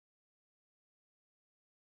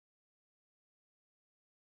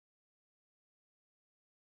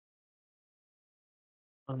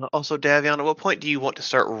 Also, Davion, at what point do you want to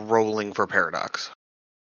start rolling for Paradox?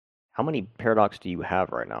 How many paradox do you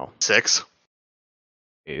have right now? 6.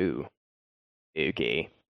 Ooh. Okay.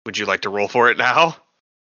 Would you like to roll for it now?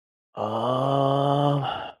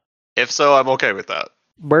 If so, I'm okay with that.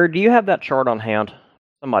 Bird, do you have that chart on hand?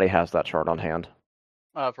 Somebody has that chart on hand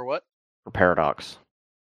For what? for paradox.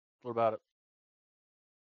 What about it?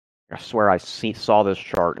 I swear I saw this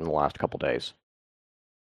chart in the last couple days.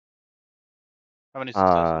 How many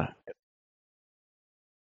successes?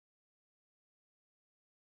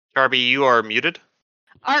 Darby, you are muted.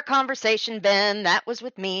 Our conversation, Ben, that was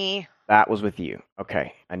with me. That was with you.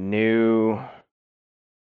 Okay. I knew.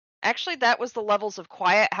 Actually, that was the levels of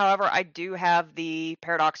quiet. However, I do have the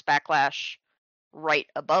Paradox Backlash right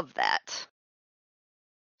above that.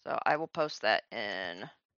 So I will post that in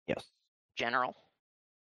Yes. general.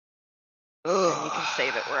 And you can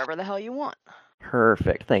save it wherever the hell you want.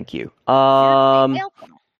 Perfect. Thank you. You're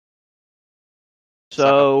welcome.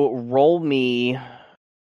 So roll me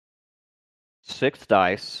 6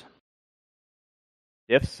 dice.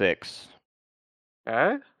 Diff 6.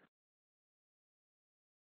 Okay.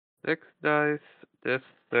 6 dice, diff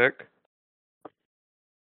 6.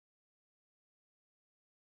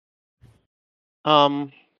 I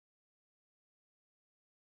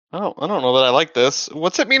don't know that I like this.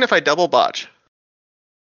 What's it mean if I double botch?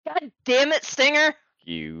 God damn it, Stinger!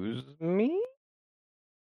 Excuse me?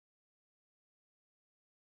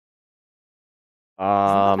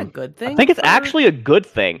 Isn't that a good thing? I think it's for- actually a good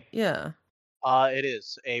thing. Yeah. It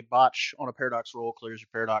is. A botch on a paradox roll clears your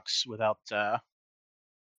paradox without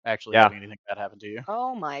actually Yeah. having anything bad happen to you.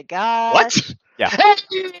 Oh my god. What? Yeah.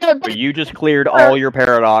 So you just cleared all your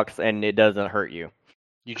paradox and it doesn't hurt you.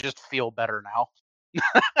 You just feel better now.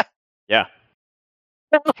 Yeah.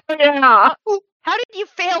 Yeah. How did you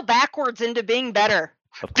fail backwards into being better?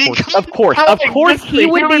 Of course, Because of course, how of course, he exists a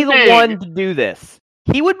would be human the being? one to do this.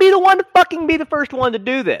 He would be the one to fucking be the first one to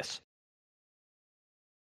do this.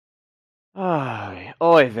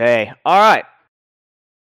 Oy vey. Alright.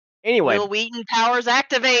 Anyway, Will Wheaton powers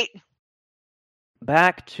activate?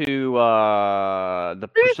 back to the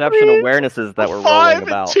perception awarenesses that we're rolling 5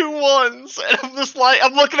 about. and 2 1s, and I'm just like,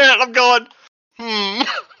 I'm looking at it and I'm going,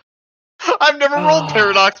 I've never rolled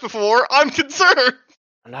paradox before. I'm concerned.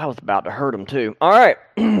 And I was about to hurt him too. Alright.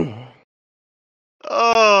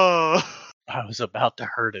 Oh. I was about to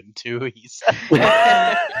hurt him too, he said. No,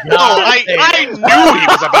 I knew he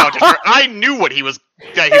was about to hurt. I knew that he was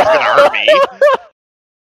gonna hurt me.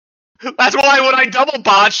 That's why when I double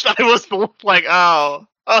botched, I was like, oh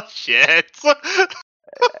shit.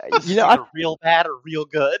 You know, either real bad or real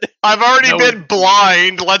good. I've already No. been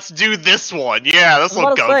blind. Let's do this one. Yeah, this I will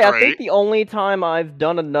was go about to say, I great. think the only time I've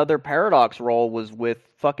done another paradox roll was with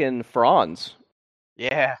fucking Franz.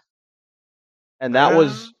 Yeah. And that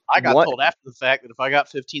was I got what- told after the fact that if I got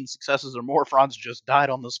 15 successes or more, Franz just died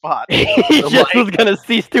on the spot. he So, just was gonna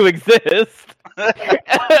cease to exist.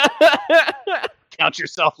 count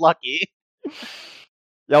yourself lucky.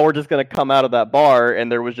 Y'all were just gonna come out of that bar,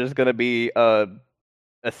 and there was just gonna be a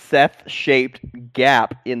Seth-shaped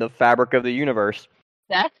gap in the fabric of the universe.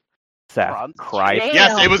 Seth? Seth, Franz. Christ, Damn.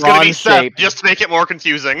 Yes, it was going to be Seth, Bronze-shaped. just to make it more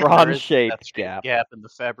confusing. There is Bronze-shaped that gap. gap in the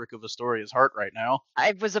fabric of Astoria's heart right now,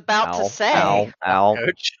 I was about Ow, to say. ow.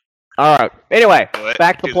 coach. All right. Anyway, What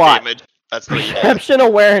back to the is plot. damage? That's not even Perception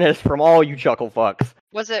awareness from all you chuckle fucks.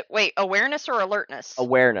 Was it awareness or alertness?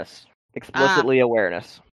 Awareness, explicitly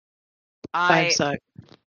awareness. 5 suck.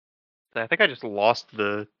 I think I just lost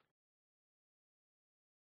the.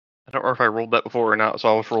 I don't know if I rolled that before or not, so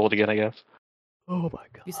I'll just roll it again, I guess. Oh my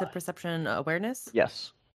god. You said perception awareness?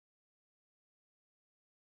 Yes.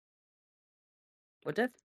 What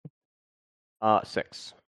diff?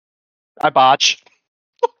 6. I botch.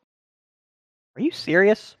 Are you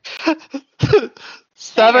serious?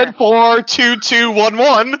 7, 4, 2, 2, 1,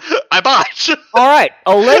 1. I botch. All right.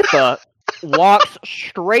 Aletha walks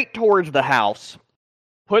straight towards the house,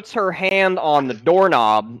 puts her hand on the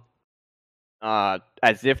doorknob,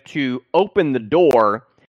 as if to open the door,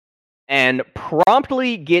 and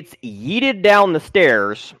promptly gets yeeted down the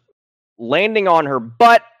stairs, landing on her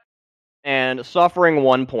butt and suffering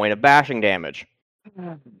 1 point of bashing damage.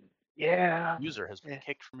 Yeah. User has been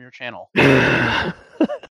kicked from your channel.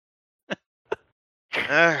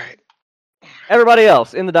 Alright. Everybody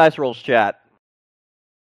else in the Dice Rolls chat.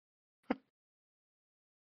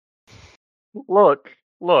 Look.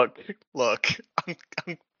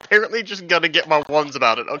 I'm apparently just gonna get my ones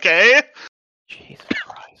about it, okay? Jesus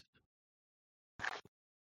Christ.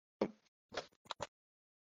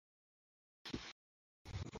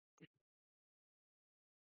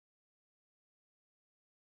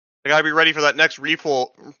 I gotta be ready for that next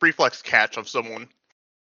reflex catch of someone.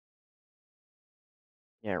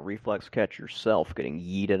 Yeah, reflex catch yourself getting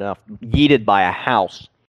yeeted by a house.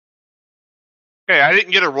 Okay, I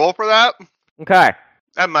didn't get a roll for that. Okay.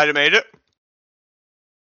 That might have made it.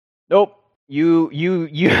 Nope. You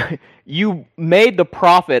made the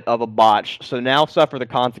profit of a botch, so now suffer the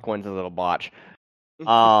consequences of a botch.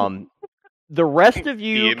 The rest of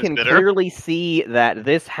you DM is can bitter. clearly see that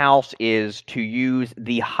this house is, to use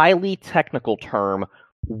the highly technical term,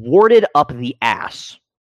 warded up the ass.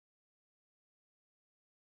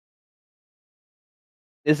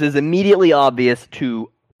 This is immediately obvious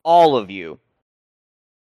to all of you.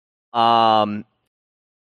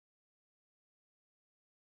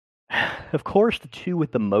 Of course, the two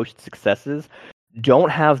with the most successes don't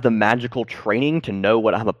have the magical training to know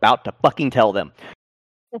what I'm about to fucking tell them.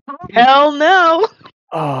 Hell no!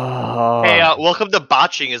 Hey, welcome to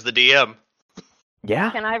botching as the DM.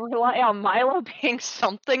 Yeah? Can I rely on Milo being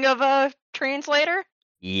something of a translator?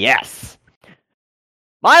 Yes.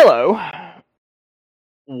 Milo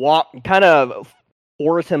kind of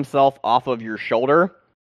forces himself off of your shoulder,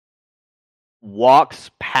 walks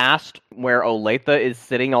past where Olathe is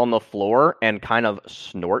sitting on the floor, and kind of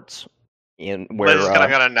snorts in Liz is where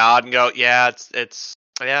gonna nod and go, yeah, it's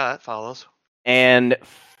yeah, that follows. and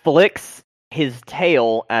flicks his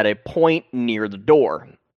tail at a point near the door,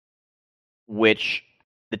 which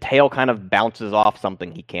the tail kind of bounces off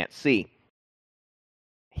something he can't see.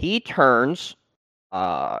 He turns.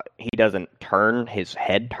 He doesn't turn. His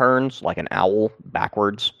head turns like an owl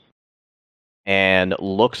backwards and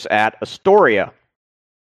looks at Astoria.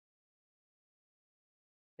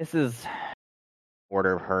 This is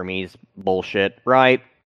Order of Hermes bullshit, right?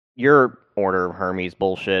 Your Order of Hermes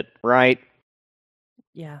bullshit, right?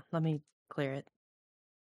 Yeah, let me clear it.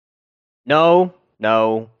 No,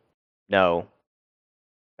 no, no.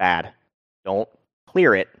 Bad. Don't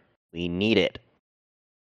clear it. We need it.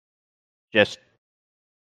 Just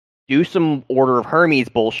do some Order of Hermes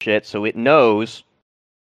bullshit so it knows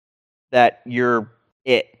that you're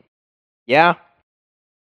it. Yeah?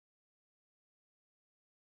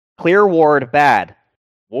 Clear Ward, bad.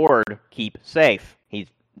 Ward, keep safe. He's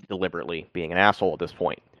deliberately being an asshole at this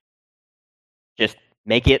point. Just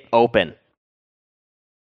make it open.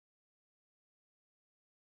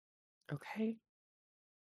 Okay.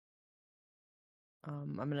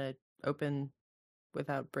 I'm gonna open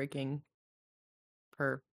without breaking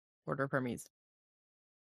per order of Hermes.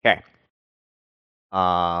 Okay.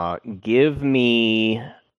 Give me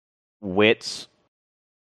wits.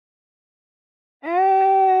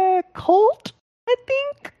 Cult, I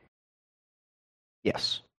think?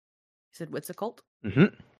 Yes. You said wits occult? Mm-hmm.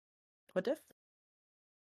 What diff?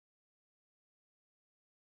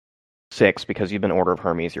 6, because you've been Order of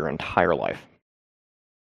Hermes your entire life.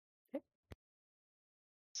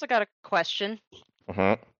 So I got a question.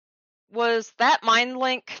 Mm-hmm. Was that mind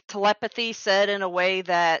link telepathy said in a way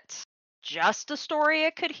that just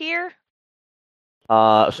Astoria could hear? Wait,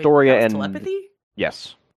 Astoria that was and... telepathy?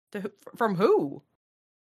 Yes. From who?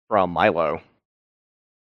 From Milo.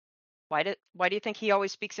 Why do you think he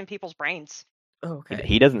always speaks in people's brains? Oh, okay.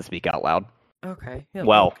 He doesn't speak out loud. Okay. Yeah,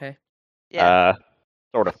 Well, okay. Yeah.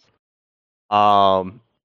 Sort of.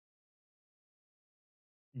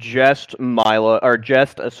 Just Milo, or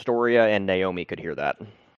just Astoria and Naomi could hear that.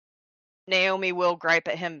 Naomi will gripe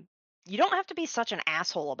at him. You don't have to be such an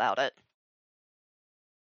asshole about it.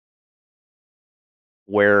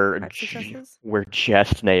 Where Five successes? where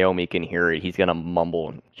just Naomi can hear it, he's gonna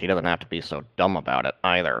mumble. She doesn't have to be so dumb about it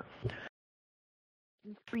either.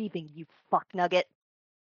 Breathing, you fuck nugget.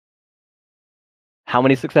 How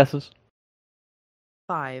many successes?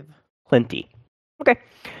 5. Plenty. Okay.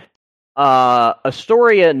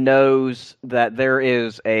 Astoria knows that there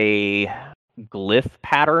is a glyph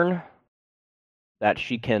pattern that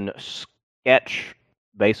she can sketch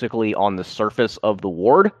basically on the surface of the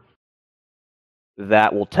ward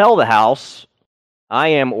that will tell the house, I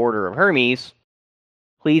am Order of Hermes,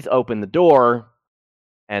 please open the door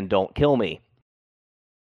and don't kill me.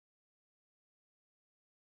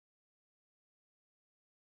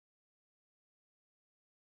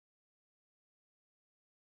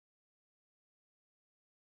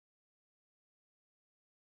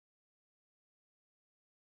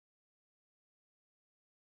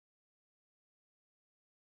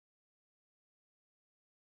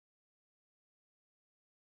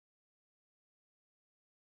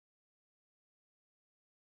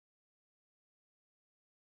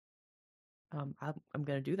 I'm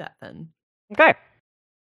gonna do that then. Okay.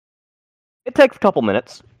 It takes a couple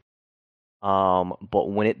minutes. But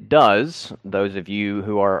when it does, those of you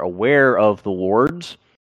who are aware of the wards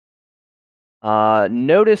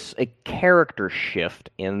notice a character shift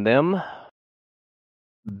in them.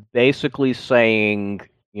 Basically saying,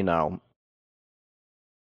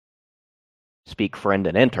 speak friend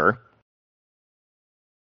and enter.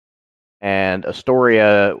 And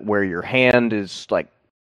Astoria, where your hand is like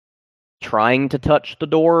trying to touch the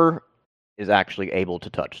door, is actually able to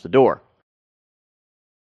touch the door.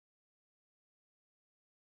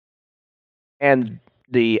 And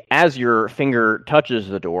as your finger touches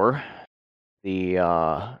the door,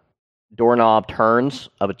 the doorknob turns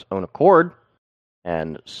of its own accord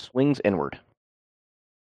and swings inward.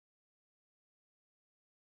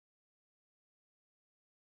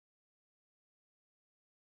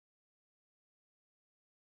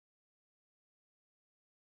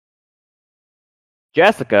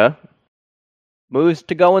 Jessica moves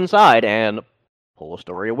to go inside and pull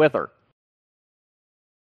Astoria with her.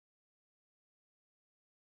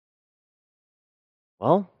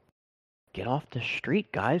 Well, get off the street,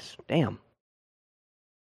 guys. Damn.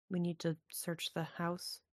 We need to search the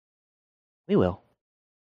house. We will.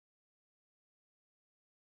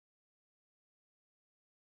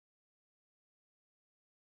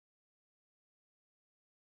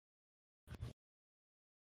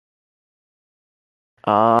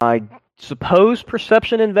 I suppose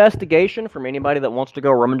perception investigation from anybody that wants to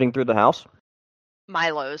go rummaging through the house.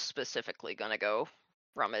 Milo's specifically gonna go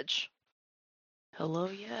rummage. Hello,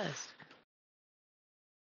 yes.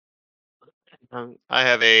 I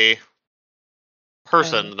have a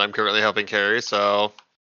person Alright. that I'm currently helping carry, so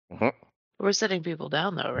We're setting people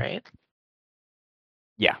down, though, right?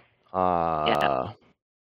 Yeah.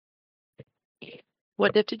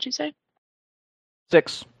 What dip did you say?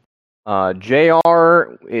 6.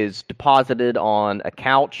 JR is deposited on a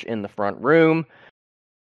couch in the front room.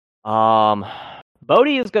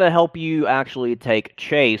 Bodhi is going to help you actually take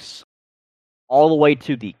Chase all the way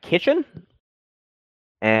to the kitchen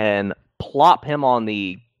and plop him on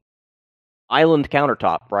the island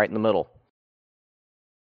countertop right in the middle.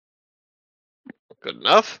 good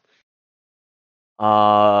enough.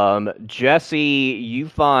 Jesse, you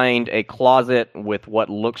find a closet with what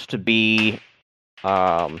looks to be,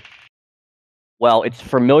 well, it's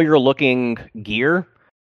familiar looking gear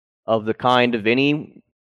of the kind Vinny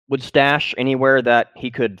would stash anywhere that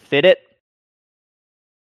he could fit it.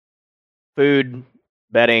 Food,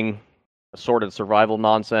 bedding, assorted survival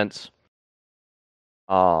nonsense.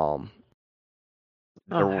 Oh,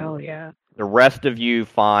 The- hell yeah. The rest of you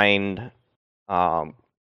find,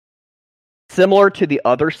 similar to the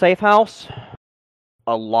other safe house,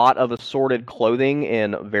 a lot of assorted clothing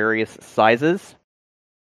in various sizes,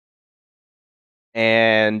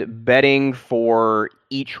 and bedding for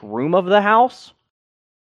each room of the house,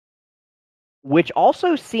 which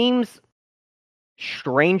also seems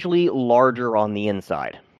strangely larger on the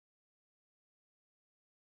inside.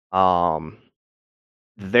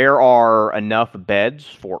 There are enough beds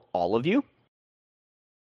for all of you,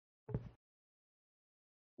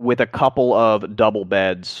 with a couple of double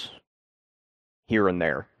beds here and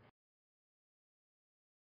there.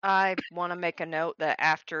 I want to make a note that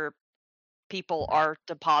after people are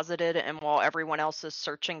deposited and while everyone else is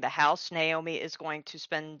searching the house, Naomi is going to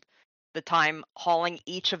spend the time hauling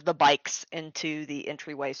each of the bikes into the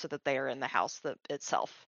entryway so that they are in the house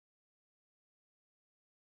itself.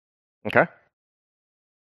 Okay.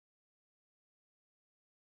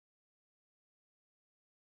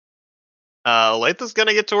 Latha's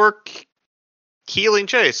gonna get to work healing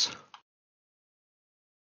Chase.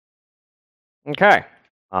 Okay.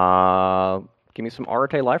 Give me some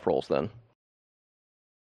Arate life rolls then.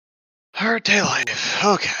 Her day life.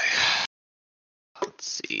 Okay.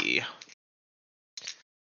 Let's see.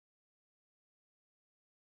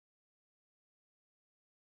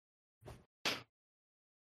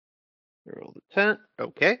 Reroll the 10.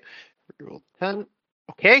 Okay. Reroll 10.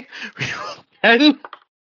 Okay. Reroll 10.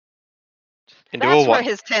 Into That's a where 1.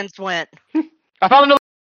 his tens went. I found another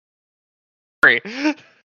 3.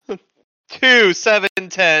 2, 7,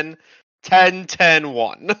 10, 10, 10,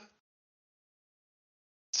 1.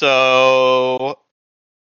 So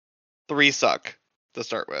 3 suck to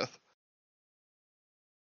start with.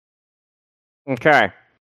 Okay.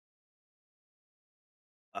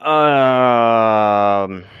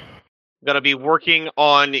 Gonna be working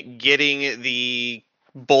on getting the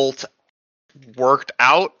bolt worked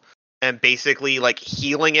out and basically like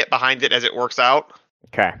healing it behind it as it works out.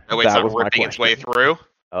 Okay. That way it's That not was my ripping its way question. through.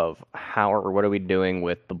 Of how or what are we doing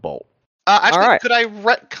with the bolt? Actually, Alright. could I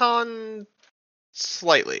retcon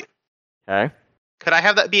slightly? Okay. Could I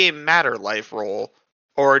have that be a matter life roll?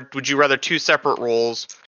 Or would you rather 2 separate rolls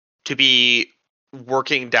to be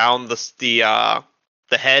working down the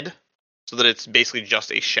head so that it's basically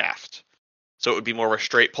just a shaft? So it would be more of a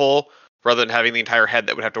straight pull rather than having the entire head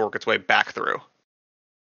that would have to work its way back through.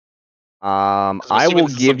 I'm I assuming will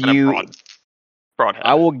this is some give kind of you. broad head.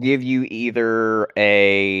 I will give you either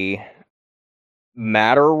a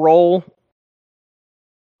matter roll.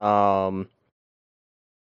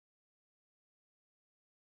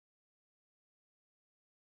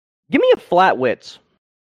 Give me a flat wits.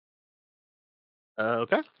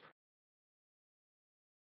 Okay.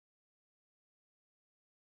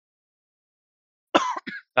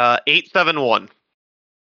 Uh, 871.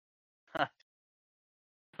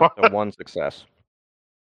 So 1 success.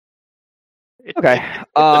 It- Okay. it's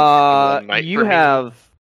one night You for me.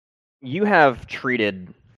 have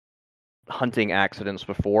treated hunting accidents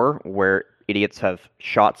before where idiots have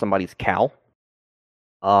shot somebody's cow.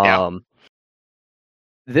 Yeah.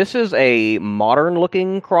 This is a modern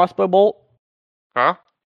looking crossbow bolt. Huh?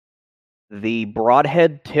 The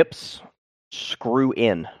broadhead tips screw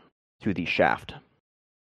in to the shaft.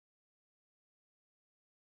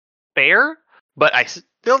 fair, but I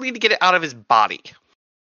still need to get it out of his body.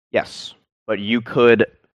 Yes, but you could.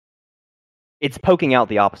 It's poking out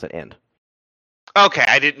the opposite end. Okay,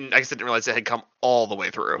 I guess I didn't realize it had come all the way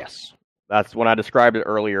through. Yes, that's when I described it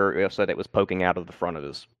earlier. I said it was poking out of the front of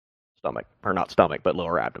his stomach, or not stomach, but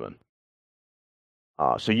lower abdomen.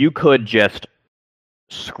 So you could just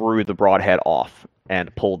screw the broadhead off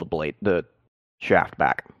and pull the shaft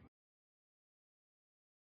back.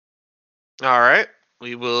 All right,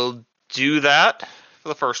 we will do that for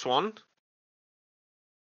the first one.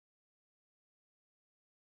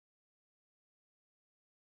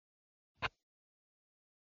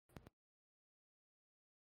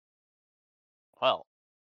 Well,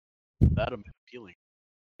 that'd be appealing.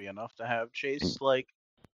 Be enough to have Chase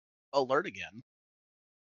alert again.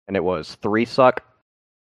 And it was 3 suck.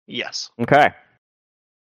 Yes. Okay.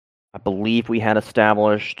 I believe we had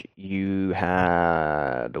established you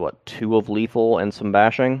had 2 of lethal and some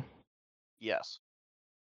bashing. Yes.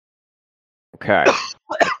 Okay.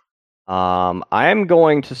 I'm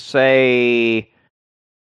going to say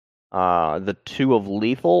the 2 of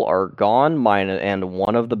lethal are gone, and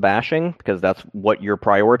 1 of the bashing, because that's what you're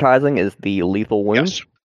prioritizing is the lethal wound. Yes.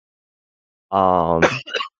 So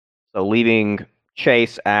leaving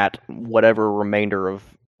Chase at whatever remainder of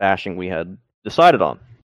bashing we had decided on.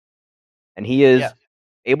 And he is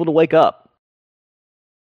able to wake up.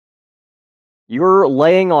 You're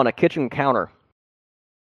laying on a kitchen counter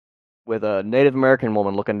with a Native American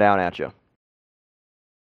woman looking down at you.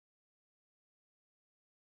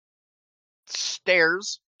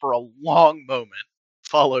 Stares for a long moment,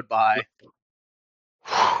 followed by,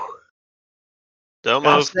 Don't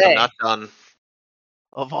Gotta move. say. I'm not done.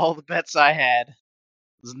 of all the bets I had,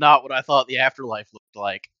 this is not what I thought the afterlife looked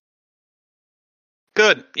like.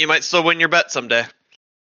 Good. You might still win your bet someday.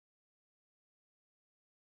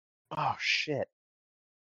 Oh, shit.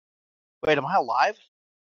 Wait, am I alive?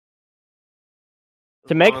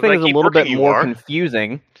 To make As long as I things a keep little bit working, you more are.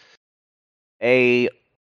 confusing, a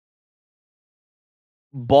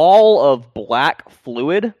ball of black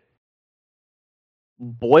fluid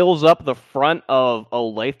boils up the front of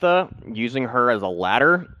Olathe, using her as a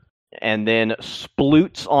ladder, and then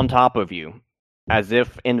sploots on top of you, as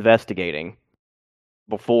if investigating,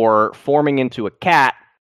 before forming into a cat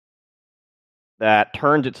that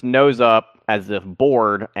turns its nose up as if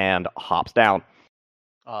bored and hops down.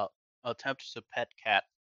 Attempt to pet cat.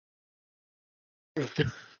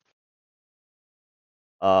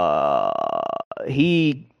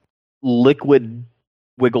 He liquid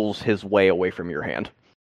wiggles his way away from your hand.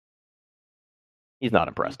 He's not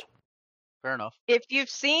impressed. Fair enough. If you've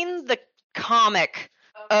seen the comic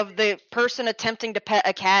of the person attempting to pet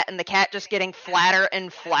a cat and the cat just getting flatter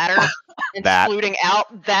and flatter and That. splooting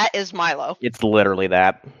out, that is Milo. It's literally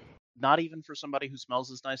that. Not even for somebody who smells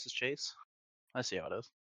as nice as Chase? I see how it is.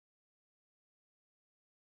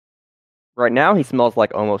 Right now, he smells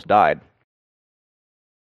like almost died.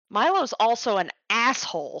 Milo's also an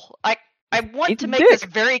asshole. I want He's to a make this dick.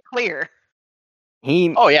 very clear.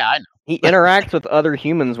 Oh, yeah, I know. He interacts with other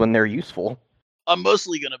humans when they're useful. I'm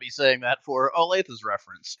mostly going to be saying that for Olathe's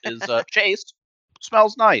reference, is Chase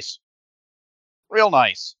smells nice. Real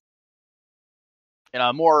nice. In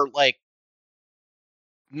a more,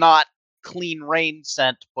 not clean rain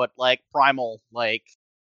scent, but, primal,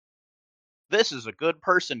 this is a good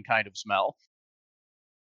person kind of smell.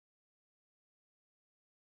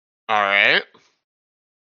 All right.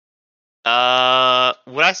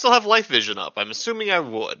 Would I still have life vision up? I'm assuming I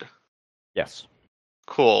would. Yes.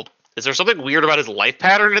 Cool. Is there something weird about his life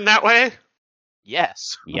pattern in that way?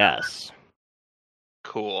 Yes. Yes.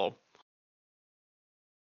 Cool.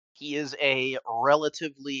 He is a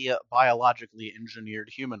relatively biologically engineered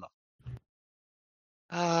human.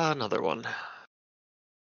 Another one.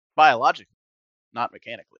 Biologically, not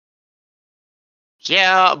mechanically.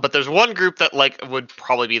 Yeah, but there's one group that would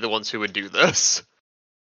probably be the ones who would do this.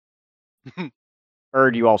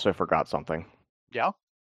 Heard you also forgot something. Yeah?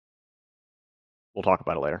 We'll talk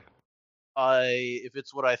about it later. If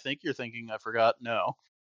it's what I think you're thinking, I forgot, no.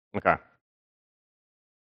 Okay.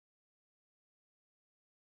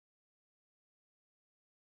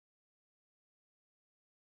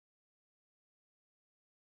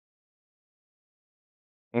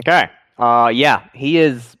 Okay. Yeah, he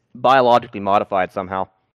is biologically modified somehow.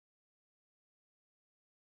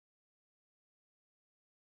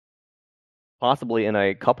 Possibly in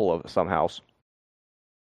a couple of somehows.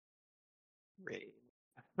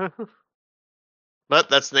 But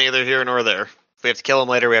that's neither here nor there. If we have to kill him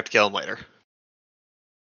later, we have to kill him later.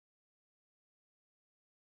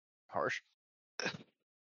 Harsh.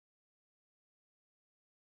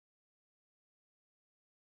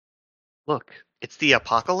 Look, it's the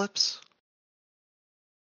apocalypse.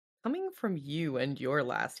 Coming from you and your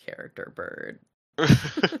last character, Bird.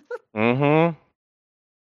 Mm-hmm.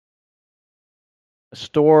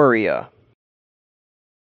 Astoria.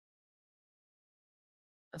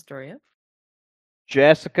 Astoria?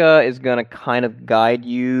 Jessica is going to kind of guide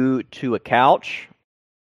you to a couch,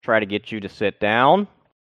 try to get you to sit down,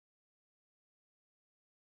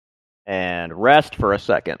 and rest for a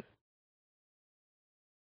second.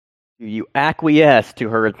 You acquiesce to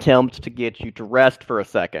her attempt to get you to rest for a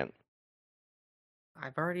second.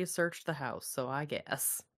 I've already searched the house, so I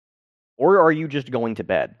guess. Or are you just going to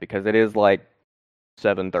bed? Because it is like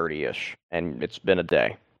 7:30-ish, and it's been a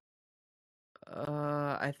day.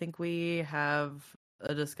 I think we have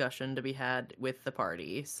a discussion to be had with the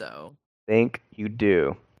party, so. Think you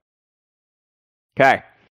do. Okay.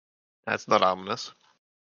 That's not ominous.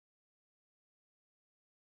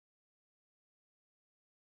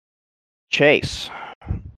 Chase,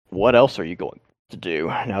 what else are you going to do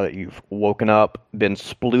now that you've woken up, been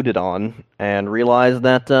splooted on, and realized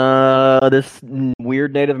that this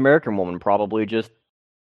weird Native American woman probably just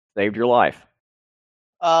saved your life?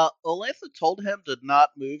 Olathe told him to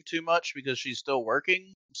not move too much because she's still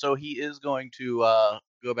working, so he is going to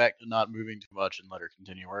go back to not moving too much and let her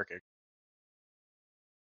continue working.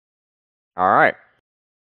 All right.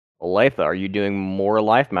 Olathe, are you doing more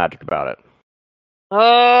life magic about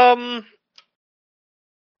it?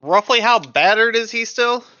 Roughly how battered is he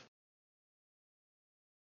still?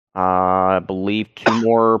 I believe 2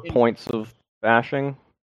 more points of bashing.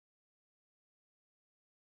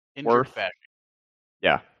 Injured Worth? fashion.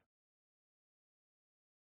 Yeah.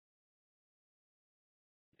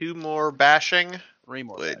 2 more bashing? 3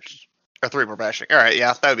 more Which, bashing. or 3 more bashing. Alright,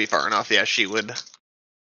 yeah, that would be far enough. Yeah, she would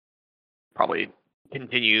probably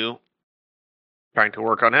continue trying to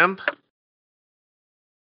work on him.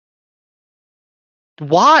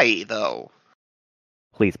 Why, though?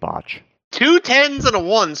 Please botch. 2 10s and a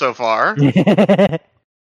 1 so far. Are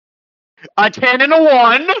A 10 and a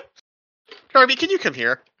 1! Darby, can you come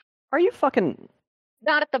here? you fucking...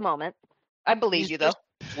 Not at the moment. I believe He's you, though.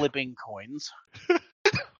 just flipping coins.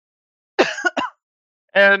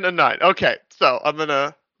 And a 9. Okay, so I'm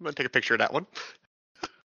gonna take a picture of that one.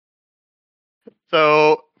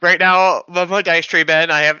 So right now, on my dice tree, Ben,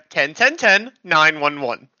 I have 10, 10, 10, 9, 1,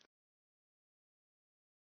 1.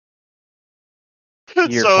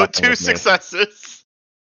 You're So fucking 2 with me. successes.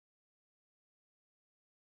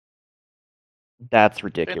 That's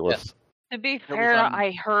ridiculous. Fantastic. To be He'll be fair, fine.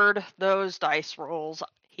 I heard those dice rolls.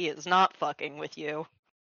 He is not fucking with you.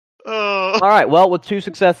 All right, well, with 2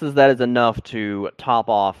 successes, that is enough to top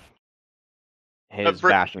off his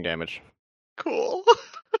bashing damage. Cool.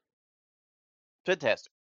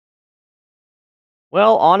 Fantastic.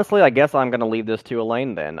 Well, honestly, I guess I'm going to leave this to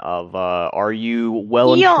Elaine then. Are you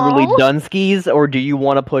well and truly Y'all. done skis, or do you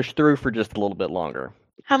want to push through for just a little bit longer?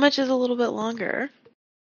 How much is a little bit longer?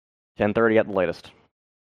 10:30 at the latest.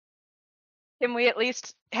 Can we at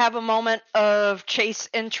least have a moment of chase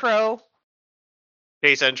intro?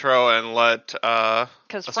 Case intro and let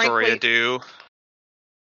Because Astoria do.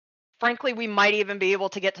 frankly, we might even be able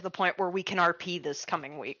to get to the point where we can RP this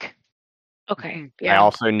coming week. Okay. I Yeah.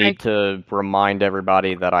 also need to remind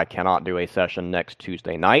everybody that I cannot do a session next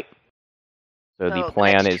Tuesday night. So the So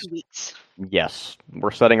plan next is, 2 weeks. yes,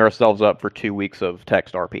 we're setting ourselves up for 2 weeks of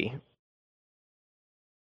text RP.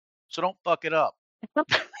 So don't fuck it up.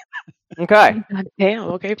 Okay. God damn.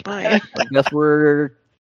 Okay, fine. I guess we're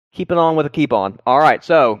keeping on with a keep on. All right,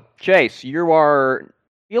 so Chase, you are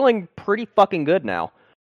feeling pretty fucking good now.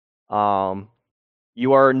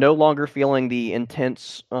 You are no longer feeling the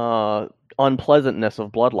intense unpleasantness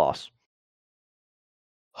of blood loss.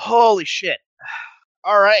 Holy shit.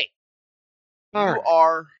 All right. You Alright.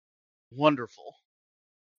 are wonderful.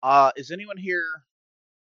 Is anyone here?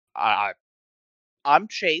 I'm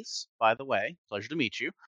Chase, by the way. Pleasure to meet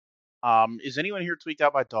you. Is anyone here tweaked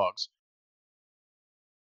out by dogs?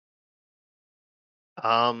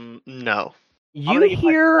 No. I'm You gonna get my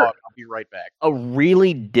hear dog. I'll be right back. a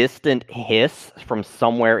really distant hiss from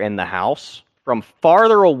somewhere in the house, from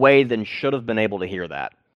farther away than should have been able to hear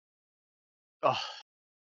that. Oh,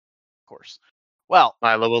 of course. Well,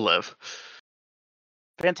 Milo will live.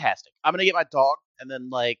 fantastic. I'm gonna get my dog, and then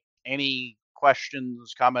like any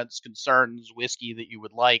questions, comments, concerns, whiskey that you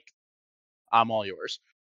would like, I'm all yours.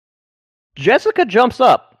 Jessica jumps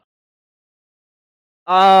up.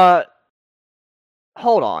 Hold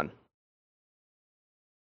on.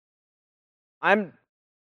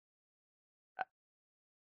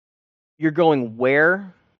 You're going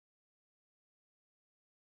where?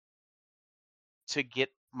 To get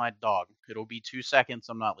my dog. It'll be 2 seconds.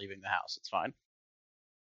 I'm not leaving the house. It's fine.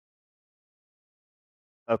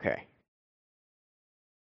 Okay.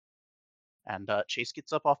 And Chase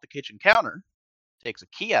gets up off the kitchen counter, takes a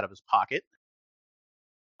key out of his pocket,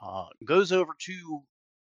 goes over to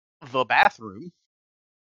the bathroom,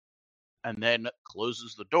 and then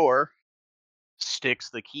closes the door, sticks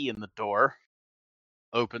the key in the door,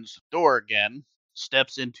 opens the door again,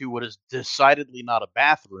 steps into what is decidedly not a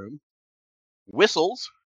bathroom,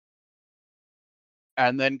 whistles,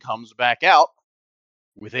 and then comes back out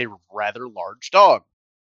with a rather large dog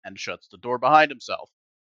and shuts the door behind himself.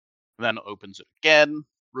 Then opens it again,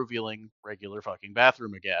 revealing regular fucking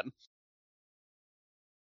bathroom again.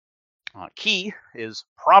 Key is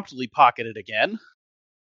promptly pocketed again,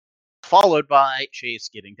 followed by Chase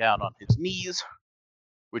getting down on his knees,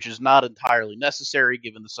 which is not entirely necessary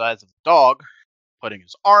given the size of the dog, putting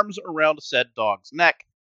his arms around said dog's neck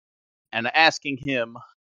and asking him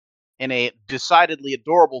in a decidedly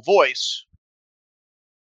adorable voice,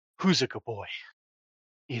 "Who's a good boy?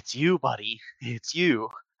 It's you, buddy. It's you.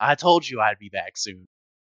 I told you I'd be back soon."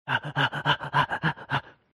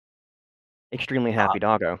 Extremely happy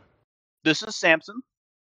doggo. This is Samson.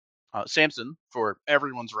 Samson, for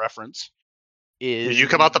everyone's reference, is... Did you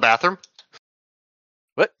come out the bathroom?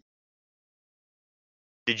 What?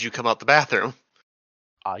 Did you come out the bathroom?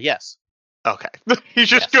 Yes. Okay. You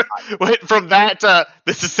just Yes, went from that to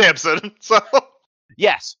this is Samson. So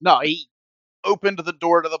Yes. No, he opened the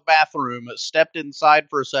door to the bathroom, stepped inside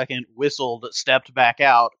for a second, whistled, stepped back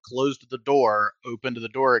out, closed the door, opened the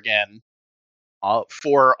door again.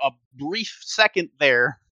 For a brief second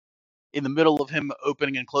there, in the middle of him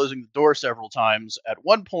opening and closing the door several times, at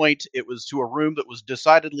one point it was to a room that was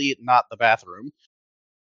decidedly not the bathroom.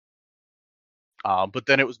 But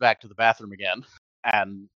then it was back to the bathroom again,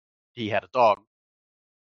 and he had a dog.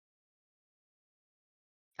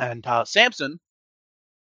 And Samson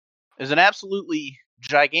is an absolutely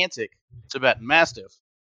gigantic Tibetan Mastiff.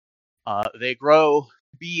 They grow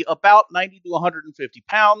to be about 90 to 150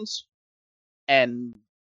 pounds and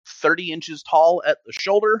 30 inches tall at the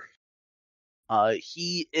shoulder.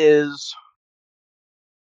 He is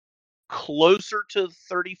closer to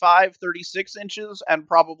 35, 36 inches and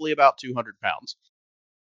probably about 200 pounds.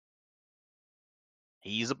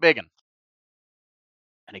 He's a biggin.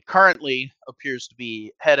 And he currently appears to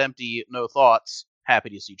be head empty, no thoughts, happy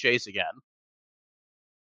to see Chase again.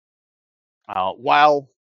 While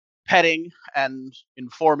petting and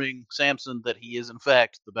informing Samson that he is in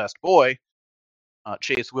fact the best boy,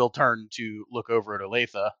 Chase will turn to look over at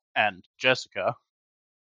Olathe and Jessica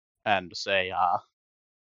and say,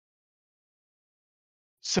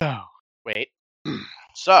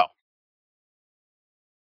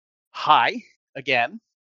 hi again.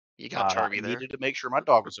 you got Charmy I there. needed to make sure my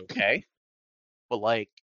dog was okay. But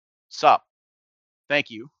sup? Thank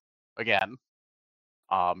you again.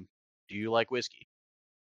 Do you like whiskey?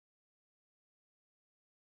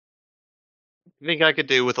 I think I could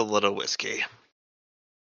do with a little whiskey.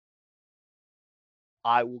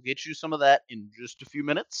 I will get you some of that in just a few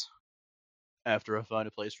minutes after I find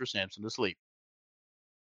a place for Samson to sleep.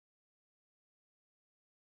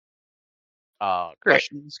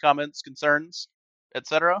 Questions, comments, concerns,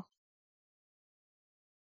 etc.?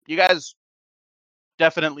 You guys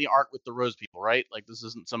definitely aren't with the Rose people, right? Like, this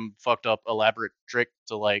isn't some fucked up elaborate trick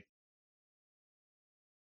to,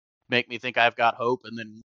 make me think I've got hope and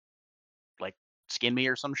then, skin me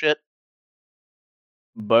or some shit?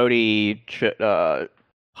 Bodhi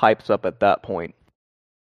pipes up at that point.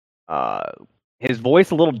 His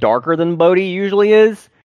voice a little darker than Bodhi usually is.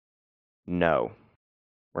 No,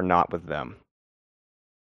 we're not with them.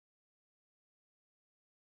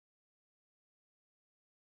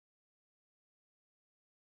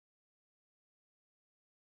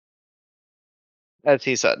 As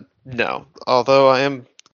he said, no. Although I am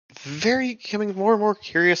becoming more and more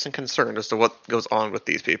curious and concerned as to what goes on with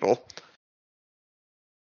these people.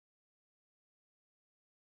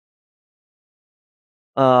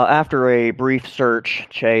 After a brief search,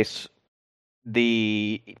 Chase,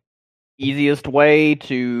 the easiest way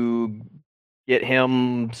to get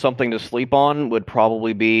him something to sleep on would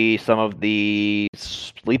probably be some of the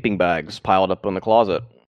sleeping bags piled up in the closet.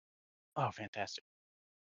 Oh, fantastic.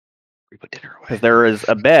 We put dinner away. Because there is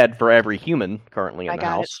a bed for every human currently in I the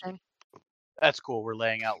got house. it. Sam. That's cool. We're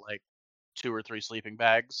laying out 2 or 3 sleeping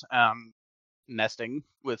bags, nesting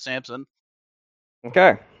with Samson.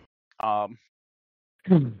 Okay.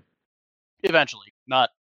 Eventually, not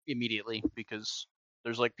immediately, because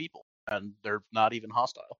there's people, and they're not even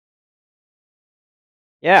hostile.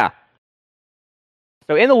 Yeah.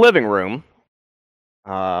 So in the living room,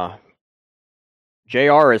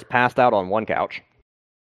 JR is passed out on one couch.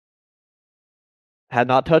 Had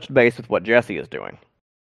not touched base with what Jesse is doing.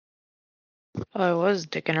 Oh, I was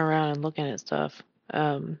dicking around and looking at stuff.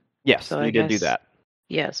 Yes, So you I did do guess- that.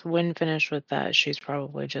 Yes, when finished with that, she's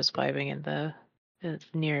probably just vibing in the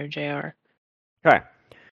near JR. Okay.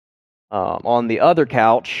 On the other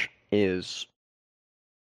couch is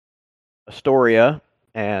Astoria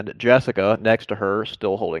and Jessica next to her,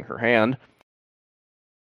 still holding her hand.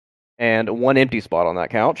 And one empty spot on that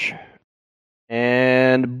couch.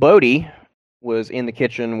 And Bodhi was in the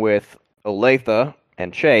kitchen with Olathe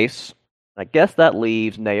and Chase. I guess that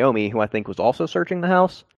leaves Naomi, who I think was also searching the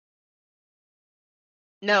house.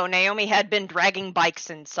 No, Naomi had been dragging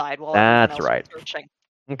bikes inside while That's everyone else right. was searching.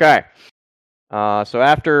 Okay. So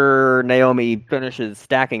after Naomi finishes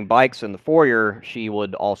stacking bikes in the foyer, she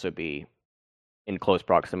would also be in close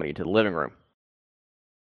proximity to the living room.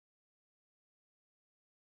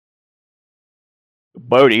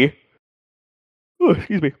 Bodhi,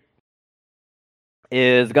 excuse me,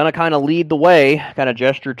 is gonna kind of lead the way, kind of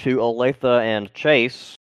gesture to Olathe and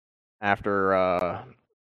Chase after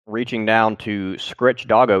reaching down to scritch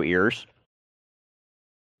doggo ears.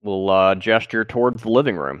 Will gesture towards the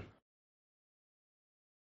living room.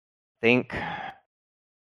 Think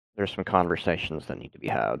there's some conversations that need to be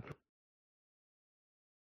had.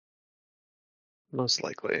 Most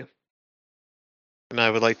likely. And I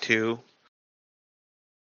would like to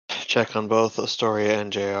check on both Astoria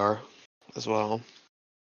and JR as well.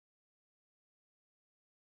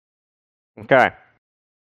 Okay.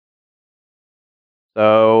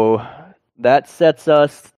 So that sets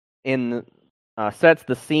us in sets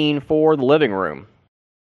the scene for the living room.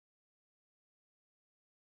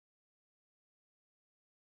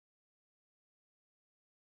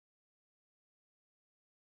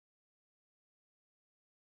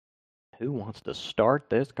 Who wants to start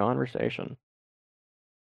this conversation?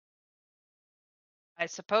 I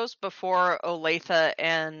suppose before Olathe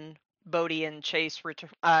and Bodhi and Chase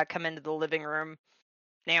come into the living room,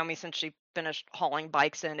 Naomi, since she finished hauling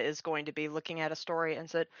bikes in, is going to be looking at Astoria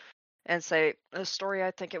and say, Astoria,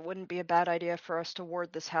 I think it wouldn't be a bad idea for us to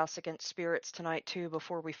ward this house against spirits tonight too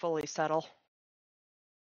before we fully settle.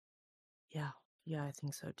 Yeah, I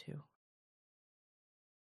think so too.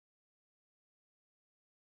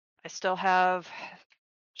 I still have.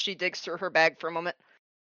 She digs through her bag for a moment.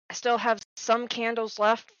 I still have some candles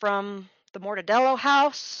left from the Mortadello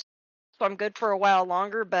house, so I'm good for a while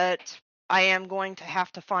longer, but I am going to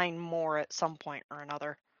have to find more at some point or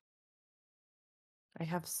another. I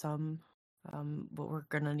have some, but we're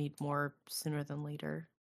gonna need more sooner than later.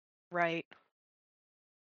 Right.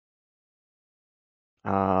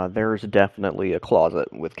 There's definitely a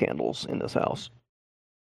closet with candles in this house.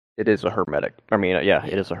 It is a hermetic.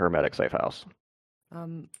 It is a hermetic safe house.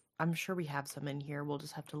 I'm sure we have some in here. We'll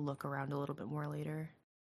just have to look around a little bit more later.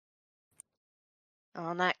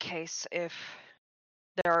 In that case, if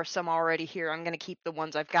there are some already here, I'm going to keep the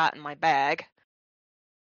ones I've got in my bag.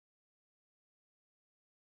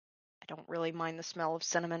 I don't really mind the smell of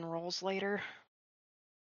cinnamon rolls later.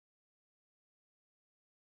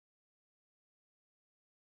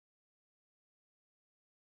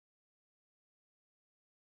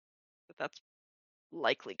 But that's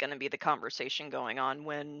likely going to be the conversation going on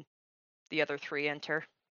when the other three enter.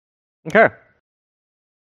 Okay.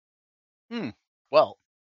 Well,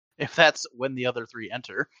 if that's when the other three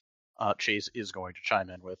enter, Chase is going to chime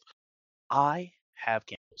in with, I have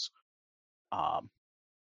candles.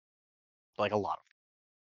 Like a lot of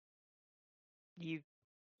them. You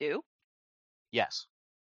do? Yes.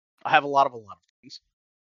 I have a lot of things.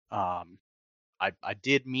 I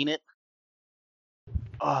did mean it.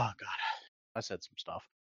 Oh god. I said some stuff.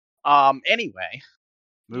 Anyway,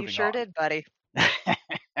 moving You sure on. did, buddy.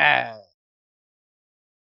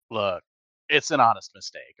 Look, it's an honest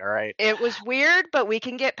mistake, all right? It was weird, but we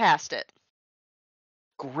can get past it.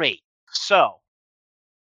 Great. So,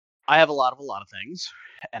 I have a lot of things,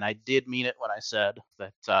 and I did mean it when I said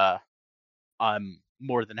that I'm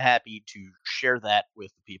more than happy to share that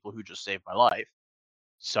with the people who just saved my life.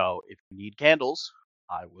 So, if you need candles,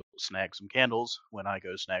 I will snag some candles when I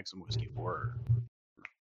go snag some whiskey for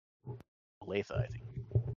Olathe, I think.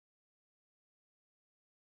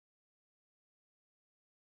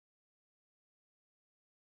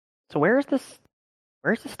 So where's this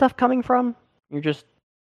stuff coming from? You're just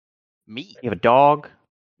Me. you have a dog.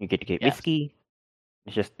 You get to get Yes. whiskey.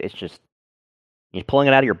 It's just you're pulling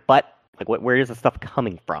it out of your butt. Like where is this stuff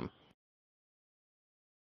coming from?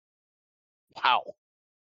 Wow.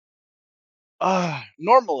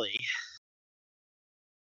 Normally,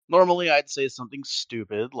 Normally, I'd say something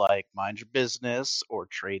stupid like mind your business or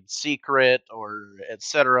trade secret or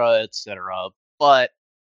etc., etc. But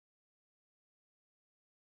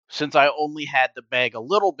since I only had to beg a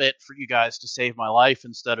little bit for you guys to save my life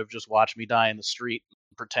instead of just watch me die in the street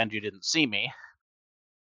and pretend you didn't see me,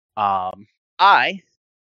 I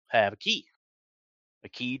have a key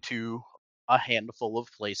to a handful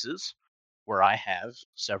of places where I have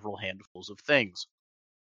several handfuls of things.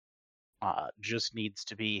 Just needs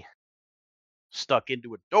to be stuck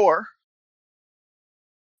into a door,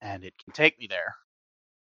 and it can take me there.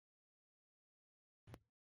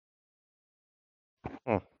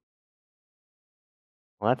 Well,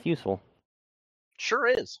 that's useful. Sure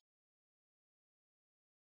is.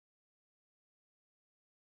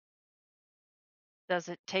 Does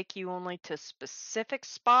it take you only to specific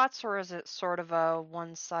spots, or is it sort of a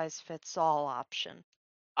one-size-fits-all option?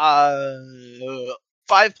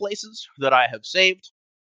 5 places that I have saved,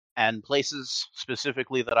 and places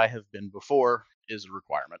specifically that I have been before is a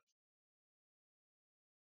requirement.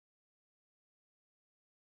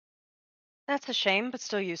 That's a shame, but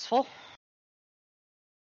still useful.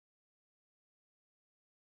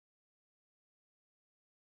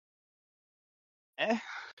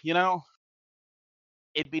 You know,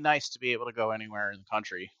 it'd be nice to be able to go anywhere in the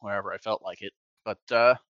country, wherever I felt like it, but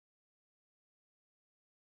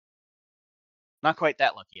not quite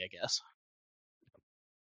that lucky, I guess.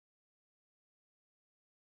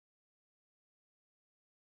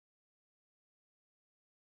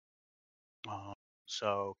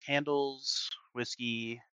 So candles,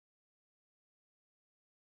 whiskey,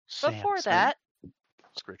 Before Samson, that,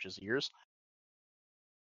 Scritch's ears.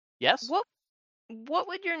 Yes? what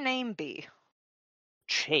would your name be?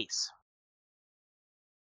 Chase.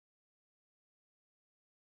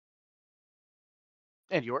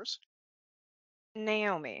 And yours?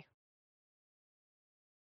 Naomi.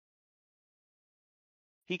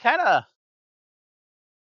 He kind of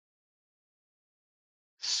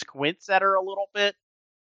squints at her a little bit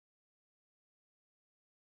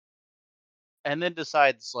and then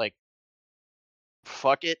decides, like,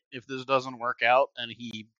 fuck it, if this doesn't work out and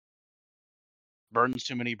he burns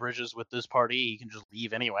too many bridges with this party, he can just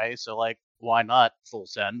leave anyway, so, like, why not full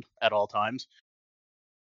send at all times?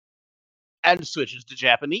 And switches to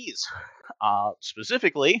Japanese.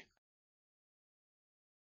 Specifically,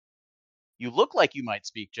 you look like you might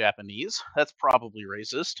speak Japanese. That's probably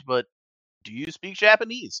racist, but do you speak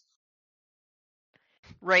Japanese?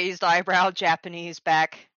 Raised eyebrow Japanese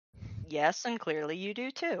back. Yes, and clearly you do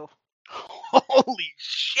too. Holy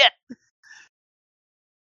shit!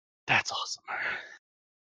 That's awesome.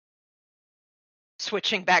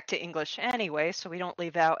 Switching back to English anyway, so we don't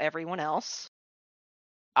leave out everyone else.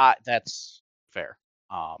 That's fair.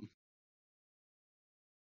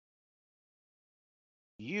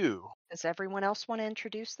 You Does everyone else want to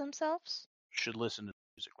introduce themselves? should listen to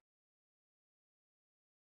music.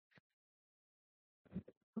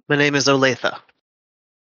 My name is Olathe.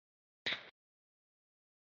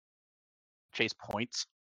 Chase points.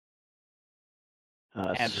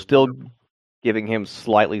 And you're still wonderful. giving him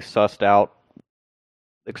slightly sussed out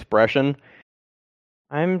expression.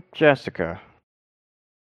 I'm Jessica.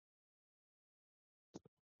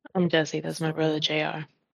 I'm Jesse. That's my brother, JR.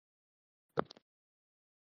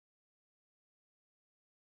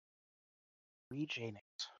 J names.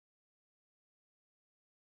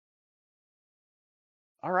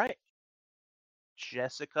 All right.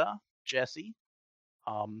 Jessica, Jesse.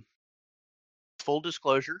 Full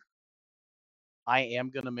disclosure, I am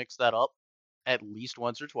going to mix that up at least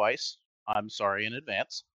once or twice. I'm sorry in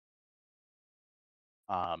advance.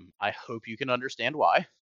 I hope you can understand why.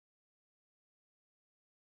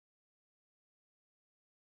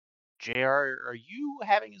 JR, are you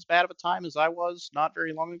having as bad of a time as I was not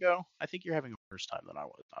very long ago? I think you're having a worse time than I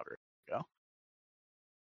was not very long ago.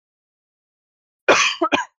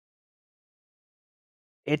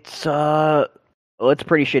 It's well, it's a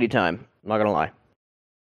pretty shitty time. I'm not gonna lie.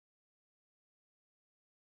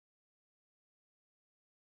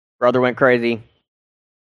 Brother went crazy.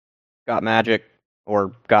 Got magic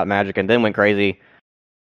and then went crazy.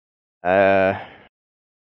 Think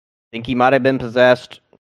he might have been possessed.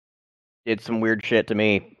 Did some weird shit to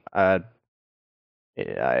me. It's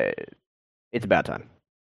a bad time.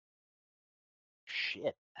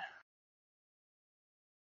 Shit.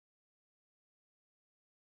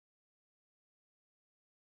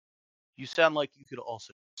 You sound like you could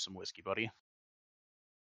also use some whiskey, buddy.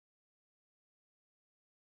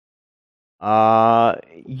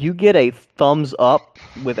 You get a thumbs up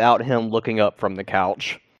without him looking up from the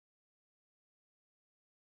couch.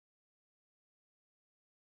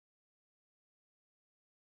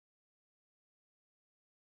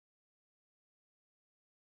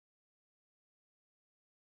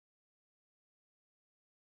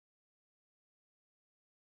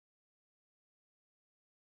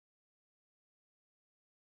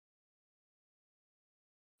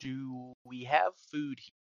 Do we have food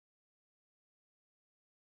here?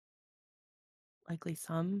 Likely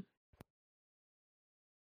some.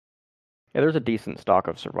 Yeah, there's a decent stock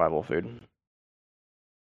of survival food.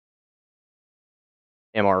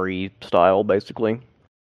 MRE style, basically.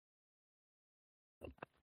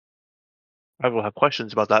 I will have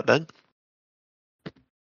questions about that then.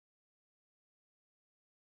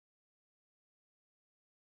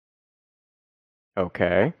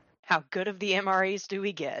 Okay. How good of the MREs do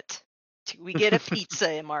we get? Do we get a pizza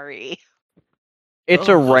MRE? It's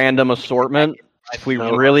a Ugh. random assortment. If we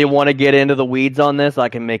No. really want to get into the weeds on this, I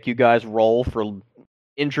can make you guys roll for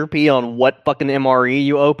entropy on what fucking MRE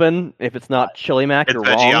you open. If it's not chili mac, It's you're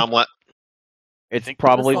veggie wrong. omelet. It's think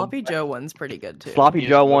probably The Sloppy Joe one's pretty good too. Sloppy Is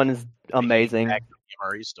Joe the- one is amazing. The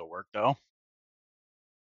MREs still work though.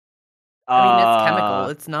 I mean, it's chemical.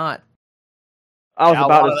 It's not. I was Yeah,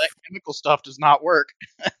 about a lot to. of that chemical stuff does not work.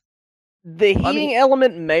 The I heating mean-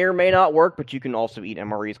 element may or may not work, but you can also eat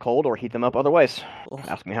MREs cold or heat them up other ways. Ugh.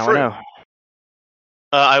 Ask me how True. I know.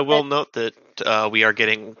 I will note that we are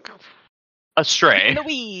getting astray. In the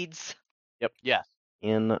weeds. Yes.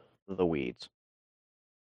 In the weeds.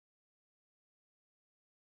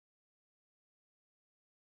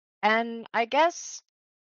 And I guess,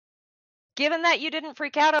 given that you didn't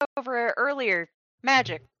freak out over it earlier,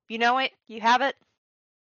 magic. You know it? You have it?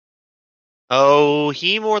 Oh,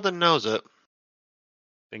 he more than knows it.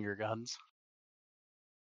 Finger guns.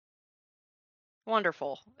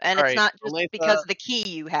 Wonderful. And All it's right, not just Olathe- because of the key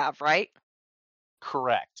you have, right?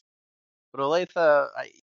 Correct. But Olathe,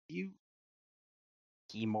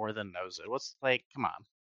 he more than knows it. What's like? Come on.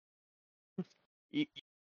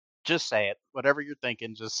 Just say it. Whatever you're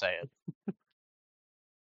thinking, just say it.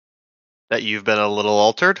 That you've been a little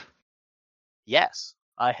altered? Yes,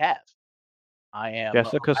 I have. I am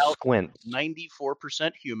Jessica about squints.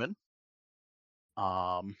 94% human.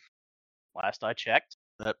 Last I checked,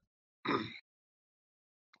 that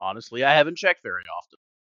honestly, I haven't checked very often.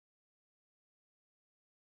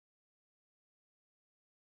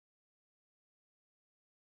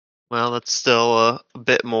 Well, that's still a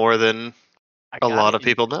bit more than I a got lot it of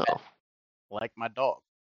people into know. bed, like my dog,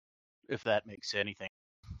 if that makes anything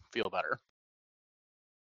feel better.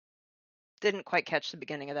 Didn't quite catch the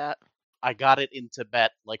beginning of that. I got it in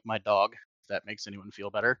Tibet like my dog, if that makes anyone feel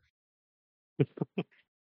better.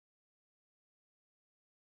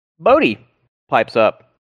 Bodhi pipes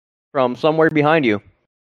up from somewhere behind you.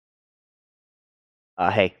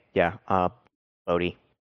 Hey, yeah, Bodhi.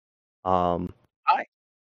 Hi.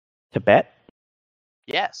 Tibet?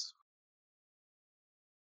 Yes.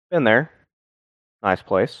 Been there. Nice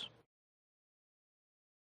place.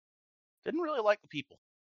 Didn't really like the people.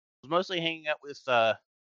 Was mostly hanging out with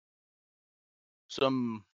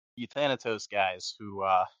some Euthanatos guys who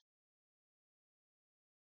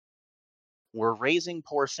were raising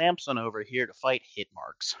poor Samson over here to fight hit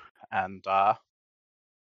marks. And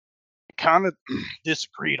kind of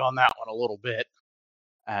disagreed on that one a little bit.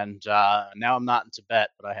 And now I'm not in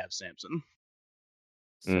Tibet, but I have Samson.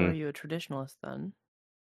 So are you a traditionalist then?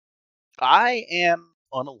 I am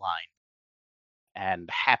unaligned and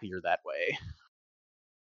happier that way.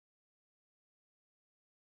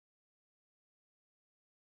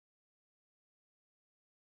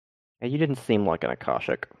 Yeah, you didn't seem like an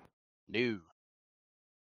Akashic. No.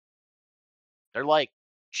 They're like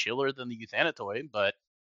chiller than the Euthanatoid, but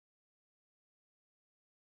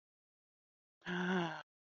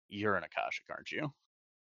you're an Akashic, aren't you?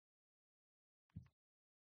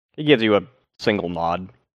 He gives you a single nod.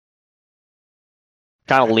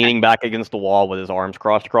 Kind of leaning back against the wall with his arms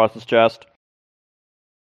crossed across his chest.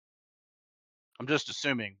 I'm just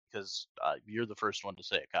assuming because you're the first one to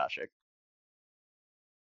say Akashic.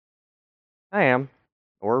 I am.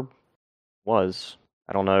 Or was.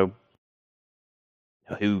 I don't know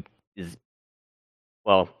who is.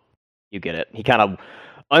 Well, you get it. He kind of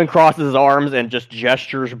uncrosses his arms and just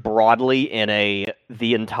gestures broadly in a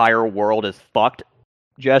the entire world is fucked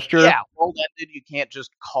gesture. Yeah, world ended. You can't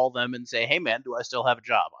just call them and say, "Hey, man, do I still have a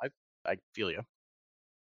job?" I feel you.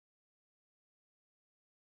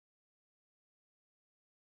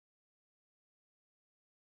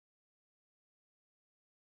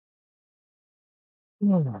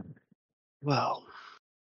 Well.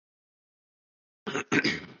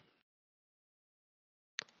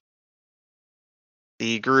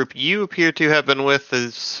 The group you appear to have been with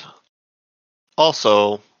is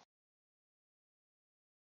also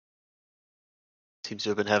seems to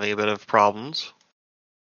have been having a bit of problems.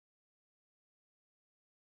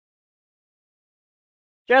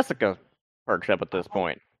 Jessica perks up at this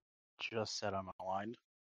point. Just said I'm aligned.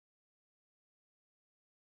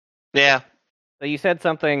 Yeah, So you said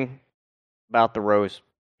something about the Rose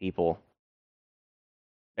people.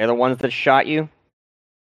 They're the ones that shot you?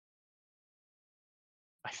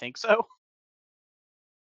 I think so.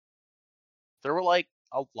 There were like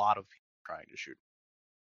a lot of people trying to shoot.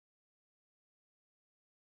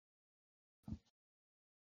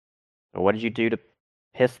 What did you do to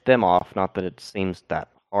piss them off? Not that it seems that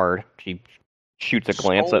hard. She shoots a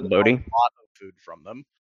glance at Stole Bodhi. a lot of food from them.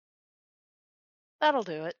 That'll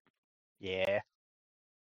do it. Yeah.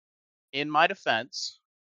 In my defense,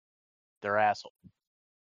 they're assholes.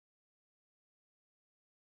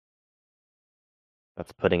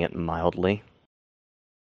 That's putting it mildly.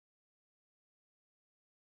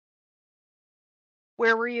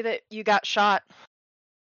 Where were you that you got shot?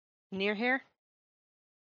 Near here?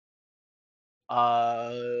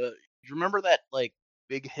 You remember that like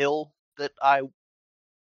big hill that I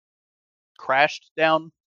crashed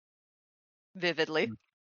down? Vividly.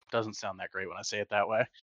 Doesn't sound that great when I say it that way.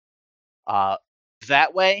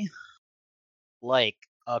 That way, like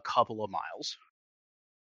a couple of miles.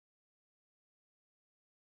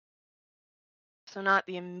 So not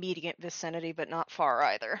the immediate vicinity, but not far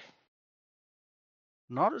either.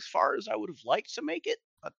 Not as far as I would have liked to make it,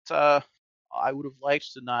 but I would have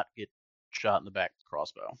liked to not get shot in the back with a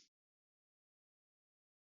crossbow.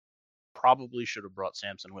 Probably should have brought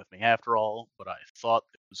Samson with me after all, but I thought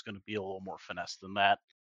it was going to be a little more finesse than that.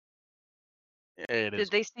 It is.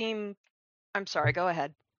 Did they seem... I'm sorry, go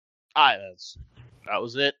ahead. That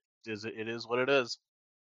was it. It is what it is.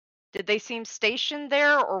 Did they seem stationed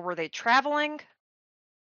there, or were they traveling?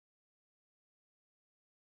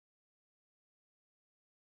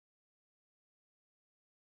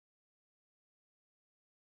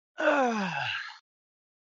 I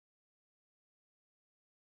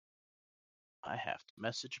have to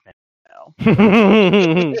message Manny now.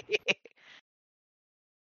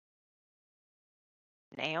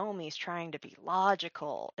 Naomi's trying to be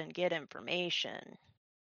logical and get information.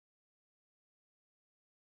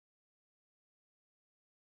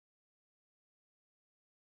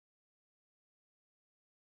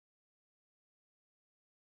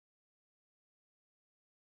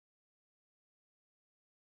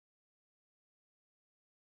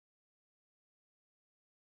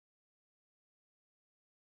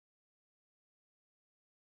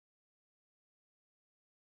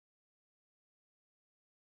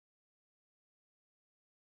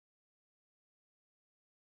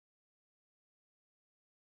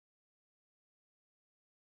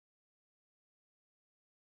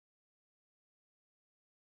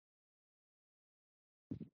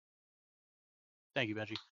 Thank you,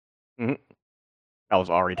 Benji. I was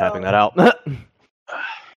already typing that out.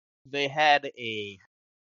 They had a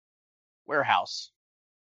warehouse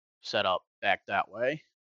set up back that way.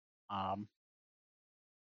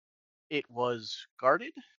 It was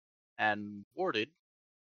guarded and warded,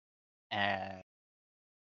 and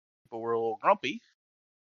people were a little grumpy.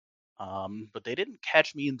 But they didn't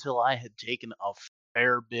catch me until I had taken a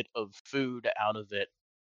fair bit of food out of it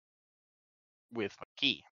with my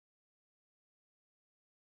key.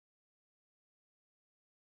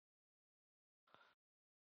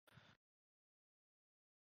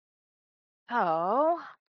 Oh.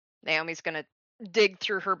 Naomi's gonna dig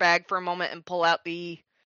through her bag for a moment and pull out the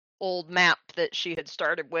old map that she had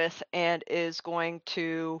started with, and is going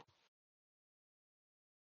to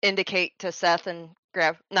indicate to Seth and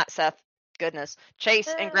grab... Not Seth, goodness.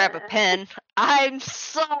 Chase and grab a pen. I'm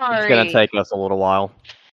sorry. It's gonna take us a little while.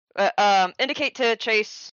 Indicate to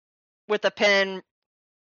Chase with a pen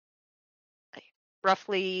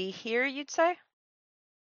roughly here, you'd say?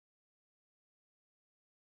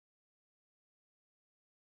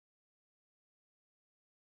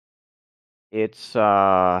 It's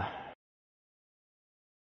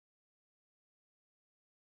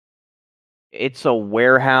it's a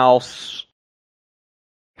warehouse,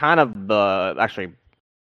 kind of the actually,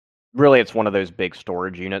 really, it's one of those big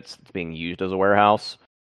storage units that's being used as a warehouse.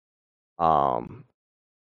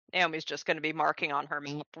 Naomi's just going to be marking on her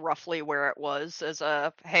map roughly where it was as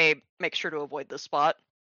a, hey, make sure to avoid this spot.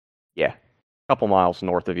 Yeah, a couple miles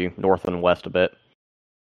north of you, north and west a bit.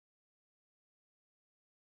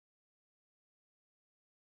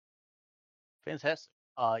 Fantastic.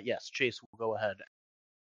 Yes, Chase will go ahead and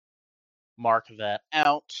mark that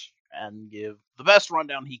out and give the best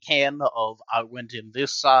rundown he can of I went in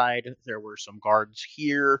this side, there were some guards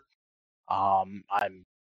here. I'm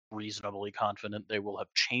reasonably confident they will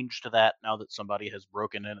have changed to that now that somebody has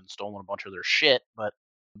broken in and stolen a bunch of their shit, but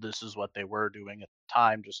this is what they were doing at the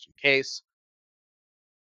time, just in case.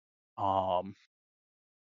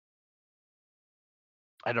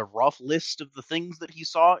 and a rough list of the things that he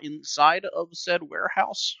saw inside of said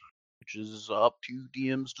warehouse, which is up to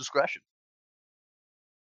DM's discretion.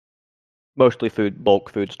 Mostly food,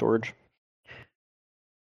 bulk food storage.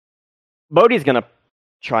 Bodhi's gonna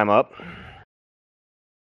chime up.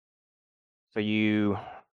 So you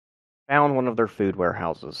found one of their food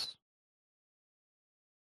warehouses.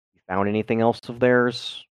 You found anything else of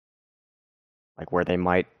theirs? Like where they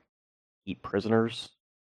might keep prisoners?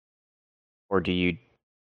 Or do you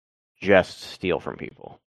just steal from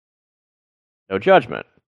people? No judgment.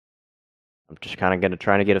 I'm just kind of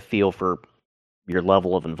trying to get a feel for your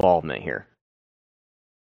level of involvement here.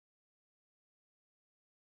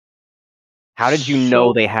 How did you know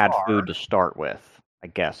So they had far, food to start with? I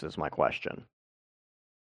guess is my question.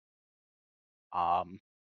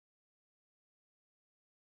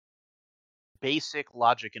 Basic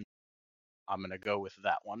logic, and I'm going to go with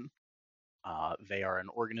that one. They are an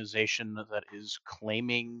organization that is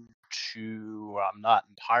claiming to, I'm not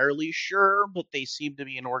entirely sure, but they seem to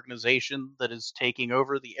be an organization that is taking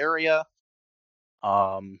over the area.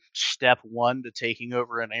 Step one to taking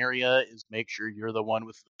over an area is make sure you're the one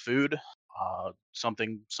with the food.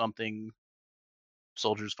 Something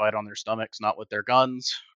soldiers fight on their stomachs, not with their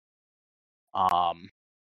guns.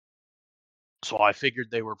 So I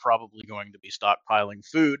figured they were probably going to be stockpiling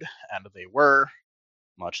food, and they were,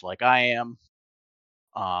 much like I am.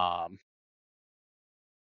 And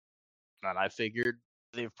I figured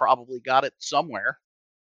they've probably got it somewhere.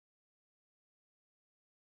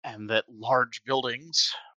 And that large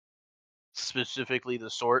buildings, specifically the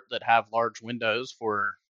sort that have large windows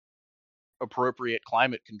for appropriate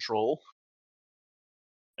climate control,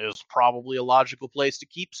 is probably a logical place to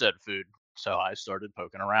keep said food. So I started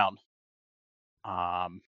poking around.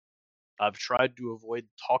 I've tried to avoid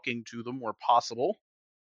talking to them where possible,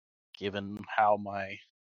 given how my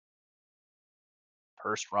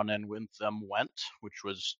first run-in with them went, which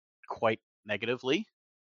was quite negatively.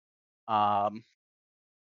 So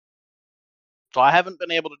I haven't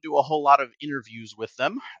been able to do a whole lot of interviews with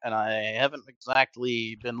them, and I haven't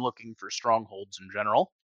exactly been looking for strongholds in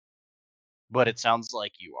general. But it sounds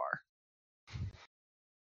like you are.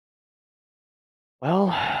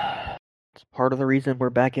 Well, it's part of the reason we're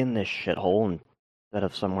back in this shithole instead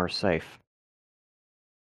of somewhere safe.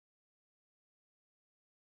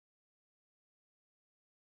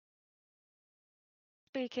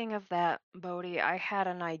 Speaking of that, Bodhi, I had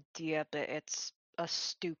an idea, but it's a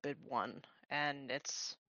stupid one, and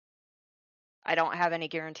I don't have any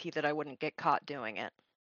guarantee that I wouldn't get caught doing it.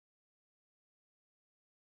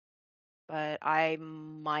 But I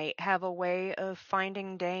might have a way of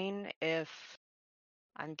finding Dane if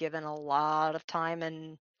I'm given a lot of time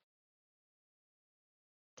and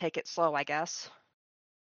take it slow, I guess.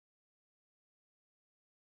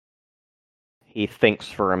 He thinks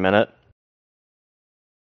for a minute.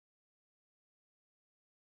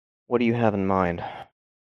 What do you have in mind?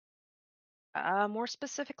 More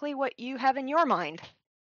specifically, what you have in your mind.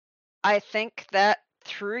 I think that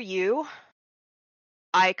through you,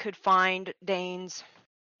 I could find Dane's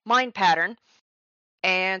mind pattern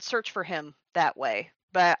and search for him that way.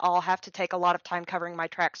 But I'll have to take a lot of time covering my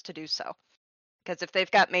tracks to do so. Because if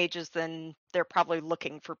they've got mages, then they're probably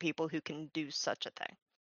looking for people who can do such a thing.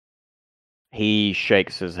 He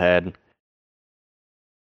shakes his head.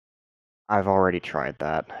 I've already tried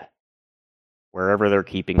that. Wherever they're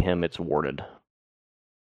keeping him, it's warded.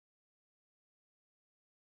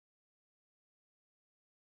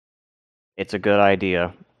 It's a good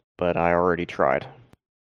idea, but I already tried.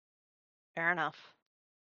 Fair enough.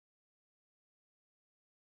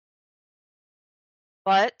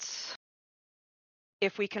 But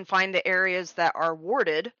if we can find the areas that are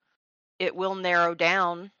warded, it will narrow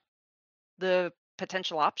down the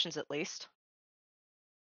potential options at least.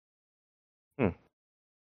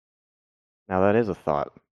 Now that is a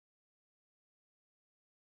thought.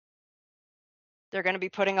 They're going to be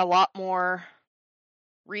putting a lot more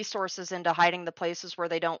resources into hiding the places where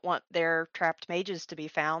they don't want their trapped mages to be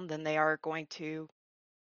found than they are going to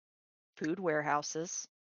food warehouses.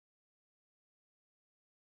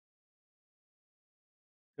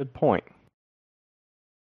 Good point.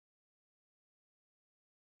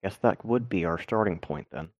 Guess that would be our starting point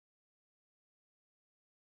then.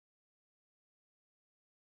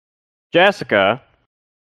 Jessica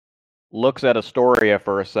looks at Astoria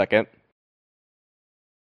for a second,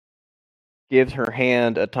 gives her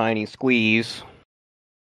hand a tiny squeeze.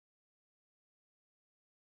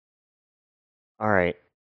 Alright.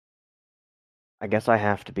 I guess I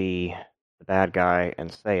have to be the bad guy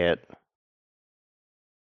and say it.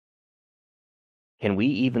 Can we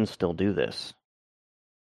even still do this?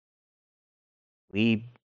 We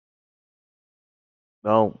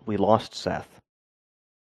Well, we lost Seth.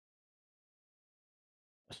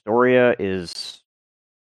 Astoria is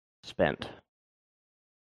spent.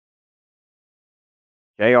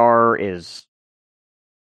 JR is,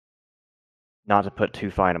 not to put too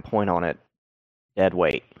fine a point on it, dead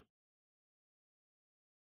weight.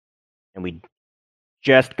 And we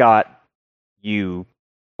just got you,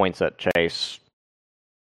 points at Chase,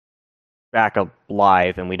 back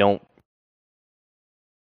alive, and we don't.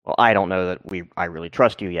 Well, I don't know that I really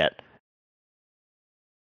trust you yet.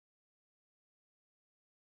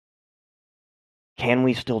 Can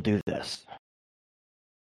we still do this?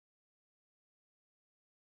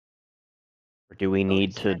 Or do we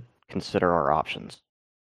need to consider our options?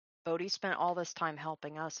 Bodhi spent all this time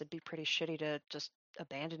helping us. It'd be pretty shitty to just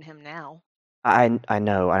abandon him now. I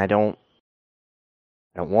know, and I don't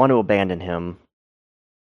want to abandon him.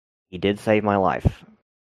 He did save my life.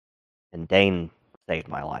 And Dane saved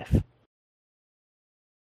my life.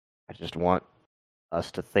 I just want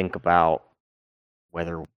us to think about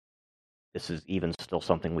whether this is even still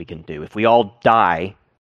something we can do. If we all die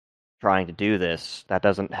trying to do this, that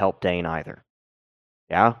doesn't help Dane either.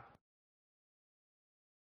 Yeah?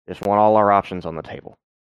 Just want all our options on the table.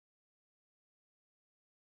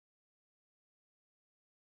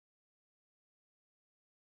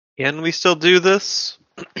 Can we still do this?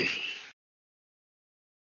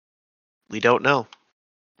 We don't know.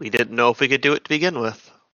 We didn't know if we could do it to begin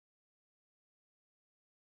with.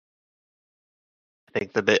 I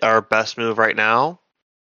think our best move right now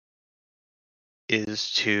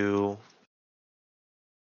is to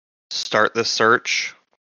start the search.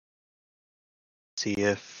 See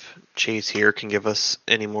if Chase here can give us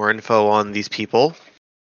any more info on these people.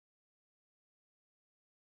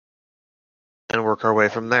 And work our way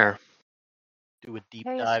from there. Do a deep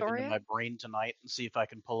Hey, dive into Astoria? my brain tonight and see if I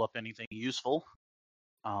can pull up anything useful.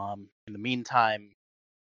 In the meantime,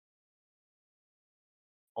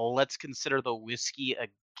 let's consider the whiskey a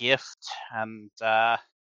gift, and I'll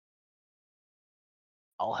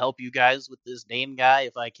help you guys with this Dane guy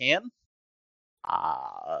if I can.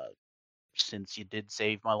 Since you did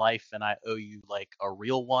save my life, and I owe you like a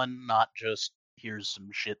real one, not just here's some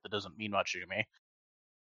shit that doesn't mean much to me.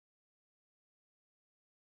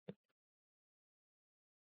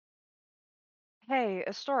 Hey,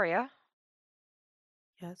 Astoria.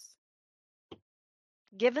 Yes.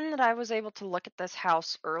 Given that I was able to look at this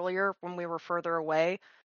house earlier when we were further away,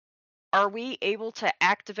 are we able to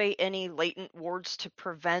activate any latent wards to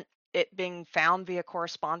prevent it being found via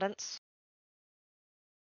correspondence?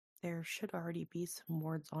 There should already be some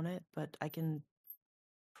wards on it, but I can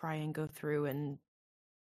try and go through and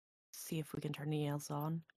see if we can turn anything else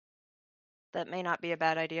on. That may not be a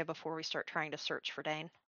bad idea before we start trying to search for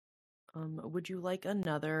Dane. Would you like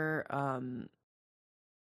another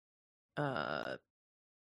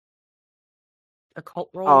occult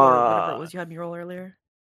roll or whatever it was you had me roll earlier?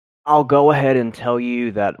 I'll go ahead and tell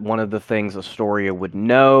you that one of the things Astoria would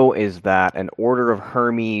know is that an Order of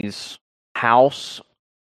Hermes house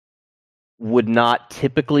would not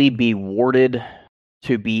typically be warded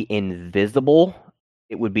to be invisible.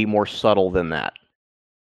 It would be more subtle than that.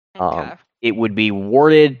 Okay. It would be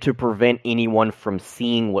warded to prevent anyone from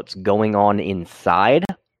seeing what's going on inside.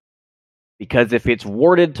 Because if it's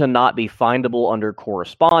warded to not be findable under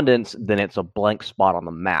correspondence, then it's a blank spot on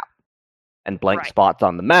the map. And blank Right. spots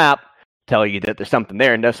on the map tell you that there's something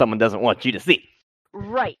there and someone doesn't want you to see.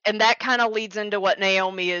 Right. And that kind of leads into what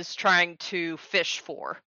Naomi is trying to fish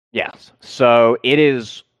for. Yes. So it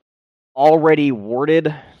is already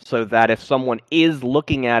warded so that if someone is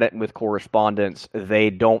looking at it with correspondence, they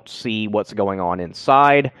don't see what's going on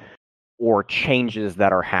inside or changes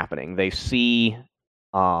that are happening. They see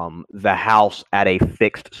the house at a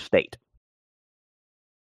fixed state.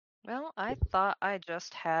 Well, I thought I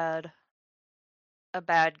just had a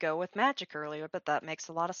bad go with magic earlier, but that makes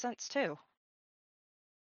a lot of sense too.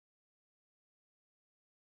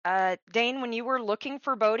 Dane, when you were looking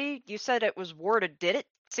for Bodhi, you said it was warded. Did it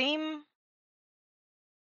seem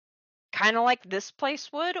kind of like this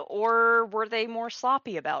place would, or were they more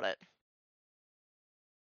sloppy about it?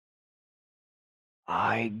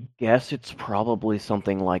 I guess it's probably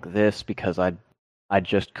something like this because I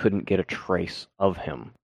just couldn't get a trace of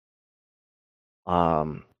him.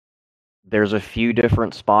 There's a few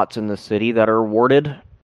different spots in the city that are warded.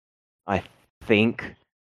 I think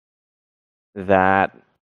that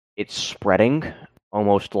it's spreading,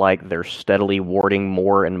 almost like they're steadily warding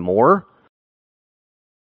more and more.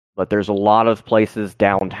 But there's a lot of places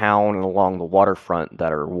downtown and along the waterfront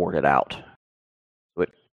that are warded out. So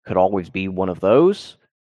it could always be one of those,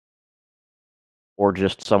 or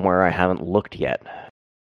just somewhere I haven't looked yet.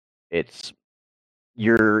 It's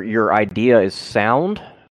Your idea is sound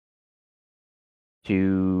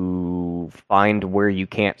to find where you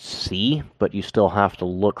can't see, but you still have to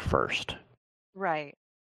look first. Right.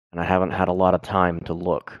 And I haven't had a lot of time to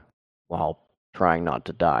look while trying not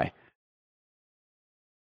to die.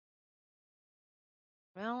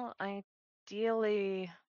 Well,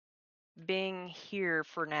 ideally, being here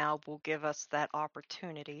for now will give us that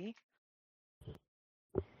opportunity.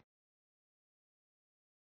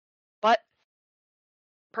 But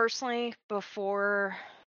personally,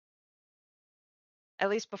 at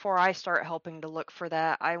least before I start helping to look for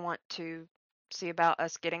that, I want to see about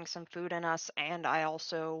us getting some food in us, and I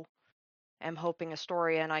also am hoping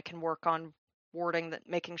Astoria and I can work on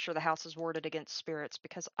making sure the house is warded against spirits,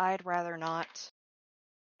 because I'd rather not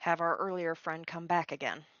have our earlier friend come back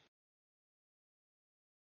again.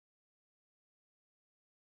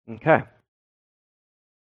 Okay.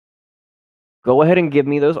 Go ahead and give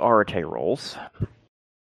me those Arate rolls.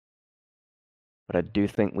 But I do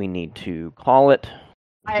think we need to call it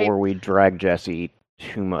before we drag Jesse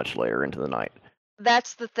too much later into the night.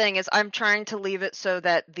 That's the thing, is I'm trying to leave it so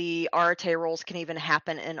that the Arate rolls can even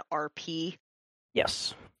happen in RP.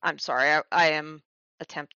 Yes. I'm sorry, I am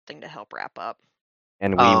attempting to help wrap up.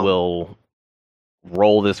 And we will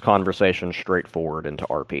roll this conversation straight forward into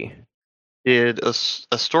RP. Did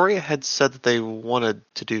Astoria had said that they wanted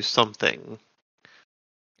to do something?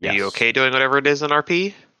 Yes. Are you okay doing whatever it is in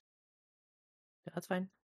RP? That's fine.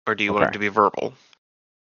 Or do you want it to be verbal?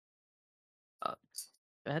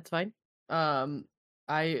 That's fine.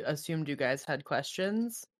 I assumed you guys had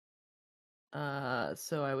questions.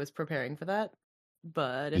 So I was preparing for that.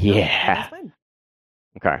 But if not, then that's fine.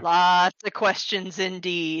 Okay. Lots of questions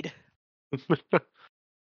indeed.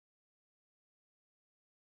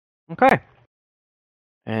 Okay.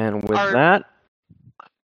 And with that,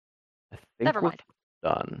 I think Never mind. we're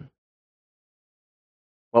done.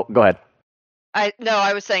 Well, go ahead.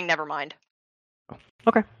 I was saying never mind.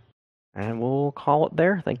 Okay. And we'll call it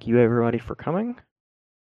there. Thank you, everybody, for coming.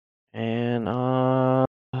 And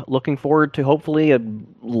looking forward to hopefully a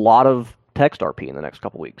lot of text RP in the next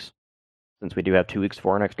couple weeks, since we do have 2 weeks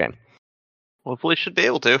for our next game. Hopefully should be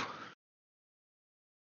able to.